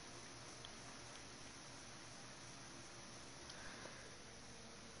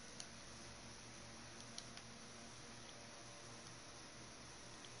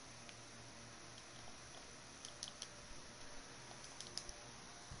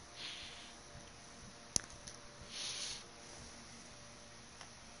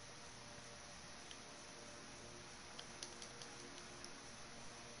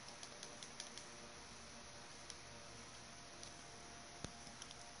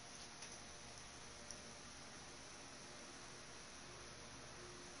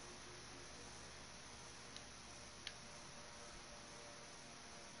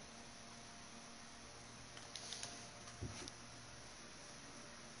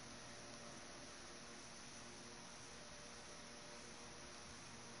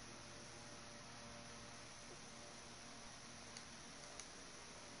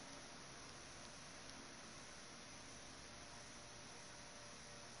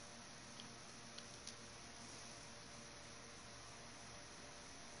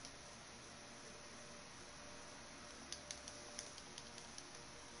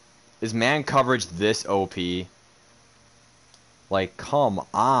 Is man coverage this OP? Like, come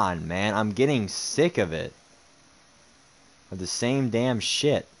on, man. I'm getting sick of it. Of the same damn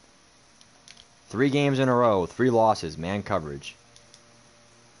shit. 3 games in a row, 3 losses, man coverage.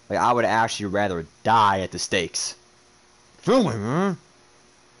 Like, I would actually rather die at the stakes. Feel me, man?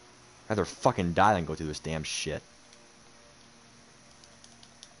 Rather fucking die than go through this damn shit.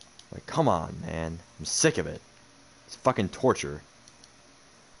 Like, come on, man. I'm sick of it. It's fucking torture.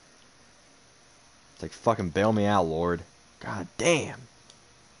 It's like, fucking bail me out, Lord. God damn.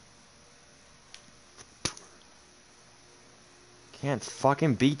 Can't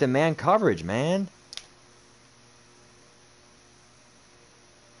fucking beat the man coverage, man.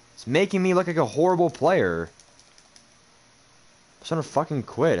 It's making me look like a horrible player. I'm just gonna fucking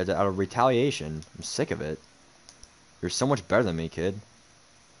quit out of retaliation. I'm sick of it. You're so much better than me, kid.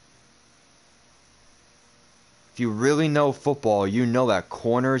 If you really know football, you know that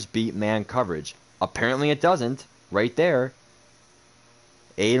corners beat man coverage. Apparently it doesn't. Right there.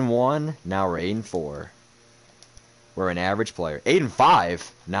 8-1. Now we're 8-4. We're an average player.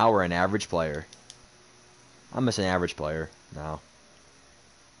 8-5. Now we're an average player. I'm just an average player now.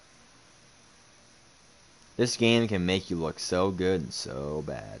 This game can make you look so good and so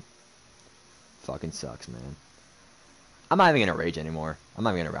bad. Fucking sucks, man. I'm not even gonna rage anymore. I'm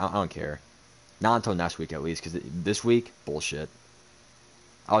not even gonna. I don't care. Not until next week at least, because this week, bullshit.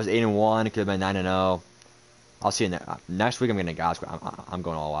 I was 8-1. It could have been 9-0. I'll see you next week. I'm gonna God Squad. I'm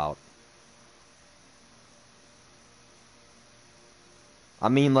going all out. I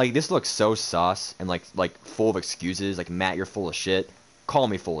mean, like, this looks so sus and like full of excuses. Like, Matt, you're full of shit. Call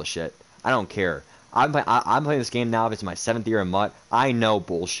me full of shit. I don't care. I'm playing this game now. If it's my 7th year in MUT, I know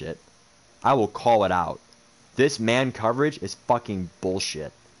bullshit. I will call it out. This man coverage is fucking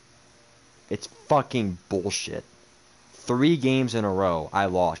bullshit. It's fucking bullshit. 3 games in a row I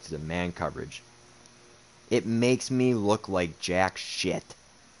lost to the man coverage. It makes me look like jack shit.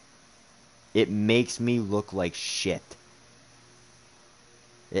 It makes me look like shit.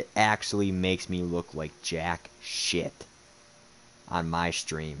 It actually makes me look like jack shit on my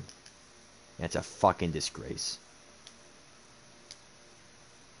stream. And it's a fucking disgrace.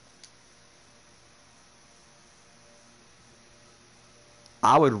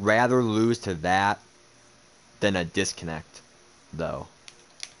 I would rather lose to that than a disconnect, though.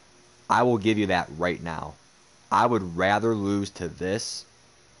 I will give you that right now. I would rather lose to this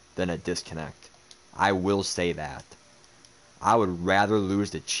than a disconnect. I will say that. I would rather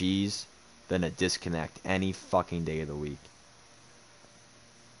lose to cheese than a disconnect any fucking day of the week.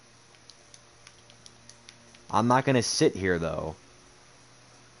 I'm not going to sit here, though,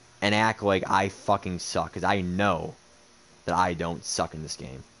 and act like I fucking suck, because I know that I don't suck in this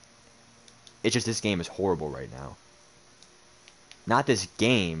game. It's just this game is horrible right now. Not this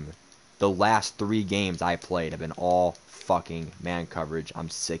game. The last 3 games I played have been all fucking man coverage. I'm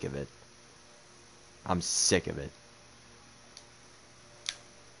sick of it. I'm sick of it.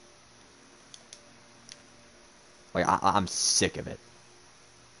 Like, I'm sick of it.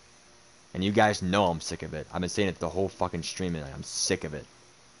 And you guys know I'm sick of it. I've been saying it the whole fucking stream tonight. I'm sick of it.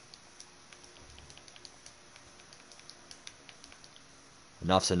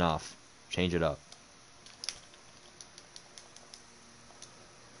 Enough's enough. Change it up.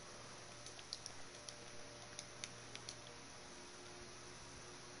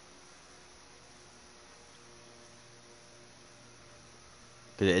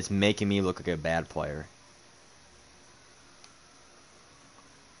 Because it's making me look like a bad player.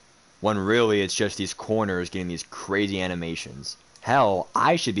 When really it's just these corners getting these crazy animations. Hell,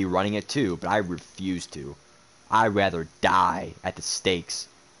 I should be running it too, but I refuse to. I'd rather die at the stakes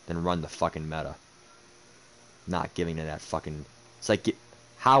than run the fucking meta. Not giving to that fucking... It's like,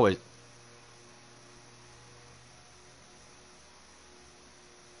 how is...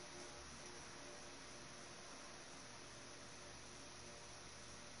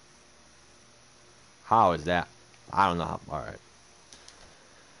 How is that? I don't know how... Alright.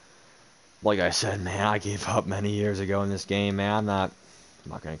 Like I said, man, I gave up many years ago in this game, man. I'm not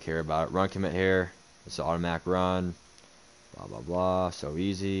going to care about it. Run commit here. It's an automatic run. Blah, blah, blah. So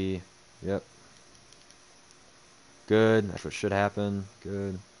easy. Yep. Good. That's what should happen.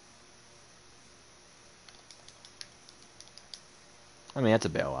 Good. I mean, that's a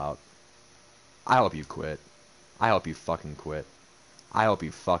bailout. I hope you quit. I hope you fucking quit. I hope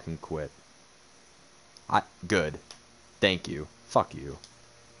you fucking quit. Good. Thank you. Fuck you.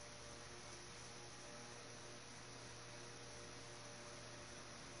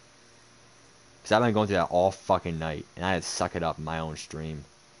 Because I've been going through that all fucking night, and I had to suck it up in my own stream.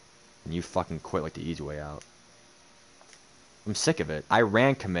 And you fucking quit like the easy way out. I'm sick of it. I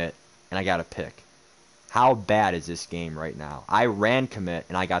ran commit, and I got a pick. How bad is this game right now? I ran commit,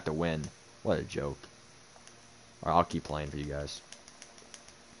 and I got the win. What a joke. Alright, I'll keep playing for you guys.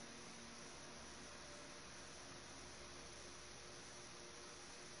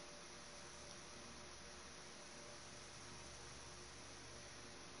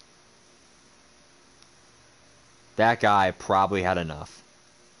 That guy probably had enough.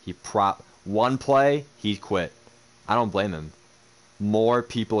 One play, he quit. I don't blame him. More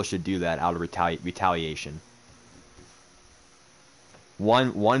people should do that out of retaliation.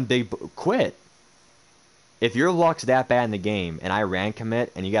 One big quit. If your luck's that bad in the game, and I ran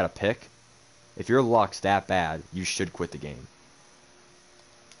commit, and you got a pick, if your luck's that bad, you should quit the game.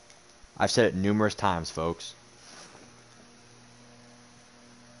 I've said it numerous times, folks.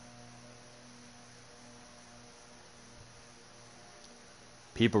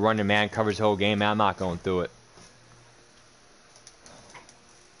 People running man coverage the whole game, man, I'm not going through it.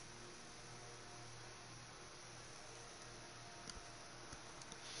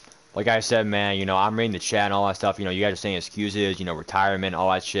 Like I said, man, you know, I'm reading the chat and all that stuff. You know, you guys are saying excuses, you know, retirement,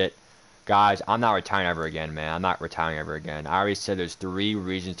 all that shit. Guys, I'm not retiring ever again, man. I'm not retiring ever again. I already said there's 3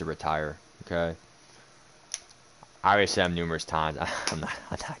 reasons to retire, okay? I already said them numerous times. I'm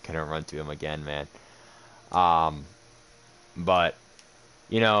not gonna run through them again, man. Um, but,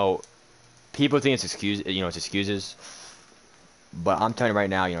 you know, people think it's it's excuses. But I'm telling you right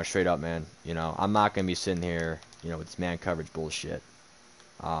now, you know, straight up, man, you know, I'm not gonna be sitting here, you know, with this man coverage bullshit.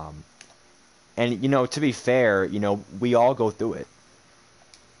 Um, and you know, to be fair, you know, we all go through it.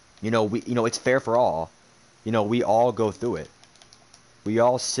 You know, it's fair for all. You know, we all go through it. We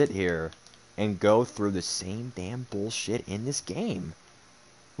all sit here and go through the same damn bullshit in this game.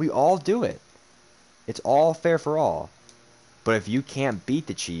 We all do it. It's all fair for all. But if you can't beat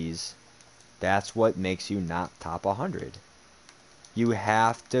the cheese, that's what makes you not top 100. You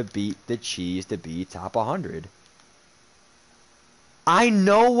have to beat the cheese to be top 100. I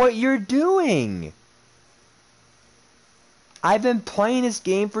know what you're doing. I've been playing this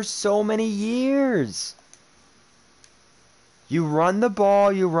game for so many years. You run the ball,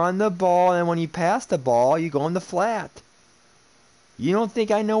 and when you pass the ball, you go in the flat. You don't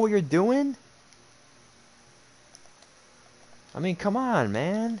think I know what you're doing? I mean, come on,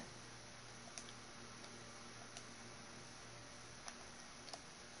 man.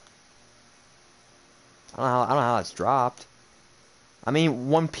 I don't know how it's dropped. I mean,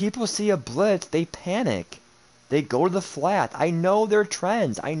 when people see a blitz, they panic. They go to the flat. I know their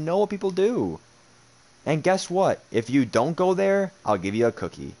trends. I know what people do. And guess what? If you don't go there, I'll give you a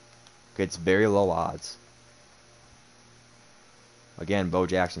cookie. It's very low odds. Again, Bo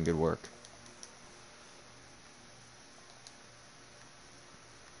Jackson, good work.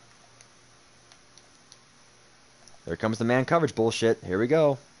 There comes the man coverage bullshit. Here we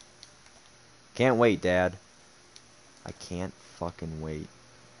go. Can't wait, Dad. I can't fucking wait.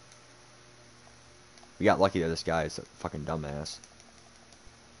 We got lucky that this guy is a fucking dumbass.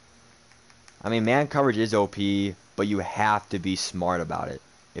 I mean, man coverage is OP, but you have to be smart about it.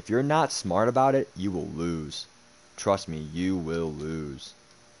 If you're not smart about it, you will lose. Trust me, you will lose.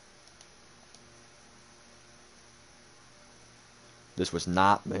 This was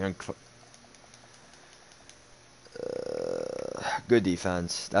not man. Good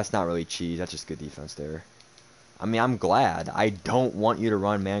defense. That's not really cheese. That's just good defense there. I mean, I'm glad. I don't want you to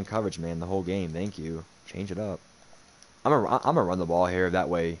run man coverage, man, the whole game. Thank you. Change it up. I'm gonna run the ball here. That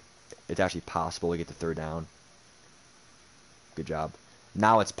way, it's actually possible to get the 3rd down. Good job.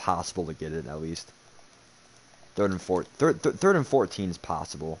 Now it's possible to get it at least. 3rd and 14 is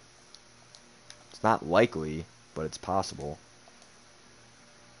possible. It's not likely, but it's possible.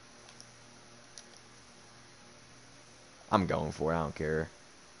 I'm going for it. I don't care.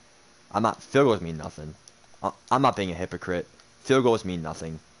 Field goals mean nothing. I'm not being a hypocrite. Field goals mean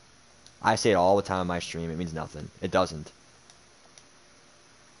nothing. I say it all the time on my stream. It means nothing. It doesn't.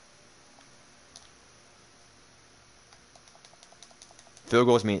 Field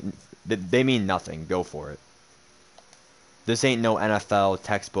goals they mean nothing. Go for it. This ain't no NFL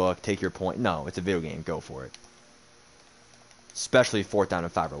textbook. Take your point. No, it's a video game. Go for it. Especially 4th down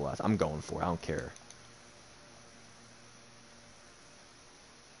and 5 or less. I'm going for it. I don't care.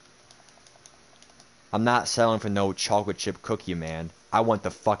 I'm not settling for no chocolate chip cookie, man. I want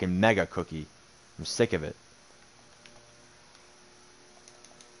the fucking mega cookie. I'm sick of it.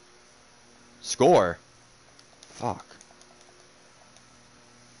 Score? Fuck.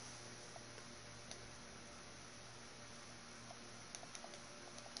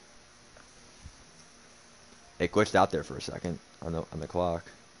 It glitched out there for a second on the clock.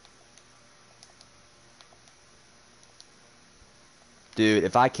 Dude,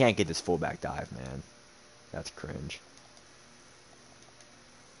 if I can't get this fullback dive, man, that's cringe.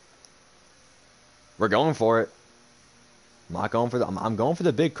 We're going for it. I'm not going for I'm going for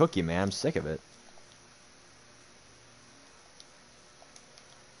the big cookie, man. I'm sick of it.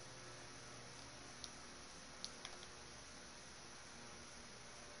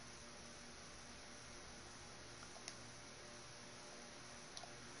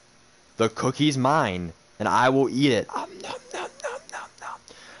 The cookie's mine, and I will eat it.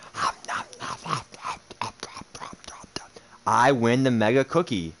 I win the mega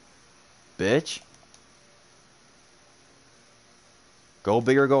cookie, bitch. Go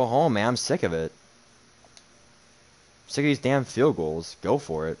big or go home, man. I'm sick of it. I'm sick of these damn field goals. Go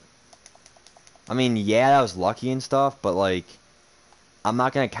for it. I mean, yeah, that was lucky and stuff, but like, I'm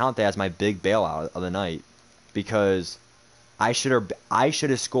not gonna count that as my big bailout of the night because I should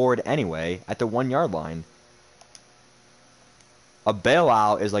have scored anyway at the 1-yard line. A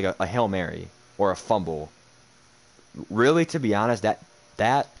bailout is like a Hail Mary or a fumble. Really, to be honest,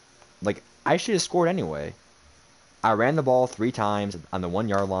 that Like, I should have scored anyway. I ran the ball 3 times on the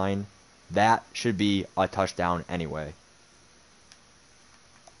 1-yard line. That should be a touchdown anyway.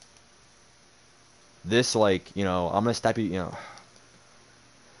 This, like, you know, I'm going to step you, you know.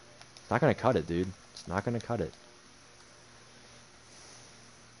 It's not going to cut it, dude. It's not going to cut it.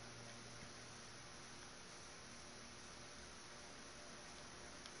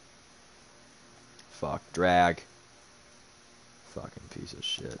 Fuck, drag. Fucking piece of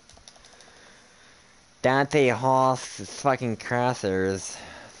shit. Dante Hall fucking crossers.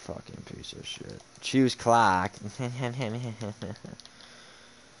 Fucking piece of shit. Choose clock. Oh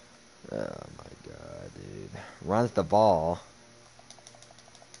my god, dude. Runs the ball.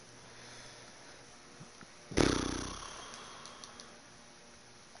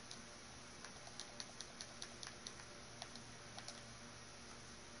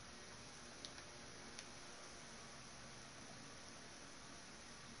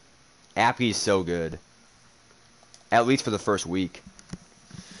 Appy's so good. At least for the first week.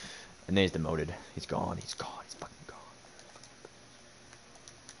 And then he's demoted. He's gone. He's gone. He's fucking gone.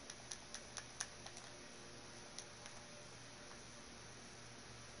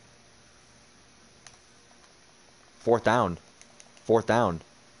 Fourth down. Fourth down.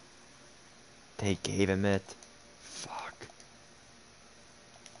 They gave him it. Fuck.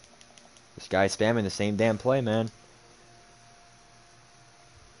 This guy's spamming the same damn play, man.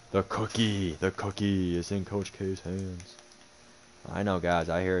 The cookie is in Coach K's hands. I know, guys.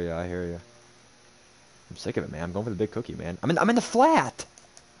 I hear you. I hear you. I'm sick of it, man. I'm going for the big cookie, man. I'm in the flat.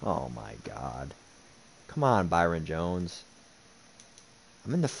 Oh my god. Come on, Byron Jones.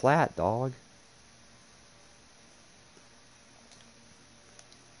 I'm in the flat, dog.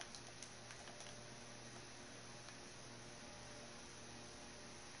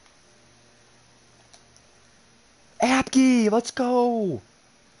 Apke, let's go.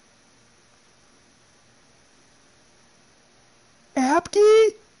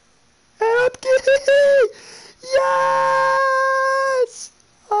 Apke! Apke! Yes!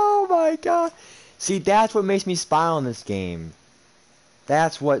 Oh my god. See, that's what makes me smile in this game.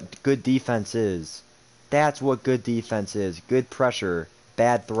 That's what good defense is. That's what good defense is. Good pressure.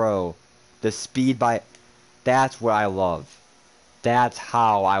 Bad throw. The speed by... That's what I love. That's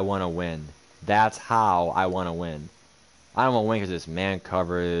how I want to win. That's how I want to win. I don't want to win because it's man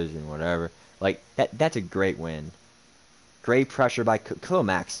coverage and whatever. Like, that's a great win. Great pressure by Khalil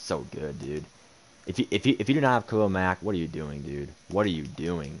Mack's so good, dude. If you do not have Khalil Mack, what are you doing, dude? What are you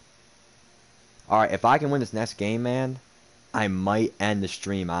doing? Alright, if I can win this next game, man, I might end the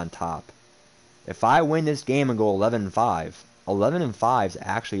stream on top. If I win this game and go 11-5, 11-5 is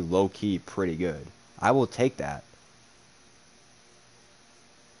actually low-key pretty good. I will take that.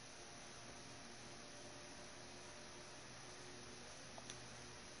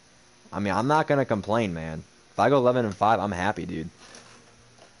 I mean, I'm not going to complain, man. If I go 11-5, I'm happy, dude.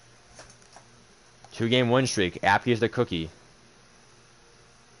 2-game win streak. Apke is the cookie.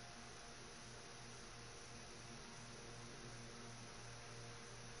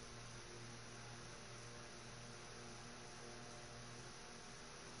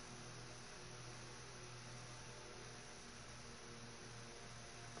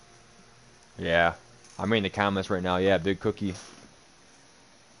 Yeah. I'm reading the comments right now. Yeah, big cookie.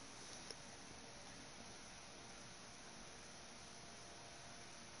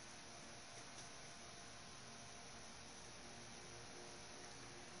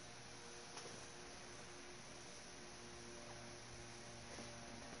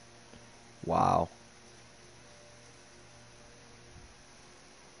 Wow.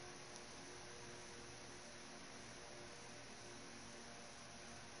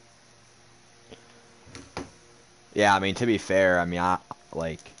 Yeah, I mean, to be fair, I mean,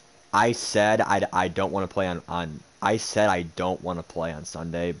 I said I don't want to play I said I don't want to play on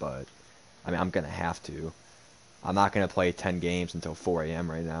Sunday, but I mean, I'm gonna have to. I'm not gonna play 10 games until 4 a.m.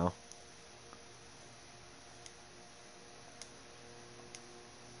 right now.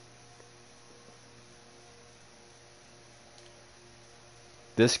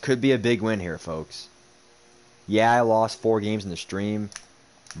 This could be a big win here, folks. Yeah, I lost 4 games in the stream,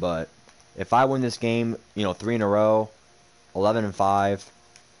 but if I win this game, you know, 3 in a row, 11-5,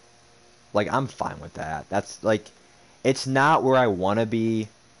 like, I'm fine with that. That's, like, it's not where I want to be.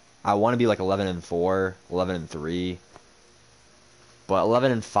 I want to be, like, 11-4, 11-3, but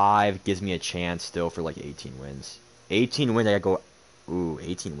 11-5 gives me a chance still for, like, 18 wins. 18 wins, I gotta go, ooh,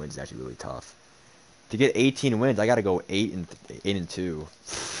 18 wins is actually really tough. To get 18 wins, I gotta go 8-2.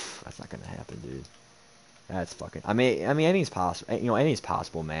 That's not gonna happen, dude. That's fucking. I mean, anything's possible. You know, anything's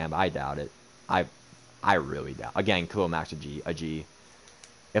possible, man. But I doubt it. I really doubt. Again, Khalil Mack's a G.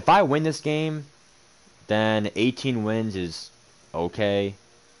 If I win this game, then 18 wins is okay.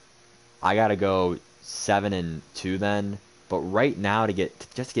 I gotta go 7-2 then. But right now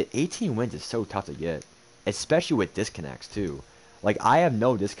just to get 18 wins is so tough to get, especially with disconnects too. Like I have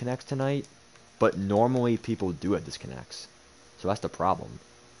no disconnects tonight, but normally people do have disconnects, so that's the problem.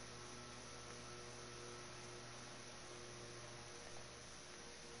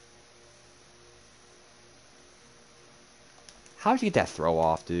 How did you get that throw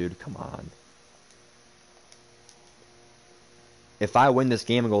off, dude? Come on. If I win this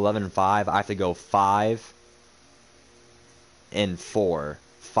game and go 11-5, I have to go 5-4.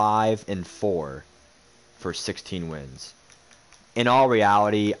 5-4 for 16 wins. In all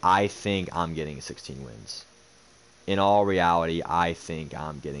reality, I think I'm getting 16 wins. In all reality, I think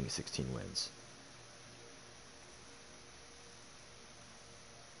I'm getting 16 wins.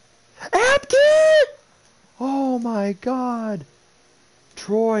 Apke! Oh my god.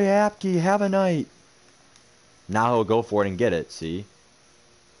 Troy Apke, have a night. Now he'll go for it and get it, see?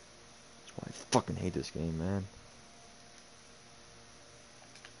 That's why I fucking hate this game, man.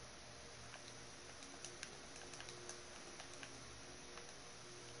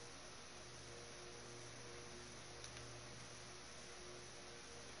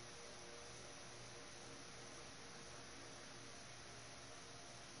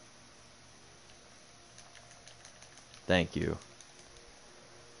 Thank you.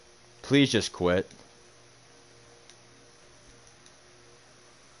 Please just quit.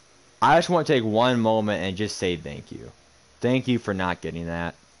 I just want to take one moment and just say thank you. Thank you for not getting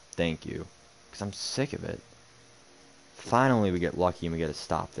that. Thank you. Because I'm sick of it. Finally we get lucky and we get a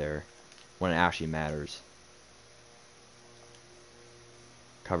stop there when it actually matters.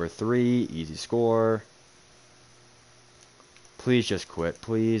 Cover 3, easy score. Please just quit,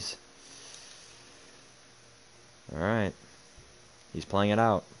 please. Alright. He's playing it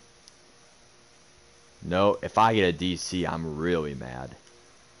out. No, if I get a DC, I'm really mad.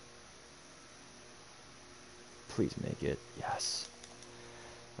 Please make it. Yes.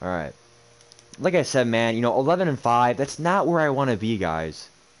 Alright. Like I said, man, you know, 11-5, that's not where I want to be, guys.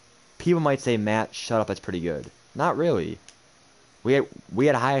 People might say, Matt, shut up, that's pretty good. Not really. We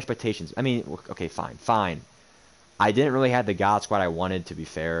had high expectations. I mean, okay, fine. I didn't really have the God Squad I wanted, to be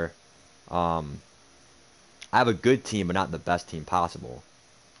fair. I have a good team, but not the best team possible.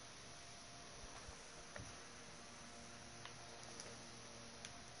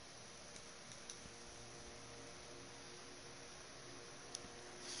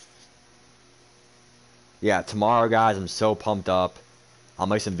 Yeah, tomorrow, guys, I'm so pumped up. I'll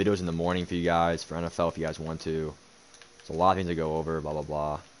make some videos in the morning for you guys, for NFL if you guys want to. There's a lot of things to go over, blah, blah,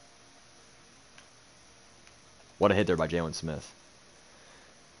 blah. What a hit there by Jalen Smith.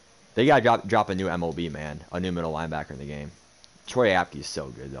 They gotta drop a new MOB, man. A new middle linebacker in the game. Troy Apke is so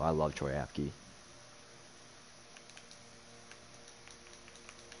good, though. I love Troy Apke.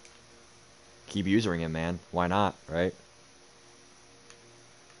 Keep using him, man. Why not, right?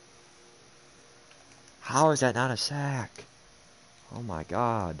 How is that not a sack? Oh my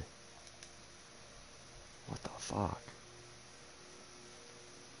god. What the fuck?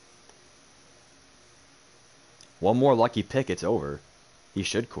 One more lucky pick, it's over. He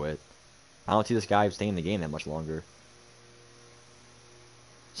should quit. I don't see this guy staying in the game that much longer.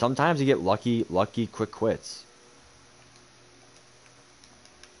 Sometimes you get lucky quick quits.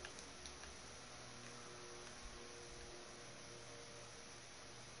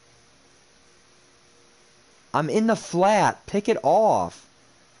 I'm in the flat. Pick it off.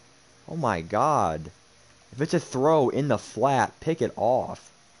 Oh my god. If it's a throw in the flat, pick it off.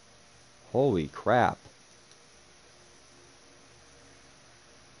 Holy crap.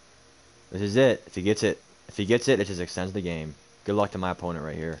 This is it. If he gets it, it just extends the game. Good luck to my opponent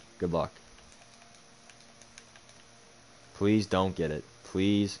right here. Good luck. Please don't get it.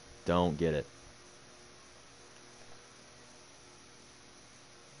 Please don't get it.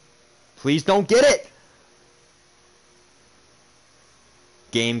 Please don't get it!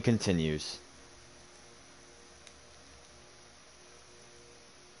 Game continues.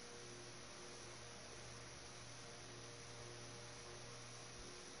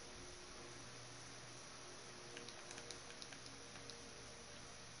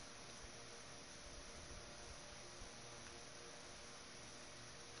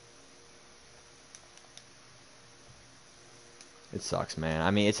 It sucks, man.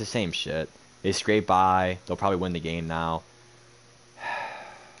 I mean, it's the same shit. They scrape by. They'll probably win the game now.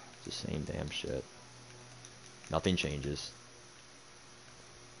 It's the same damn shit. Nothing changes.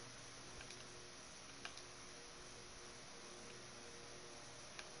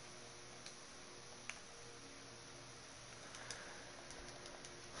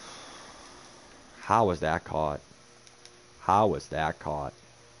 How was that caught? How was that caught?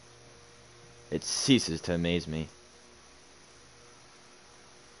 It ceases to amaze me.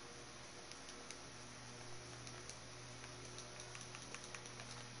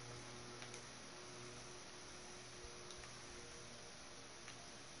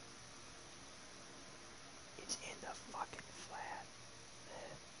 It's in the fucking flat,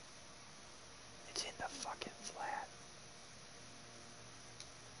 man. It's in the fucking flat.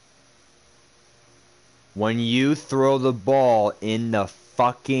 When you throw the ball in the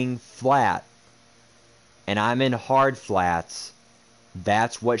fucking flat, and I'm in hard flats,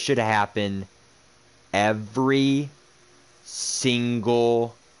 that's what should happen every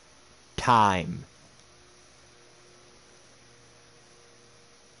single time.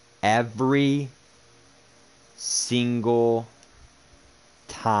 Every single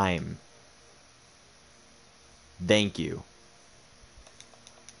time. Thank you.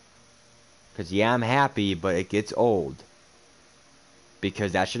 Because, yeah, I'm happy, but it gets old.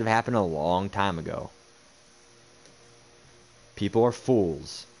 Because that should have happened a long time ago. People are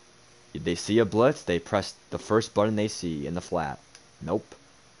fools. They see a blitz, they press the first button they see in the flat. Nope.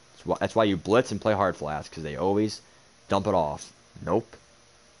 That's why you blitz and play hard flats, because they always dump it off. Nope.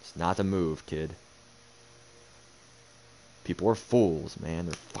 It's not the move, kid. People are fools, man.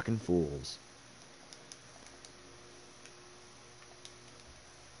 They're fucking fools.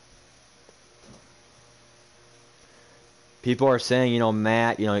 People are saying,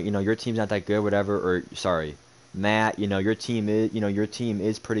 Matt, your team's not that good, whatever. Or sorry, Matt, your team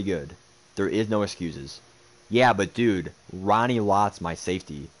is pretty good. There is no excuses. Yeah, but dude, Ronnie Lott's my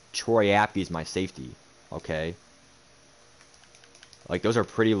safety. Troy Apke's my safety. Okay. Like, those are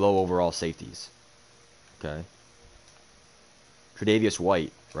pretty low overall safeties. Okay. Tre'Davious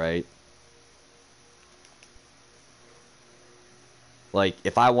White, right? Like,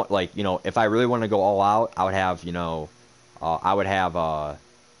 if I want, like, if I really want to go all out, I would have,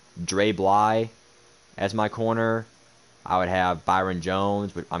 Dre Bly as my corner. I would have Byron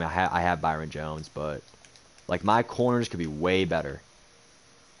Jones, but I mean, I have Byron Jones, but like, my corners could be way better.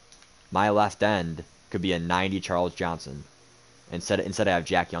 My left end could be a 90 Charles Johnson instead I have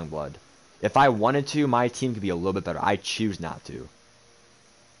Jack Youngblood. If I wanted to, my team could be a little bit better. I choose not to.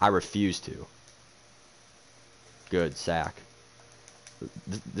 I refuse to. Good sack.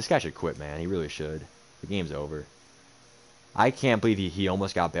 This guy should quit, man. He really should. The game's over. I can't believe he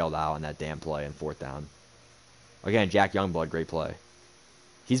almost got bailed out on that damn play in 4th down. Again, Jack Youngblood, great play.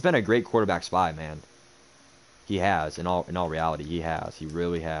 He's been a great quarterback spy, man. He has. In all reality, he has. He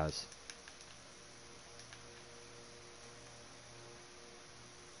really has.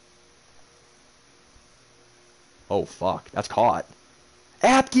 Oh, fuck. That's caught.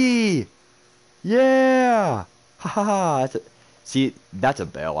 Apke! Yeah! Ha ha ha. See, that's a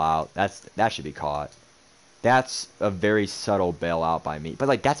bailout. That should be caught. That's a very subtle bailout by me. But,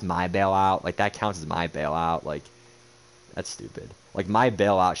 like, that's my bailout. Like, that counts as my bailout. Like, that's stupid. Like, my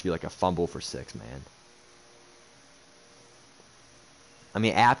bailout should be like a fumble for 6, man. I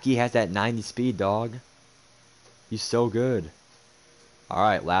mean, Apke has that 90 speed, dog. He's so good.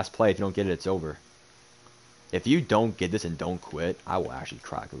 Alright, last play. If you don't get it, it's over. If you don't get this and don't quit, I will actually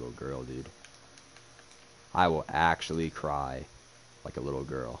cry like a little girl, dude. I will actually cry like a little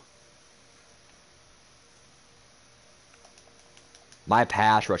girl. My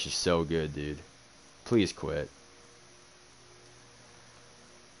pass rush is so good, dude. Please quit.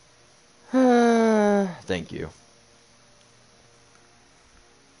 Thank you.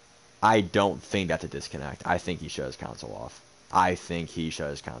 I don't think that's a disconnect. I think he shut his console off. I think he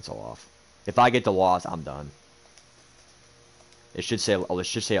shut his console off. If I get the loss, I'm done. It should say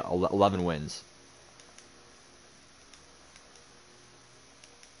 11 wins.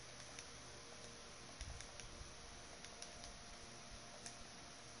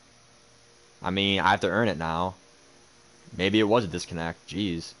 I mean, I have to earn it now. Maybe it was a disconnect.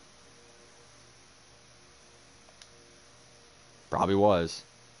 Jeez. Probably was.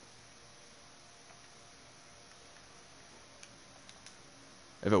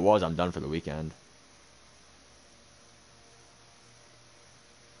 If it was, I'm done for the weekend.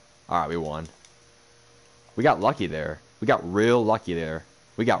 Alright, we won. We got lucky there. We got real lucky there.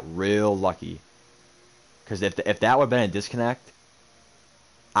 We got real lucky. Because if that would have been a disconnect,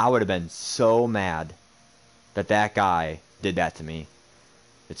 I would have been so mad that guy did that to me.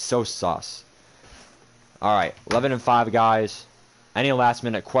 It's so sus. Alright, 11-5, guys. Any last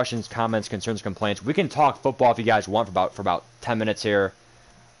minute questions, comments, concerns, complaints? We can talk football if you guys want for about 10 minutes here.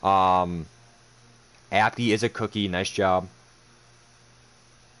 Apke is a cookie. Nice job.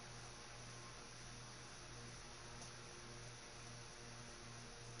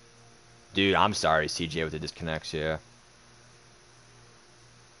 Dude, I'm sorry, CJ, with the disconnects, yeah.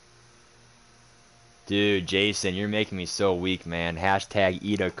 Dude, Jason, you're making me so weak, man. Hashtag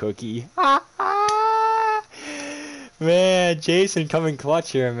eat a cookie. Man, Jason coming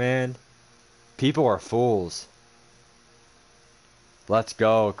clutch here, man. People are fools. Let's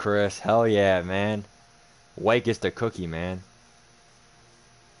go, Chris. Hell yeah, man. White gets the cookie, man.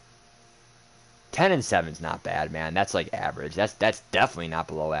 10 and 7's not bad, man. That's like average. That's definitely not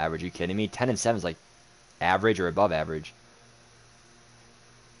below average. You kidding me? 10 and 7's like average or above average.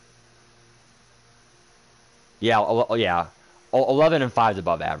 Yeah, yeah. 11 and 5 is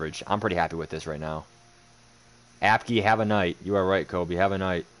above average. I'm pretty happy with this right now. Apke, have a night. You are right, Kobe. Have a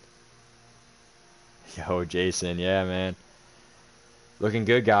night. Yo, Jason. Yeah, man. Looking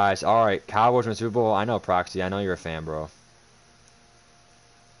good, guys. All right, Cowboys win Super Bowl. I know, Proxy. I know you're a fan, bro.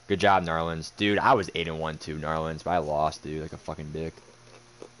 Good job, Narlands. Dude, I was 8 and 1 too, Narlands, but I lost, dude, like a fucking dick.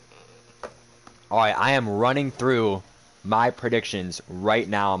 All right, I am running through my predictions right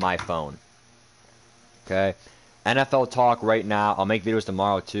now on my phone. Okay, NFL talk right now. I'll make videos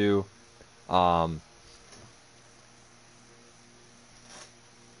tomorrow too. All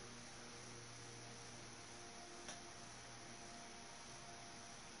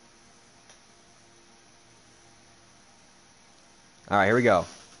right, here we go.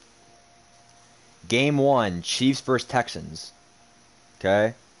 Game 1, Chiefs versus Texans.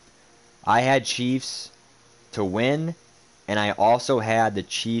 Okay, I had Chiefs to win, and I also had the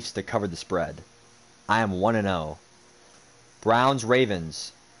Chiefs to cover the spread. I am 1 and 0. Browns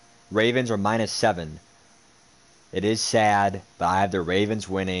Ravens. Ravens are -7. It is sad, but I have the Ravens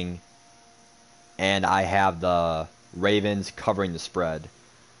winning, and I have the Ravens covering the spread.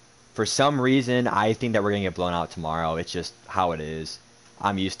 For some reason, I think that we're going to get blown out tomorrow. It's just how it is.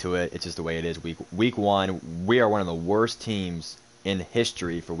 I'm used to it. It's just the way it is. Week 1, we are one of the worst teams in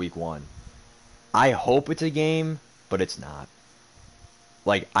history for week 1. I hope it's a game, but it's not.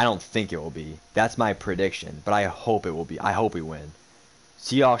 Like, I don't think it will be. That's my prediction, but I hope it will be. I hope we win.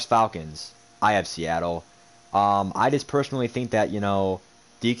 Seahawks Falcons. I have Seattle. I just personally think that,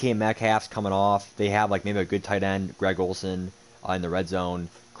 DK Metcalf's coming off. They have like maybe a good tight end, Greg Olsen, in the red zone.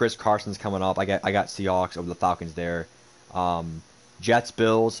 Chris Carson's coming up. I got Seahawks over the Falcons there. Jets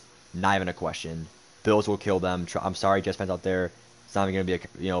Bills, not even a question. Bills will kill them. I'm sorry, Jets fans out there. It's not even gonna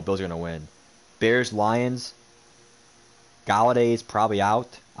be Bills are gonna win. Bears Lions. Galladay's probably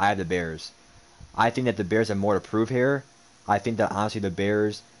out. I have the Bears. I think that the Bears have more to prove here. I think that honestly the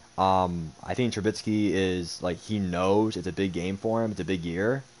Bears. I think Trubisky is like he knows it's a big game for him. It's a big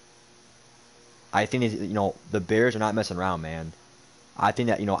year. I think the Bears are not messing around, man. I think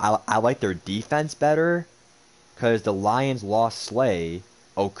that I like their defense better because the Lions lost Slay.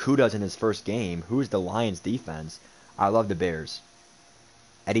 Okuda's in his first game. Who's the Lions defense? I love the Bears.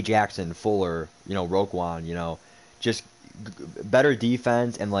 Eddie Jackson, Fuller, Roquan, just better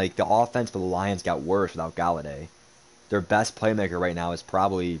defense, and like the offense for the Lions got worse without Galladay. Their best playmaker right now is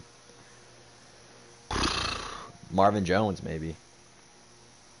probably Marvin Jones, maybe.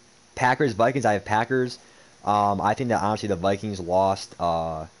 Packers, Vikings, I have Packers. I think that honestly the Vikings lost.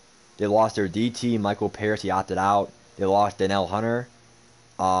 They lost their DT, Michael Paris, he opted out. They lost Danielle Hunter.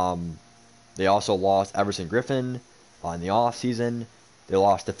 They also lost Everson Griffin in the offseason. They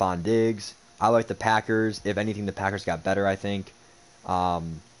lost Stephon Diggs. I like the Packers. If anything, the Packers got better, I think.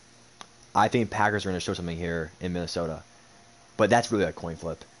 I think Packers are going to show something here in Minnesota. But that's really a coin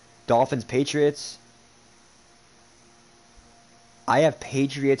flip. Dolphins, Patriots. I have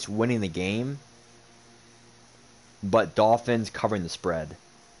Patriots winning the game, but Dolphins covering the spread.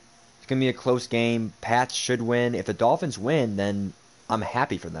 It's going to be a close game. Pats should win. If the Dolphins win, then I'm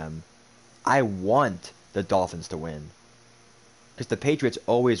happy for them. I want the Dolphins to win. Because the Patriots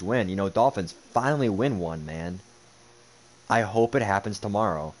always win. Dolphins finally win one, man. I hope it happens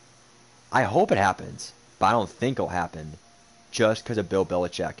tomorrow. I hope it happens, but I don't think it'll happen. Just because of Bill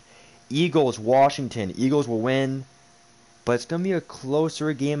Belichick. Eagles, Washington. Eagles will win, but it's going to be a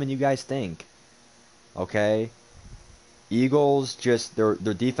closer game than you guys think. Okay? Eagles, just their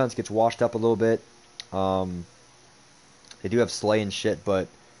defense gets washed up a little bit. They do have Slay and shit, but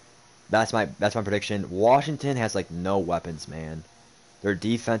that's my prediction. Washington has like no weapons, man. Their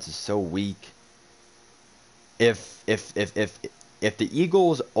defense is so weak. If the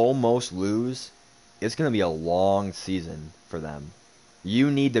Eagles almost lose, it's gonna be a long season for them.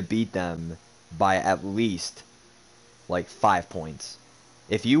 You need to beat them by at least like 5 points.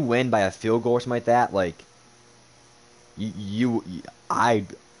 If you win by a field goal or something like that, like I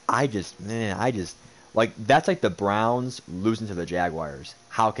just like that's like the Browns losing to the Jaguars.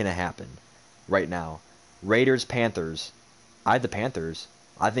 How can it happen right now? Raiders, Panthers. I had the Panthers.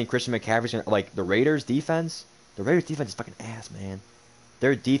 I think Christian McCaffrey's gonna, like, the Raiders defense. The Raiders defense is fucking ass, man.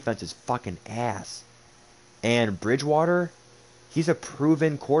 Their defense is fucking ass. And Bridgewater, he's a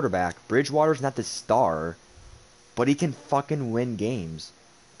proven quarterback. Bridgewater's not the star, but he can fucking win games.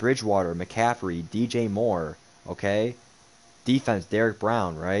 Bridgewater, McCaffrey, DJ Moore, okay? Defense, Derek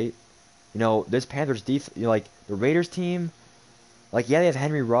Brown, right? You know, this Panthers you know, like, the Raiders team, like, yeah, they have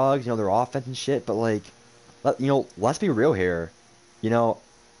Henry Ruggs, you know, their offense and shit, but, like, you know, let's be real here. You know,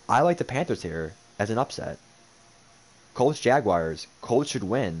 I like the Panthers here as an upset. Colts, Jaguars. Colts should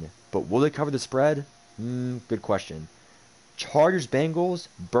win, but will they cover the spread? Good question. Chargers, Bengals.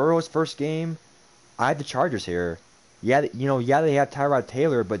 Burrow's first game. I have the Chargers here. Yeah, you know, yeah, they have Tyrod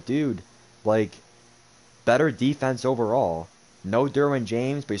Taylor, but dude, like, better defense overall. No Derwin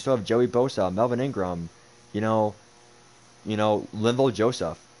James, but you still have Joey Bosa, Melvin Ingram, you know, Linval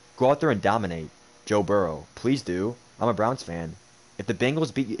Joseph. Go out there and dominate Joe Burrow. Please do. I'm a Browns fan. If the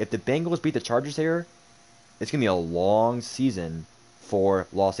Bengals beat the Chargers here, it's gonna be a long season for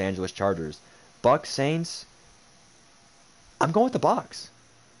Los Angeles Chargers. Bucks, Saints. I'm going with the Bucks.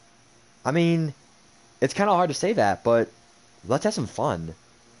 I mean, it's kind of hard to say that, but let's have some fun.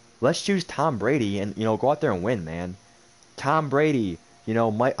 Let's choose Tom Brady and, you know, go out there and win, man. Tom Brady, you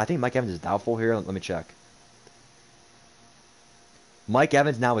know, I think Mike Evans is doubtful here. Let me check. Mike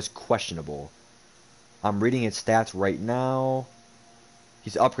Evans now is questionable. I'm reading his stats right now.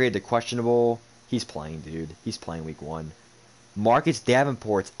 He's upgraded to questionable. He's playing, dude. He's playing week 1. Marcus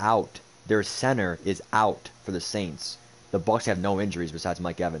Davenport's out. Their center is out for the Saints. The Bucks have no injuries besides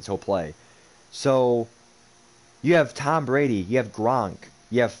Mike Evans. He'll play. So, you have Tom Brady. You have Gronk.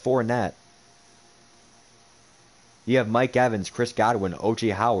 You have Fournette. You have Mike Evans, Chris Godwin, O.J.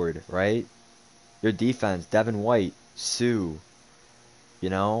 Howard, right? Your defense, Devin White, Sue. You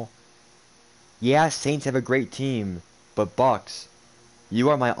know? Yeah, Saints have a great team, but Bucks, you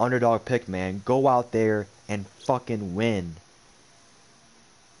are my underdog pick, man. Go out there and fucking win.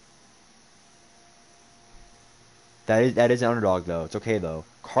 That is an underdog, though. It's okay, though.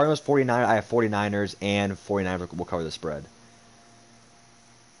 Cardinals, 49ers, I have 49ers, and 49ers will cover the spread.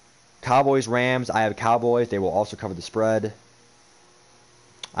 Cowboys, Rams, I have Cowboys. They will also cover the spread.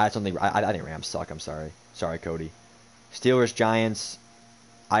 I think Rams suck. I'm sorry. Sorry, Cody. Steelers, Giants,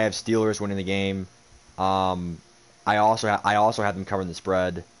 I have Steelers winning the game. I also have them covering the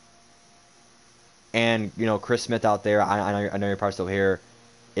spread. And, you know, Chris Smith out there, I know you're probably still here.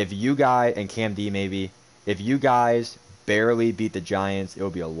 If you guys, and Cam D maybe, if you guys barely beat the Giants, it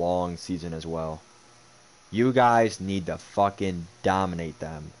will be a long season as well. You guys need to fucking dominate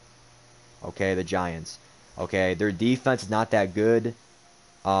them. Okay, the Giants. Okay, their defense is not that good.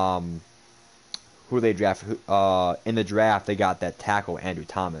 Who they draft? In the draft, they got that tackle, Andrew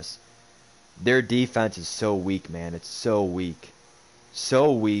Thomas. Their defense is so weak, man. It's so weak.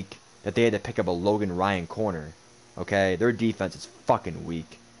 So weak that they had to pick up a Logan Ryan corner. Okay, their defense is fucking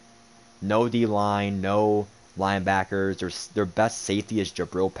weak. No D-line, no linebackers. Their best safety is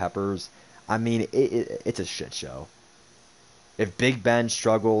Jabril Peppers. I mean, it's a shit show. If Big Ben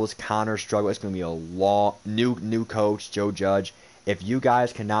struggles, Connor struggles, it's going to be a long new coach, Joe Judge. If you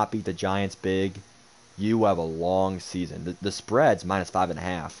guys cannot beat the Giants big, you have a long season. The spread's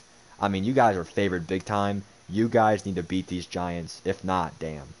 -5.5. I mean, you guys are favored big time. You guys need to beat these Giants. If not,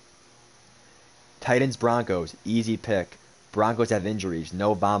 damn. Titans, Broncos, easy pick. Broncos have injuries.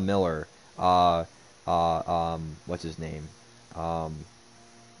 No Von Miller. What's his name?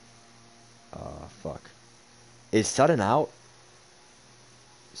 Fuck. Is Sutton out?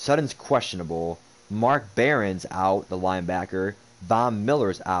 Sutton's questionable. Mark Barron's out, the linebacker. Von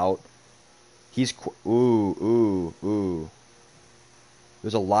Miller's out. He's ooh.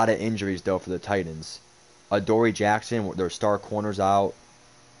 There's a lot of injuries though for the Titans. Adoree Jackson, their star corner's out.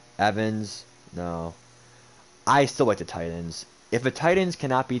 Evans, no. I still like the Titans. If the Titans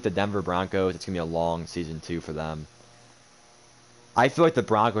cannot beat the Denver Broncos, it's gonna be a long season 2 for them. I feel like the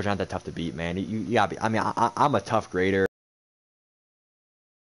Broncos aren't that tough to beat, man. You gotta be, I mean, I'm a tough grader.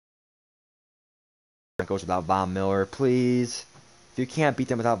 Broncos without Von Miller, please. If you can't beat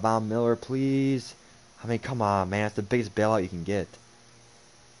them without Von Miller, please. I mean, come on, man. It's the biggest bailout you can get.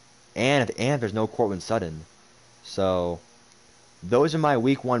 And there's no Cortland Sutton. So, those are my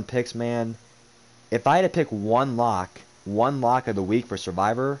week 1 picks, man. If I had to pick one lock of the week for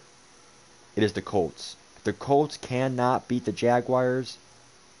Survivor, it is the Colts. If the Colts cannot beat the Jaguars,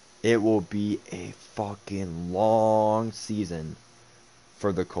 it will be a fucking long season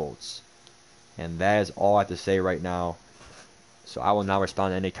for the Colts. And that is all I have to say right now. So I will now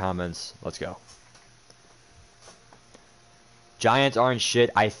respond to any comments. Let's go. Giants aren't shit.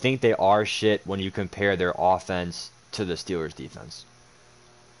 I think they are shit when you compare their offense to the Steelers' defense.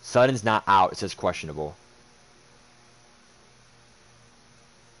 Sutton's not out. It says questionable.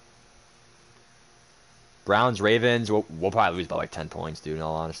 Browns, Ravens, we'll probably lose by like 10 points, dude, in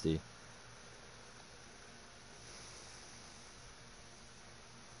all honesty.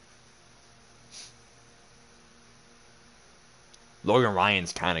 Logan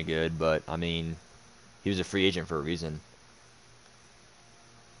Ryan's kind of good, but, I mean, he was a free agent for a reason.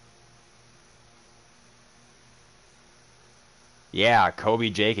 Yeah, Kobe,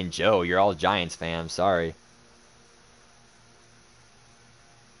 Jake, and Joe, you're all Giants fans. Sorry.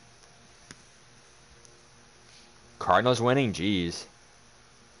 Cardinals winning? Jeez.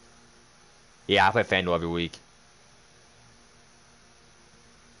 Yeah, I play FanDuel every week.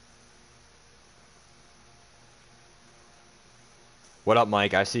 What up,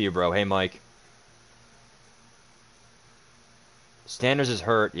 Mike? I see you, bro. Hey, Mike. Sanders is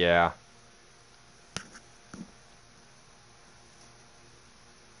hurt, yeah.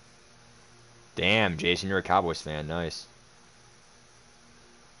 Damn, Jason, you're a Cowboys fan. Nice.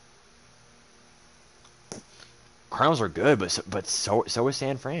 Cardinals are good, but so is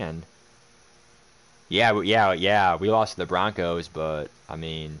San Fran. Yeah. We lost to the Broncos, but I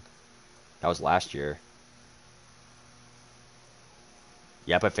mean, that was last year.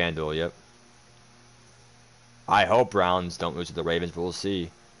 Yep, at FanDuel. Yep. I hope Browns don't lose to the Ravens, but we'll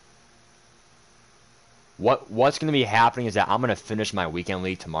see. What's going to be happening is that I'm going to finish my weekend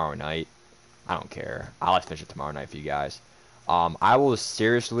league tomorrow night. I don't care. I'll finish it tomorrow night for you guys. I will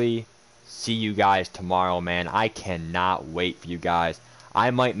seriously see you guys tomorrow, man. I cannot wait for you guys.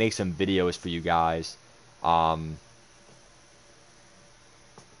 I might make some videos for you guys. I'll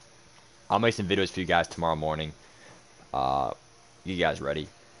make some videos for you guys tomorrow morning. You guys ready?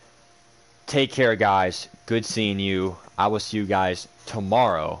 Take care, guys. Good seeing you. I will see you guys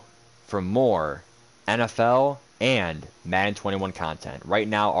tomorrow for more NFL and Madden 21 content. Right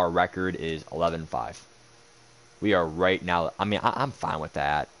now, our record is 11-5. We are right now. I mean, I'm fine with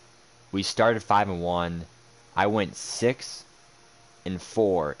that. We started 5-1. I went 6-4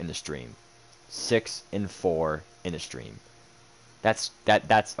 in the stream. 6-4 in the stream. That's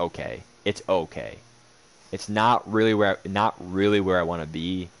okay. It's okay. It's not really where I want to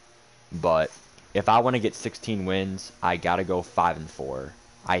be, but if I want to get 16 wins, I gotta go 5-4.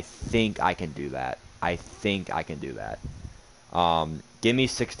 I think I can do that. Give me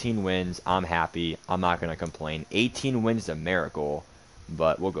 16 wins. I'm happy. I'm not gonna complain. 18 wins is a miracle,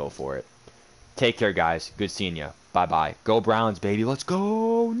 but we'll go for it. Take care, guys. Good seeing you. Bye-bye. Go Browns, baby. Let's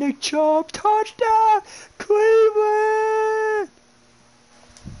go. Nick Chubb, touchdown. Cleveland.